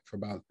back for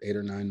about 8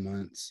 or 9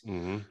 months,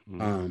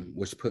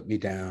 which put me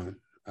down.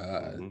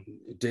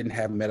 Didn't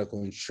have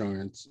medical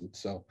insurance, and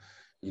so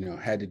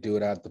had to do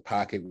it out of the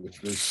pocket,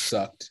 which really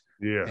sucked.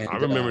 Yeah, and I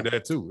remember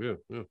that too.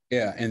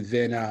 Yeah, and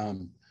then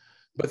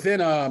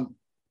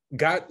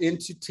got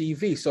into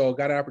TV. So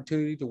got an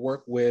opportunity to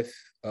work with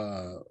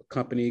a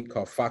company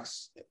called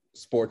Fox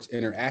Sports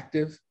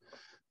Interactive,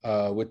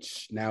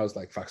 which now is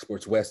like Fox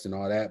Sports West and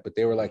all that. But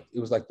they were like, it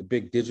was like the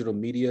big digital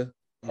media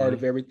part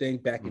of everything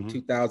back in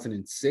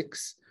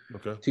 2006,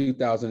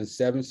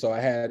 2007. So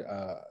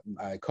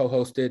I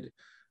co-hosted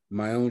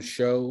my own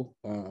show,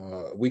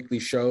 weekly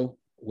show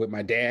with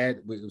my dad.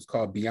 It was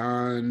called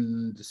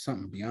Beyond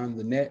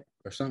the Net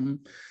or something.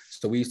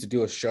 So we used to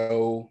do a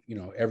show,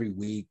 every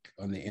week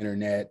on the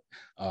internet,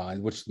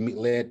 which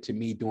led to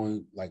me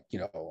doing I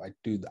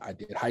did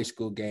high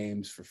school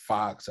games for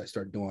Fox. I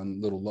started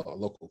doing little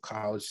local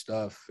college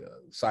stuff,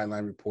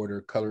 sideline reporter,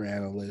 color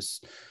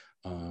analyst.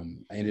 I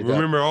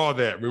remember all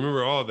that.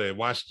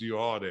 Watched you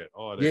all that.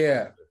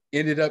 Yeah,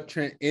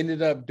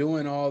 ended up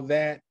doing all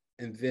that,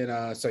 and then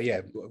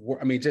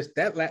just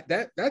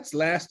that's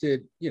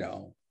lasted,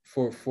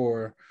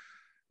 for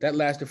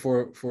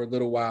a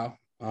little while.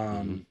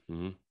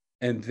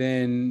 And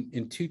then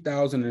in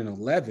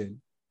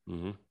 2011,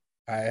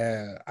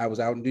 I was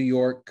out in New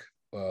York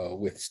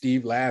with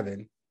Steve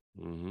Lavin.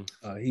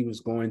 He was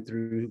going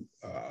through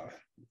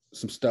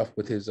some stuff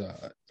with his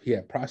he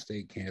had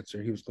prostate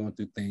cancer. He was going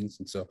through things,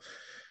 and so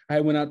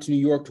I went out to New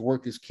York to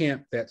work his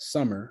camp that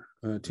summer,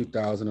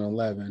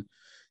 2011,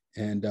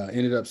 and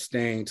ended up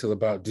staying till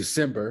about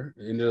December.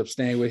 Ended up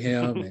staying with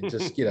him, and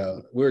just we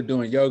were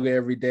doing yoga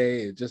every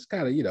day, and just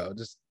kind of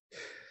just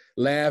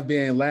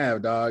being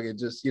Lav, dog, and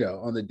just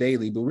on the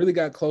daily. But really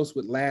got close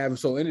with Lav,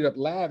 so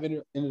Lav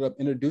ended up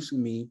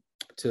introducing me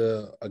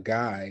to a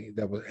guy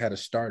that had a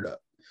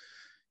startup.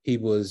 He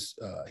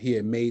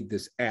had made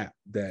this app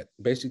that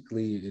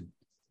basically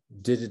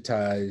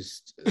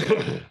digitized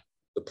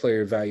the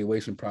player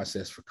evaluation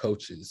process for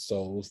coaches.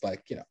 So it was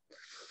like, it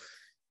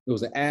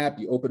was an app.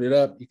 You open it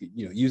up, you could,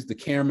 use the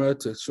camera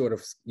to sort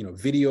of,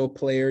 video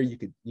player. You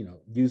could,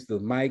 use the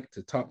mic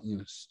to talk,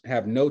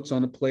 have notes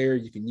on the player.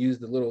 You can use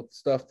the little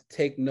stuff to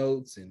take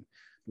notes and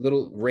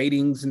little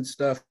ratings and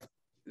stuff.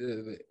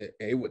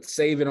 It would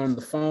save it on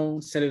the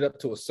phone, send it up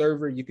to a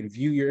server. You can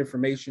view your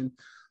information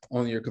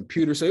on your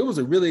computer. So it was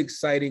a really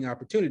exciting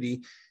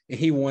opportunity. And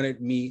he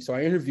wanted me, so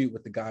I interviewed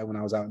with the guy when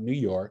I was out in New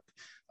York.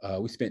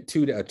 We spent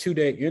a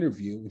two-day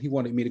interview, and he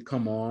wanted me to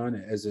come on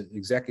as an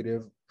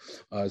executive,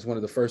 as one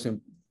of the first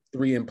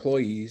 3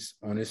 employees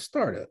on his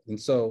startup. And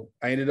so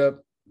I ended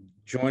up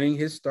joining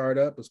his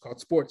startup. It was called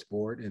Sports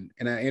Board,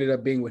 and I ended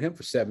up being with him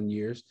for 7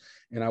 years.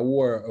 And I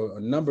wore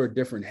a number of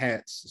different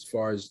hats as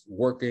far as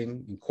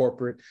working in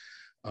corporate,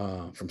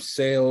 from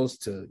sales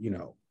to,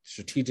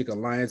 strategic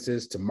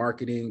alliances to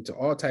marketing to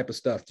all type of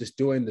stuff, just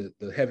doing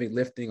the heavy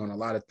lifting on a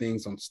lot of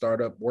things on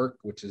startup work,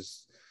 which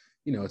is,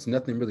 it's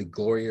nothing really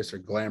glorious or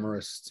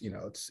glamorous.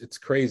 It's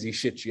crazy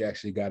shit you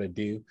actually got to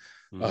do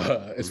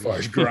as far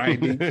as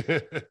grinding.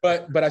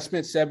 But I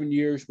spent 7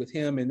 years with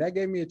him, and that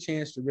gave me a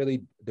chance to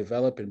really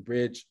develop and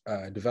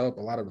develop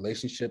a lot of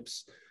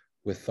relationships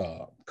with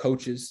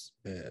coaches,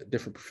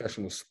 different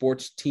professional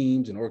sports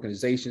teams and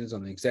organizations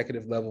on the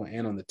executive level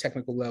and on the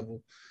technical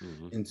level.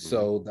 And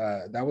so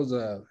that was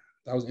an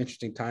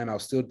interesting time. I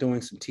was still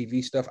doing some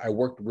TV stuff. I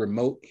worked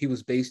remote. He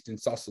was based in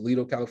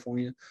Sausalito,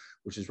 California,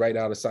 which is right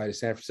outside of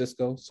San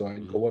Francisco. So I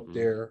go up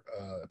there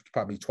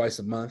probably twice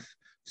a month,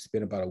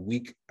 spend about a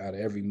week out of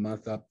every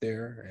month up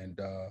there.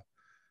 And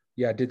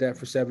I did that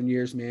for 7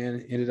 years,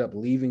 man. Ended up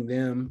leaving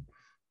them.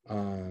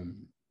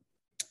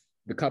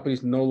 The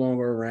company's no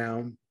longer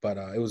around, but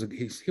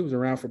he was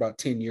around for about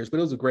 10 years, but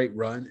it was a great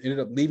run. Ended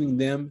up leaving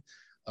them.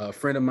 A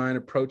friend of mine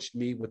approached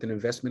me with an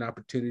investment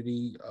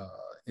opportunity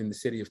in the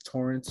city of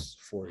Torrance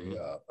for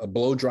a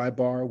blow dry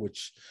bar,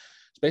 which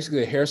is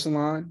basically a hair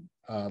salon,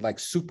 like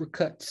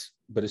Supercuts,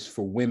 but it's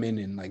for women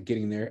and like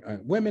getting there,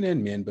 women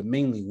and men, but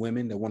mainly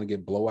women that want to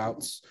get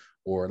blowouts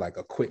or like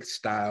a quick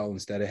style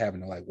instead of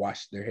having to like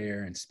wash their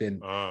hair and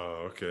spend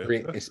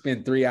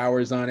 3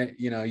 hours on it.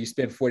 You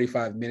spend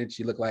 45 minutes,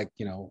 you look like,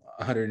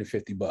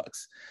 $150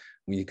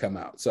 when you come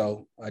out.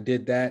 So I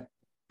did that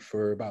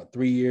for about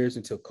 3 years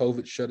until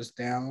COVID shut us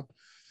down,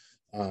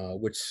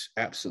 which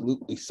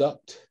absolutely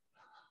sucked.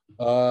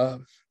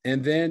 And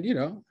then,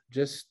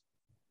 just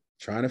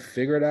trying to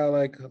figure it out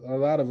like a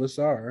lot of us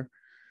are.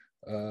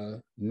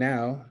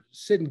 Now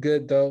sitting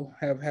good though,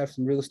 have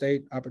some real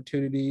estate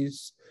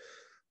opportunities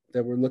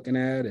that we're looking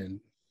at,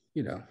 and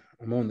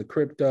I'm on the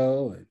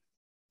crypto, and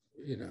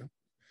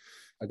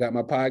I got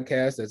my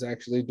podcast that's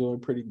actually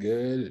doing pretty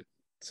good.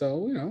 So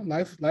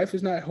life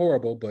is not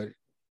horrible, but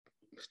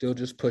still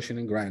just pushing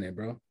and grinding,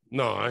 bro.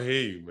 No, I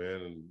hear you,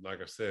 man. And like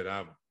I said,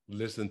 I've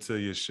listened to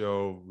your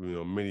show,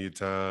 many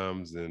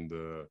times, and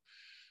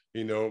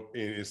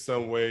in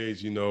some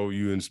ways,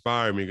 you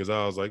inspire me, because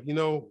I was like,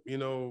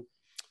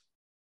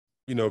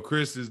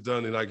 Kris has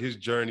done it, like his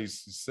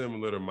journey's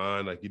similar to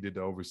mine, like he did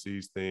the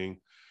overseas thing.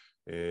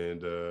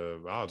 And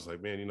I was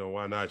like, man,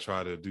 why not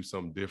try to do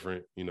something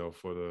different,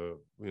 for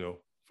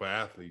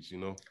athletes,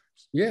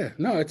 Yeah,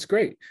 no, it's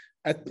great.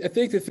 I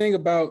think the thing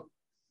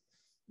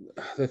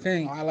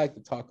I like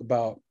to talk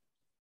about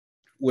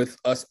with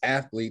us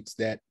athletes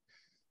that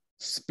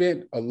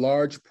spent a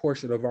large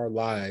portion of our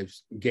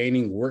lives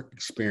gaining work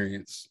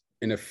experience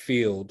in a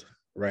field,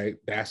 right?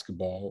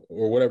 Basketball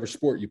or whatever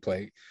sport you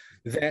play,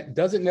 that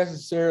doesn't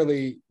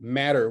necessarily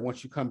matter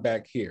once you come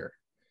back here.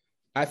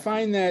 I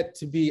find that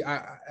to be,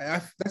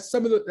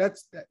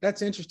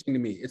 that's interesting to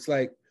me. It's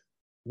like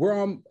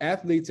we're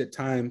athletes at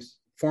times,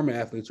 former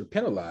athletes are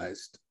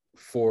penalized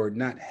for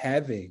not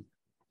having,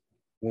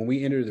 when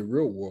we enter the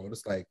real world,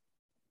 it's like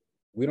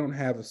we don't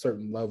have a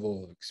certain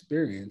level of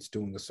experience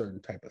doing a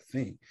certain type of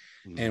thing.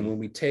 Mm-hmm. And when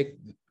we take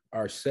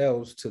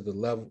ourselves to the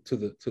level, to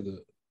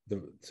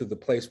the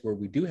place where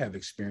we do have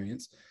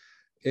experience,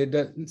 it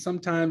doesn't,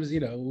 sometimes, we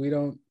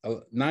don't,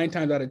 9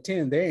 times out of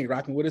 10, they ain't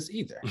rocking with us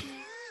either.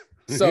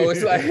 So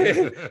it's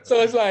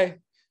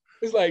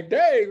like,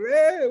 dang,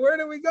 man, where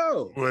do we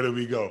go? Where do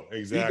we go?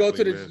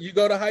 Exactly. You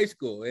go to high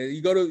school and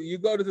you go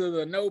to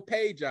the no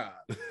pay job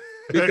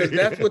because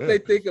that's what they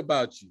think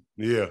about you.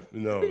 Yeah,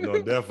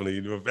 no,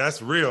 definitely.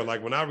 That's real.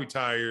 Like when I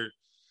retired,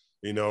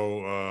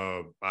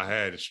 I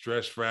had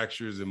stress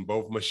fractures in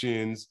both my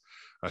shins.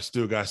 I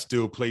still got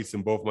steel plates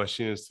in both my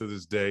shins to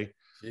this day.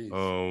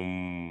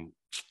 Jeez.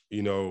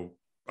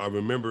 I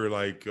remember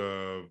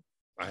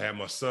I had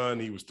my son,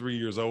 he was 3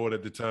 years old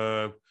at the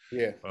time.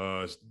 Yeah.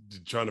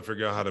 Trying to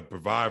figure out how to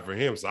provide for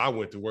him. So I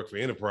went to work for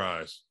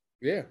Enterprise.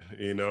 Yeah.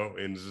 And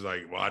it's just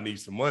like, well, I need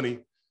some money.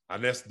 I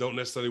don't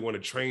necessarily want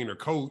to train or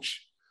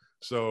coach.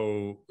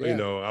 So,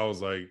 I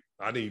was like,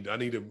 I need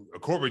a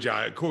corporate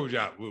job,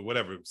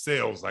 whatever,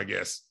 sales, I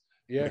guess.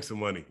 Yeah. Make some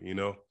money,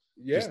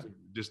 Yeah.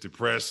 Just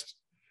depressed,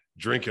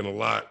 drinking a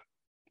lot,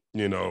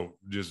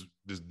 just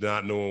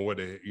not knowing what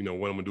I'm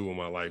gonna do with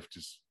my life,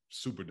 just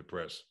super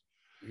depressed.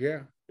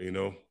 Yeah.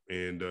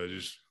 And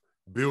just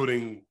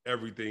building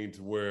everything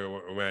to where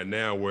I'm at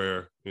now,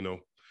 where,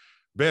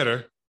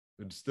 better.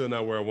 It's still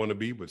not where I want to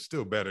be, but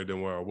still better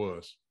than where I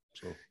was.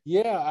 So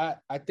yeah,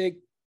 I think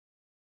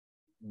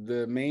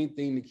the main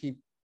thing to keep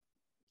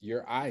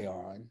your eye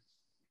on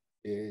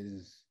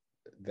is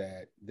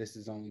that this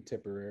is only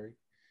temporary,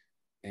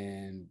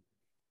 and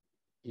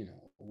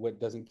what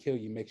doesn't kill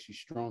you makes you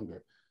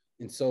stronger.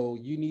 And so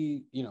you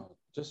need,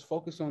 just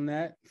focus on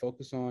that,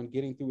 focus on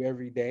getting through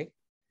every day.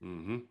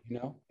 Mm-hmm.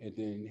 And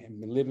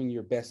then living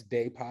your best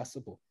day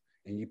possible.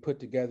 And you put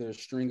together a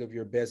string of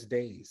your best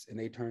days, and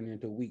they turn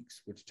into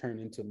weeks, which turn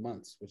into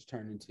months, which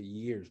turn into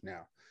years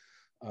now.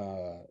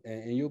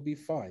 And you'll be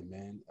fine,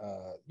 man.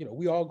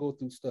 We all go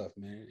through stuff,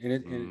 man. And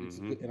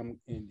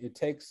it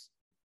takes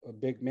a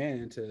big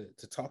man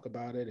to talk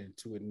about it and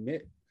to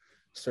admit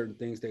certain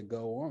things that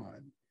go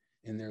on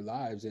in their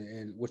lives.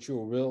 And what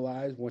you'll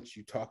realize once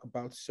you talk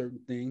about certain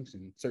things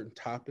and certain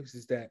topics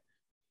is that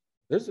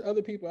there's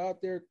other people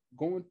out there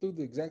going through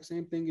the exact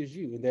same thing as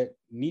you, and that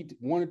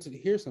wanted to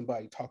hear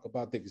somebody talk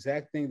about the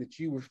exact thing that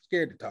you were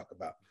scared to talk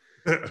about.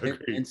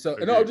 And so,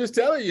 no, I'm just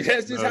telling you,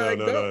 that's just how it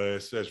goes. No,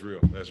 that's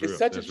real. It's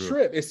such a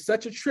trip. It's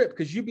such a trip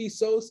because you be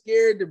so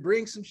scared to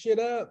bring some shit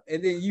up,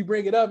 and then you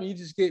bring it up, and you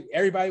just get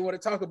everybody want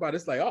to talk about it.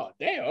 It's like, oh,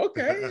 damn,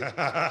 okay.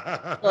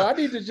 Well, I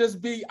need to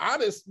just be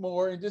honest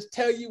more and just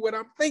tell you what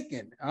I'm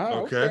thinking.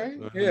 Oh, okay.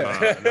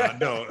 Yeah.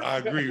 No, I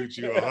agree with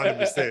you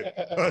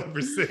 100%.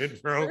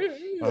 100%, bro.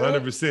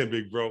 100%,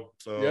 big bro.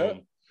 Yeah.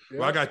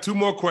 Well, I got 2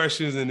 more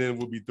questions, and then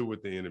we'll be through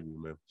with the interview,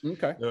 man.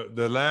 Okay.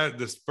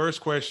 The first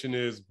question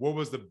is, what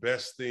was the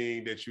best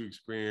thing that you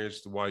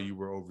experienced while you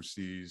were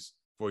overseas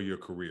for your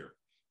career?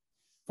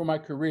 For my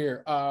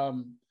career,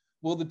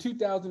 well, the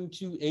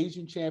 2002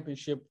 Asian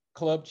Championship,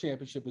 Club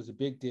Championship was a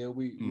big deal.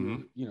 We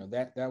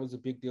that was a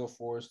big deal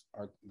for us.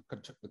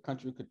 The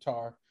country of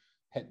Qatar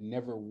had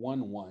never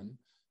won one,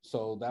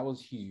 so that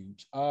was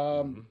huge.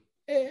 And,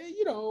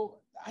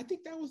 I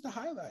think that was the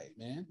highlight,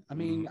 man. I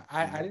mean,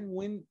 I didn't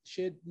win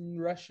shit in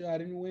Russia. I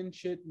didn't win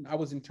shit. I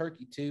was in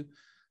Turkey too.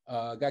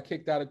 Got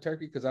kicked out of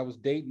Turkey because I was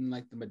dating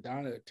like the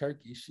Madonna of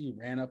Turkey. She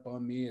ran up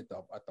on me at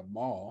the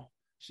mall.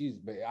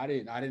 I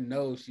didn't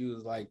know she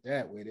was like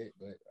that with it,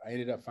 but I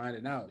ended up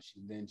finding out.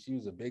 She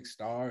was a big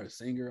star, a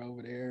singer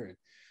over there, and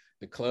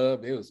the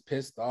club, it was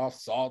pissed off,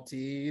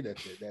 salty that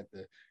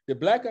the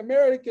Black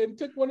American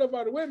took one of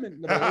our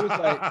women. It was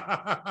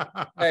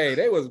like, hey,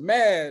 they was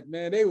mad,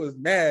 man. They was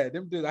mad.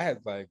 Them dudes, I had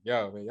like,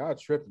 yo, man, y'all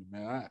tripping,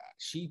 man.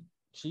 She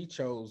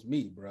chose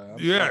me, bro.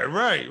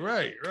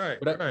 Right.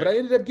 But I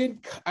ended up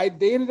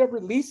they ended up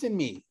releasing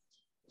me.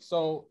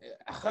 So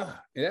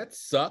that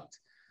sucked.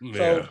 Yeah.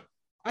 So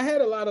I had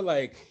a lot of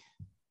like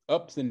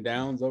ups and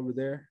downs over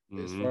there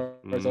as far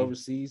as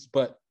overseas,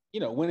 but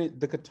when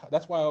Qatar,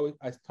 that's why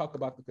I talk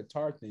about the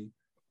Qatar thing.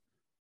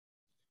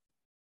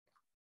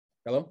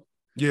 Hello?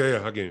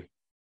 Yeah, I get you.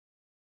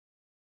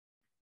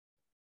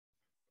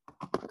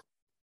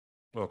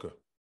 Okay.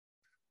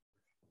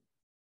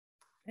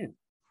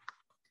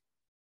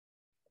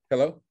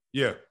 Hello?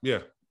 Yeah.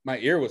 My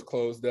ear was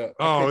closed up.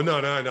 Oh, no.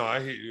 I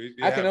hear you.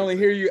 I can only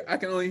hear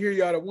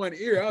you out of one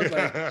ear. I was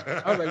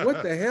like,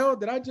 what the hell?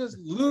 Did I just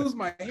lose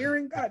my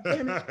hearing? God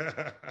damn it.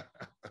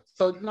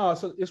 So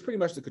it's pretty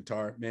much the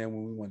Qatar, man,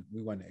 when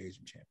we won the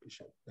Asian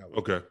Championship.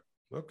 Okay.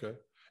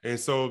 And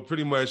so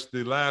pretty much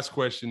the last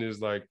question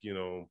is like,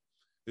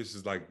 this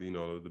is like,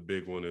 the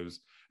big one is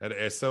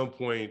at some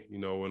point,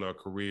 in our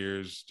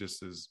careers,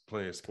 just as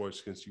playing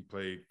sports, since you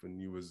played when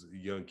you was a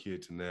young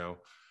kid to now,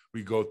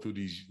 we go through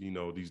these,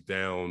 these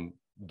down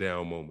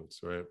moments,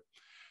 right?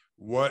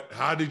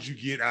 How did you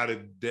get out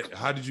of that?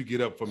 How did you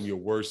get up from your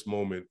worst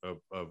moment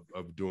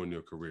of doing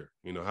your career?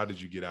 How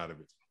did you get out of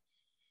it?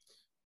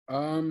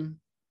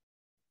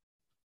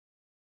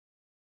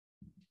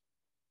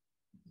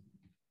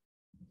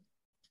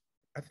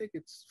 I think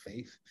it's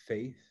faith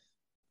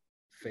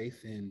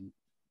in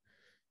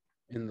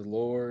the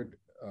Lord,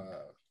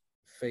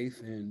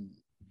 faith in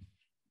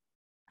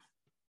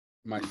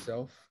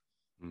myself,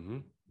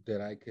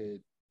 that I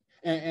could,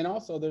 and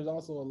also there's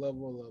also a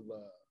level of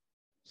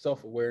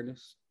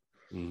self-awareness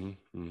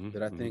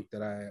that I think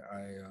that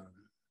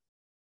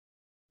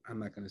I'm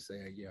not going to say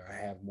I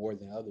have more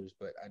than others,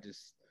 but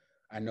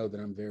I know that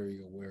I'm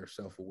very aware,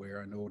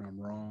 self-aware. I know when I'm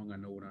wrong. I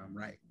know when I'm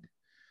right.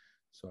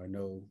 So I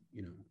know,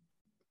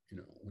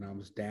 when I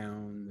was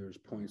down, there's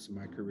points in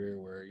my career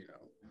where,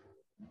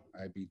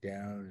 I'd be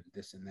down and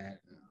this and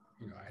that.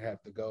 And, I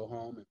have to go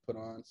home and put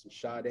on some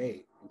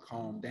Sade and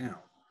calm down.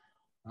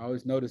 I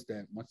always notice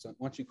that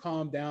once you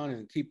calm down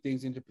and keep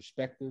things into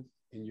perspective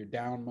in your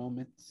down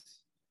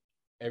moments,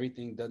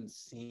 everything doesn't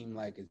seem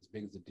like as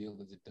big as a deal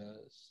as it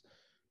does.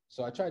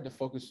 So I tried to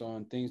focus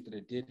on things that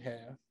I did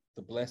have,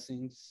 the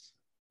blessings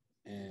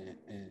and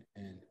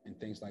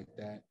things like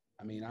that.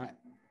 I mean, I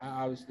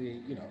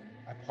obviously,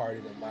 I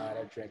partied a lot,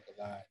 I drank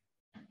a lot.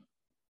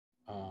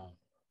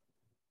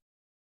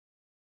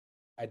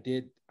 I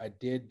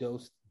did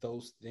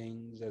those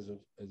things as a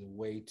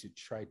way to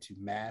try to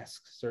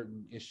mask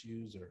certain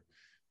issues or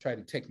try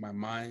to take my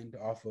mind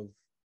off of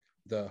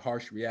the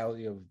harsh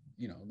reality of,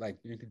 like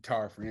in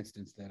Qatar, for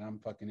instance, that I'm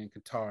fucking in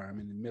Qatar. I'm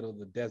in the middle of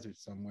the desert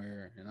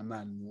somewhere and I'm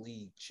not in the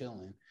league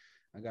chilling.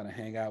 I got to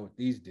hang out with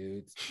these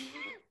dudes.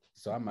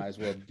 So I might as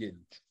well get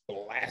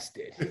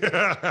blasted. Because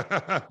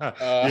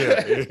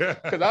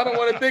I don't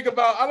want to think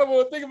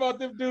about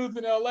them dudes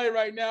in LA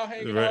right now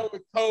hanging out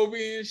with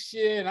Kobe and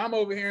shit. And I'm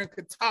over here in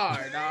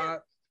Qatar,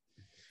 dog.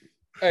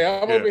 Hey,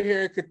 I'm over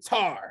here in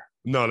Qatar.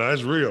 No,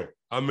 that's real.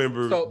 I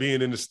remember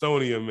being in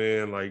Estonia,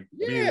 man. Like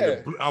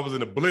I was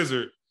in a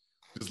blizzard,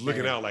 just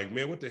looking out like,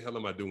 man, what the hell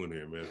am I doing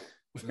here, man?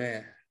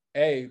 Man,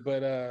 hey,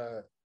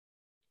 but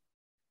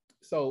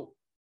so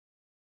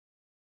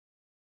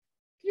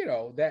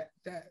that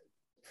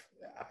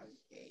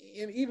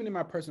even in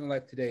my personal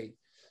life today,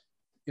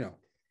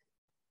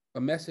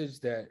 a message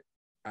that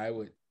I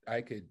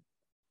could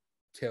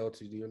tell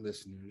to your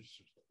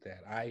listeners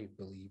that I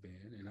believe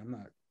in, and I'm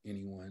not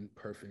anyone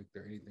perfect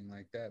or anything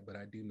like that, but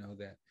I do know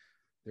that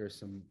there's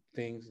some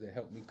things that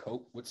help me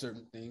cope with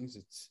certain things.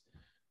 It's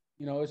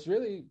it's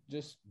really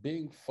just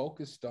being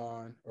focused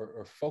on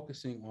or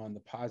focusing on the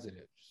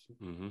positives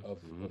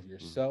of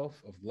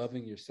yourself, of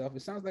loving yourself.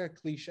 It sounds like a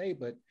cliche,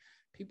 but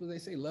people, they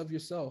say love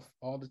yourself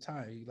all the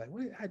time. You're like,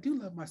 well, I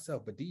do love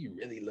myself, but do you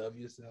really love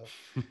yourself?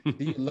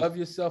 Do you love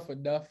yourself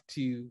enough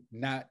to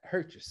not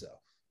hurt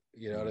yourself?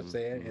 You know what I'm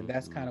saying? And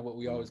that's kind of what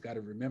we always got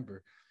to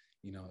remember.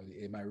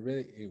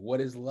 What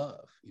is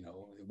love?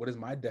 What is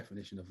my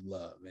definition of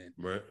love? And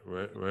right.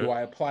 do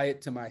I apply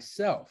it to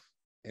myself?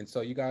 And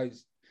so you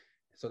guys,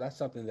 so that's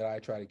something that I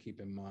try to keep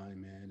in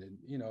mind, man. And,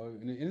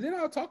 and then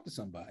I'll talk to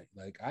somebody.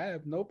 Like, I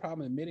have no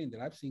problem admitting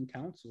that I've seen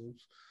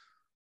counsels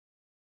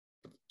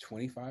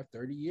 25,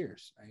 30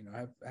 years.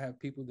 I have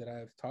people that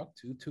I've talked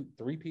to,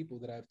 3 people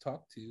that I've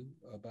talked to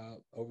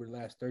about over the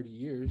last 30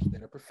 years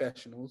that are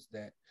professionals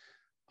that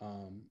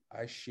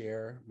I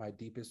share my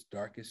deepest,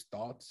 darkest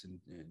thoughts and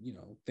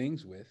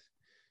things with,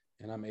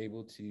 and I'm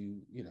able to,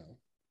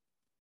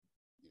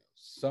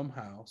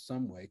 somehow,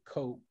 some way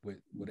cope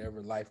with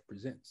whatever life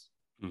presents.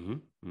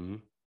 No,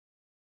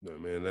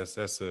 man, that's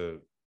a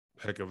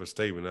heck of a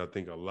statement. I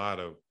think a lot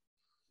of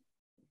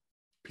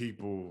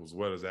people as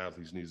well as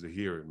athletes needs to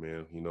hear it,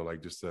 man.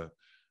 Like just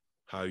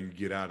how you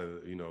get out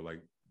of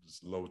like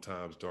just low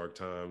times, dark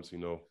times.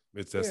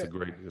 It's a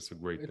great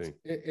thing.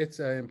 It's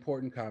an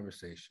important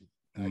conversation.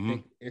 I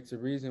think it's a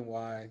reason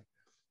why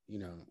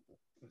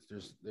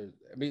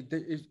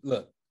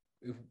look,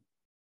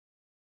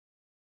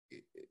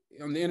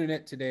 on the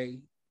internet today,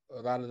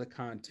 a lot of the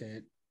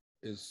content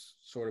is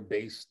sort of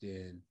based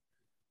in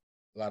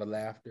a lot of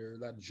laughter, a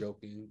lot of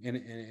joking, and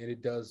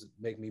it does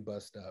make me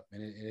bust up,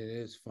 and it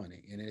is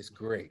funny, and it's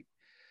great.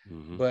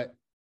 But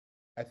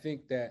I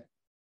think that,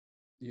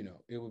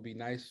 it would be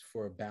nice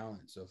for a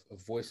balance of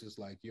voices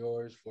like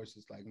yours,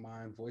 voices like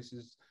mine,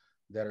 voices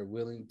that are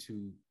willing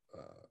to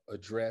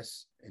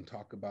address and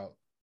talk about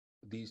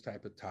these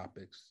type of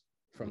topics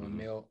from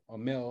a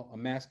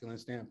masculine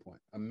standpoint,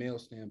 a male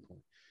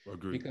standpoint.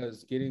 Agreed.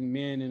 Because getting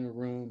men in a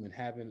room and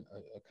having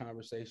a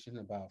conversation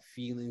about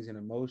feelings and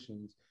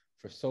emotions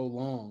for so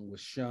long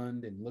was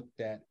shunned and looked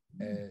at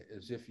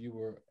as if you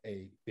were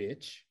a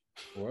bitch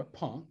or a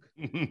punk.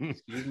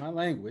 Excuse my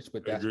language,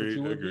 but that's what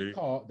you would be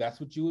called.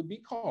 That's what you would be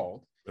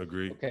called.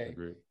 Agreed. Okay.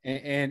 Agreed.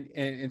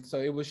 And so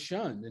it was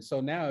shunned. And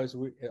so now, as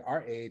we at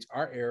our age,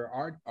 our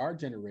era, our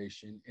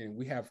generation, and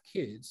we have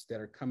kids that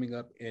are coming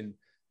up in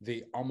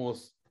the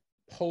almost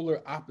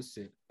polar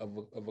opposite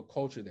of a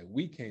culture that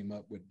we came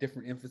up with,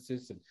 different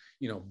emphasis and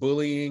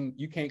bullying.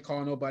 You can't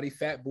call nobody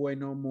fat boy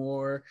no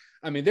more.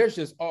 I mean, there's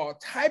just all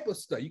type of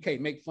stuff. You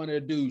can't make fun of a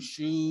dude's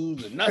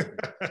shoes or nothing.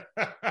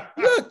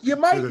 Look, your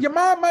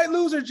mom might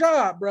lose her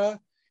job, bro.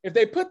 If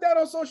they put that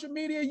on social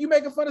media, you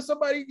making fun of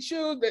somebody's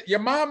shoes, that your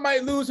mom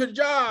might lose her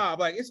job.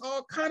 Like, it's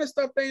all kind of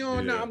stuff they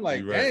on now. I'm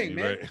like, dang,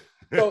 man.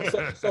 Right.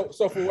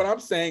 So for what I'm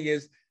saying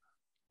is,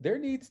 there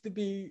needs to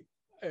be,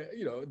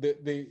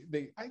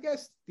 I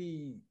guess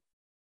the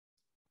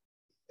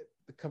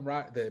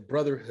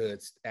brotherhood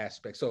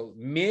aspect. So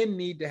men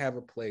need to have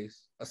a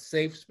place, a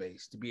safe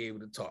space to be able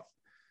to talk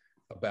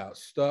about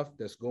stuff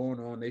that's going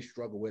on they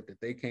struggle with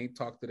that they can't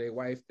talk to their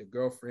wife, their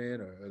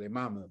girlfriend, or their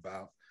mama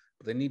about.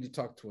 But they need to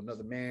talk to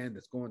another man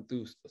that's going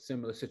through a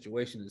similar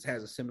situation, that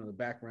has a similar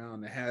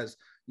background, that has,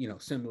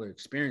 similar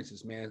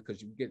experiences, man,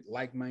 because you get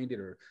like-minded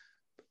or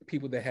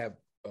people that have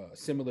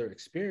similar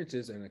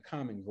experiences and a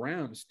common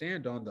ground to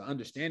stand on. The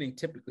understanding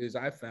typically, as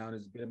I found,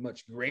 has been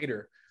much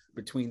greater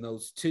between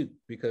those two,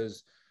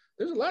 because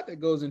there's a lot that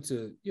goes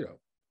into,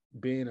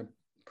 being a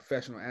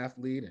professional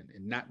athlete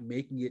and not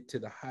making it to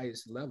the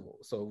highest level.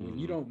 So when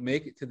you don't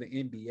make it to the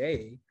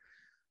NBA,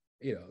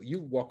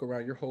 you walk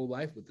around your whole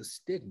life with the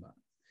stigma.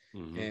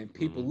 And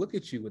people look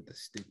at you with the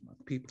stigma.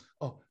 People,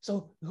 oh,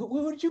 so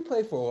who did you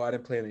play for? Oh, I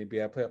didn't play in the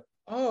NBA. I played.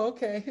 Oh,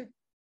 okay.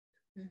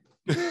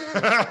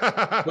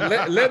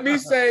 but let me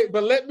say,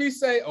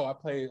 oh, I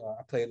played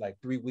like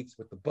 3 weeks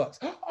with the Bucks.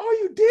 Oh,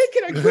 you did?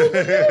 Can I Google you?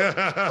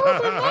 Oh,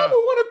 my mama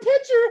want a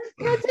picture.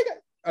 Can I take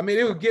it? I mean,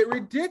 it would get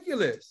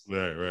ridiculous.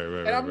 Right.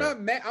 And I'm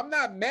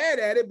not mad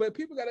at it, but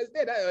people gotta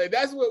understand that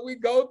that's what we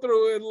go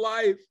through in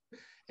life.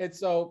 And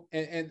so,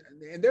 and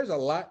there's a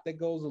lot that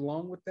goes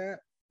along with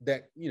that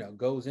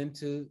goes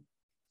into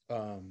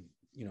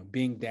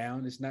being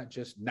down. It's not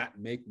just not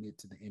making it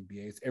to the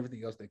NBA. It's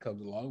everything else that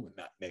comes along with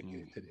not making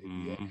it to the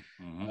NBA.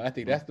 I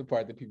think that's the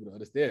part that people don't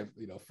understand.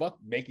 Fuck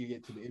making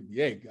it to the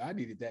NBA. I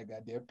needed that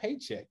goddamn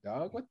paycheck,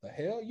 dog. What the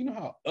hell? You know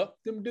how up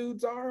them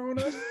dudes are on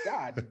us?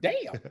 God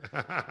damn.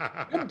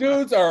 Them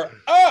dudes are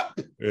up.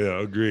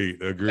 Yeah,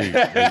 agreed. And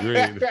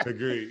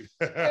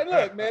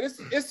look, man,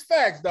 it's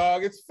facts,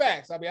 dog. It's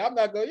facts. I mean, I'm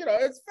not going,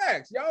 it's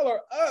facts. Y'all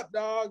are up,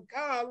 dog.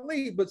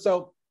 Golly. But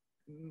so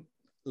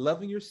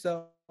loving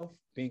yourself,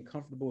 being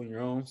comfortable in your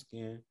own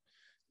skin,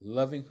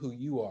 loving who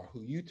you are,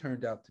 who you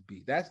turned out to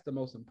be. That's the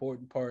most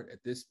important part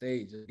at this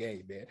stage of the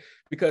game, man.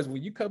 Because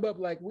when you come up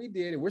like we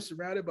did and we're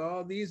surrounded by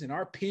all these and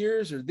our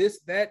peers or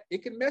this, that,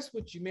 it can mess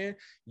with you, man.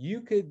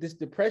 This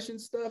depression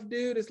stuff,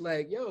 dude, it's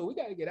like, yo, we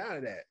got to get out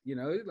of that.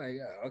 It's like,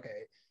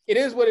 okay, it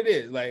is what it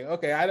is. Like,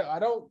 okay, I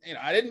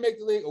didn't make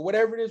the league or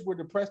whatever it is we're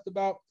depressed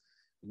about.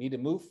 We need to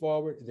move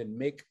forward and then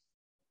make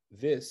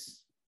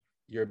this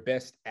your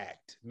best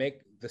act.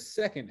 Make the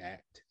second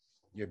act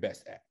your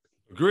best act.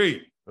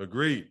 Agreed.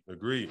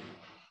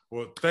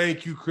 Well,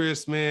 thank you,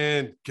 Kris,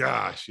 man.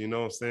 Gosh, you know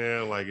what I'm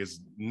saying? Like, it's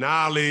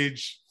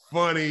knowledge,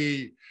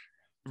 funny,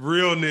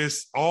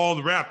 realness,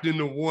 all wrapped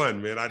into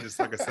one, man. Like I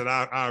said,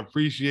 I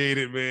appreciate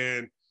it,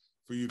 man,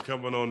 for you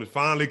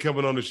finally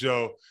coming on the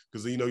show.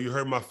 Because, you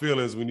hurt my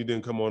feelings when you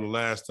didn't come on the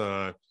last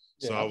time.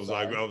 So I was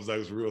like, it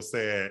was real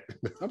sad.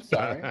 I'm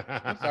sorry,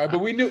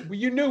 but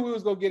you knew we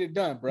was gonna get it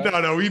done, bro.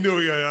 No, we knew.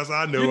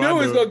 I knew. You knew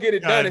we was gonna get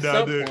it done at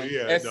some point.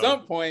 Yeah, at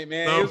some point,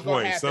 man, it was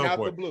gonna happen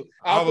out the blue.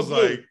 I was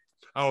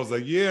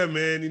like, yeah,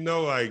 man.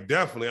 Like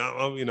definitely.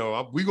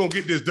 We gonna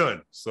get this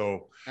done.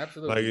 So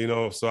absolutely.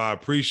 Like, so I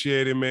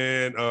appreciate it,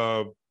 man.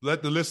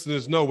 Let the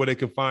listeners know where they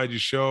can find your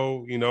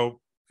show. And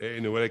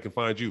where they can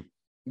find you.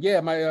 Yeah,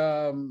 my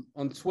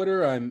on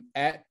Twitter, I'm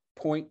at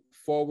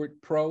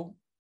 @PointForwardPro.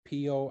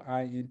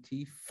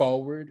 POINT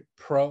forward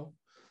pro,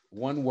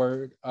 one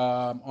word.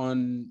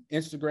 On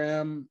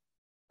Instagram,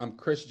 I'm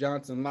Kris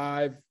Johnson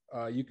Live.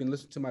 You can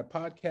listen to my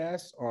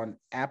podcast on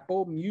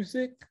Apple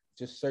Music.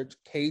 Just search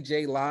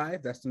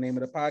KJLive. That's the name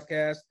of the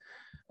podcast.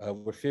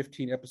 We're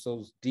 15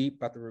 episodes deep,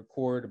 about to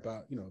record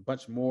about a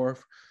bunch more.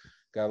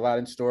 Got a lot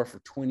in store for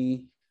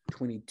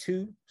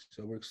 2022.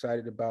 So we're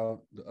excited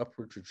about the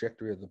upward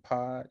trajectory of the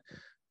pod.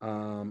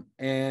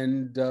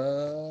 And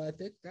I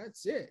think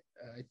that's it.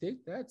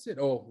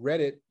 Oh,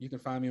 Reddit. You can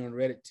find me on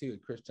Reddit too,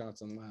 at Kris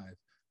Johnson Live.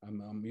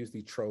 I'm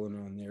usually trolling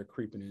on there,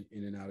 creeping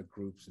in and out of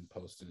groups and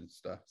posting and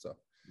stuff. So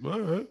all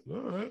right.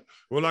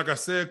 Well, like I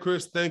said,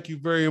 Kris, thank you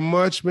very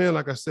much, man.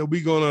 Like I said,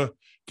 we're gonna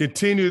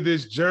continue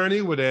this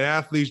journey with an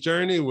athlete's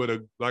journey.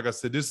 Like I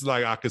said, this is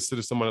like I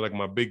consider somebody like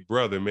my big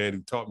brother, man,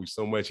 who taught me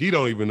so much. He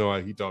don't even know how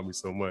he taught me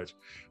so much,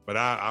 but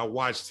I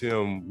watched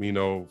him,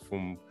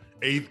 from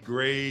 8th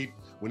grade.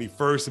 When he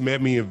first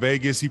met me in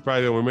Vegas, he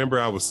probably don't remember.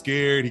 I was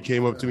scared. He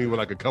came up to me with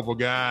like a couple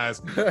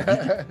guys.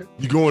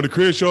 You going to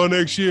Crenshaw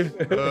next year?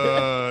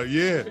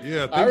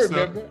 Yeah. I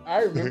remember.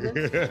 I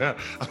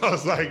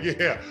was like,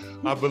 yeah,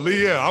 I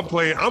believe. Yeah, I'm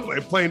playing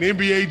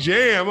NBA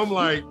Jam. I'm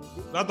like,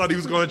 I thought he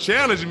was going to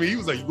challenge me. He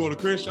was like, you going to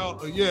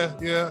Crenshaw? Yeah.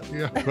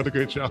 I'm going to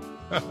Crenshaw.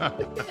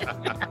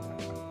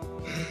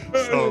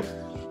 So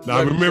now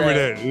I remember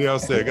that. I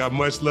said, got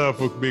much love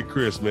for Big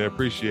Kris, man.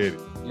 Appreciate it.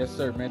 Yes,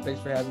 sir, man.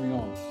 Thanks for having me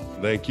on.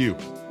 Thank you.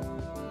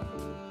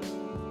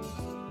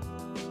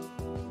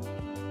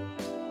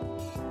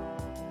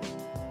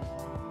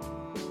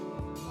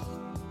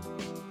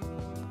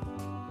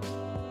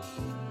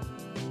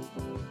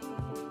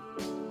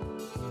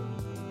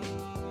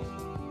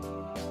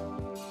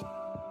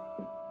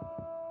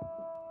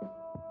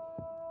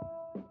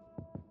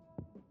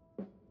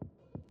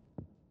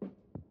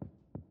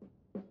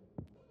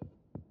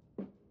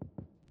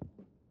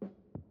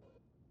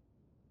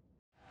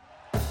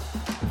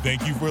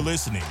 Thank you for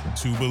listening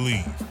to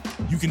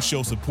Bleav. You can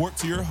show support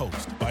to your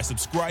host by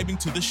subscribing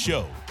to the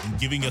show and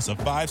giving us a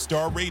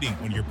 5-star rating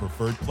on your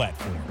preferred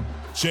platform.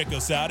 Check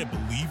us out at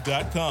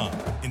Bleav.com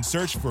and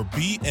search for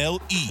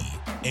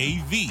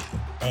BLEAV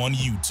on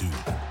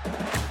YouTube.